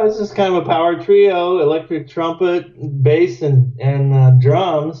just kind of a power trio: electric trumpet, bass, and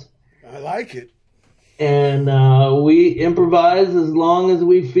drums. I like it. And we improvise as long as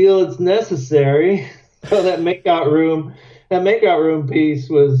we feel it's necessary. So that makeout room piece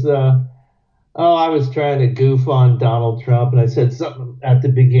was. I was trying to goof on Donald Trump, and I said something at the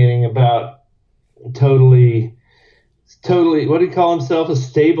beginning about totally. What did he call himself? A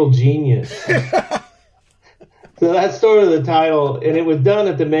stable genius. So that's sort of the title, and it was done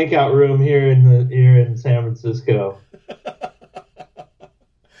at the makeout room here in San Francisco.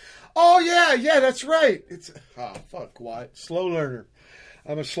 Oh yeah, that's right. It's what? Slow learner.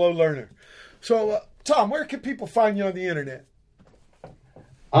 I'm a slow learner. So Tom, where can people find you on the internet?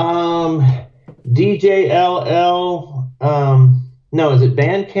 Is it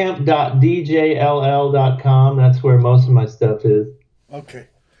bandcamp.djll.com? That's where most of my stuff is. Okay.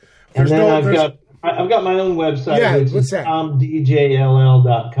 And then I've got my own website, which is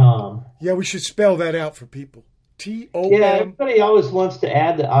tomdjll.com. Yeah, we should spell that out for people. T-O-M. Yeah, everybody always wants to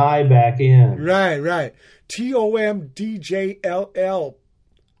add the I back in. Right.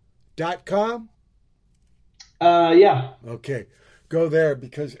 tomdjll.com? Yeah. Okay. go there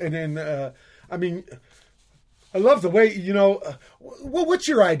because, and then, I mean, I love the way, you know, what's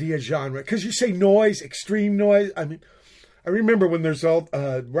your idea genre? Because you say noise, extreme noise. I mean, I remember when there's all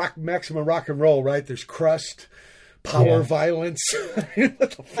maximum rock and roll, right? There's crust, power, violence.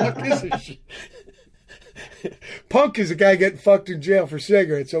 What the fuck is this shit? Punk is a guy getting fucked in jail for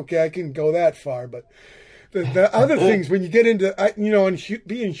cigarettes. Okay, I can go that far, but the other things, when you get into, you know, and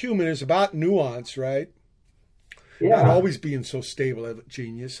being human is about nuance, right? Yeah. Not always being so stable at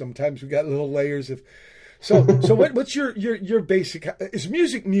genius. Sometimes we got little layers of. So what's your basic? Is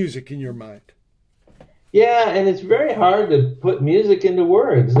music in your mind? Yeah, and it's very hard to put music into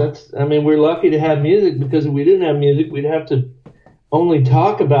words. I mean, we're lucky to have music, because if we didn't have music, we'd have to only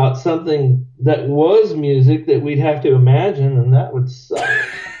talk about something that was music that we'd have to imagine, and that would suck.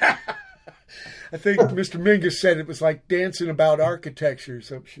 I think Mr. Mingus said it was like dancing about architecture or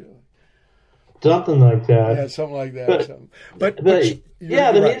some shit. Something like that. Yeah, something like that. But the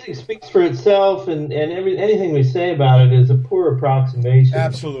music speaks for itself, and anything we say about it is a poor approximation.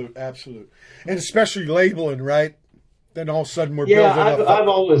 Absolute. And especially labeling, right? Then all of a sudden we're building up.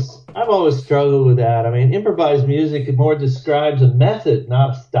 I've always struggled with that. I mean, improvised music more describes a method,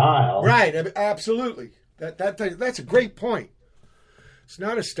 not a style. Right, absolutely. That's a great point. It's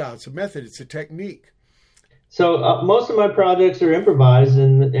not a style, it's a method, it's a technique. So most of my projects are improvised,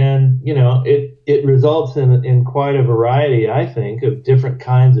 and you know, it results in quite a variety, I think, of different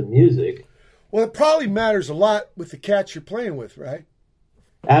kinds of music. Well, it probably matters a lot with the cats you're playing with, right?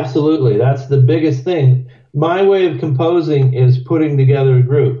 Absolutely. That's the biggest thing. My way of composing is putting together a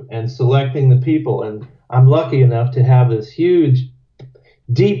group and selecting the people. And I'm lucky enough to have this huge,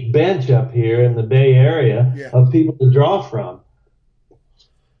 deep bench up here in the Bay Area of people to draw from.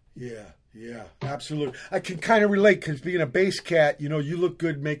 Yeah, absolutely. I can kind of relate, because being a bass cat, you know, you look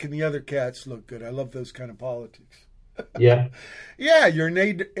good making the other cats look good. I love those kind of politics. Yeah. Yeah, you're an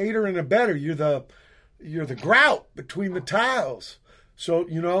aider and abetter. You're the grout between the tiles. So,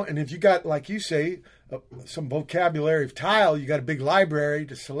 you know, and if you got, like you say, some vocabulary of tile, you got a big library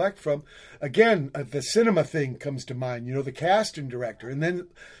to select from. Again, the cinema thing comes to mind, you know, the casting director. And then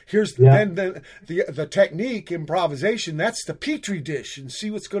here's the technique, improvisation, that's the Petri dish, and see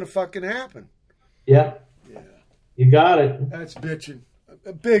what's going to fucking happen. Yeah. You got it. That's bitching.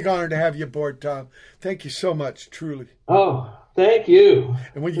 A big honor to have you aboard, Tom. Thank you so much, truly. Oh, thank you.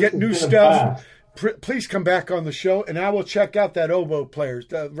 And when you get new stuff, please come back on the show, and I will check out that oboe players.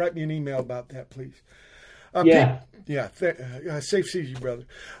 Write me an email about that, please. Safe seas, brother.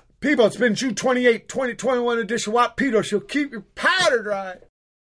 People, it's been June 28, 2021 edition of Pedro Show. Keep your powder dry.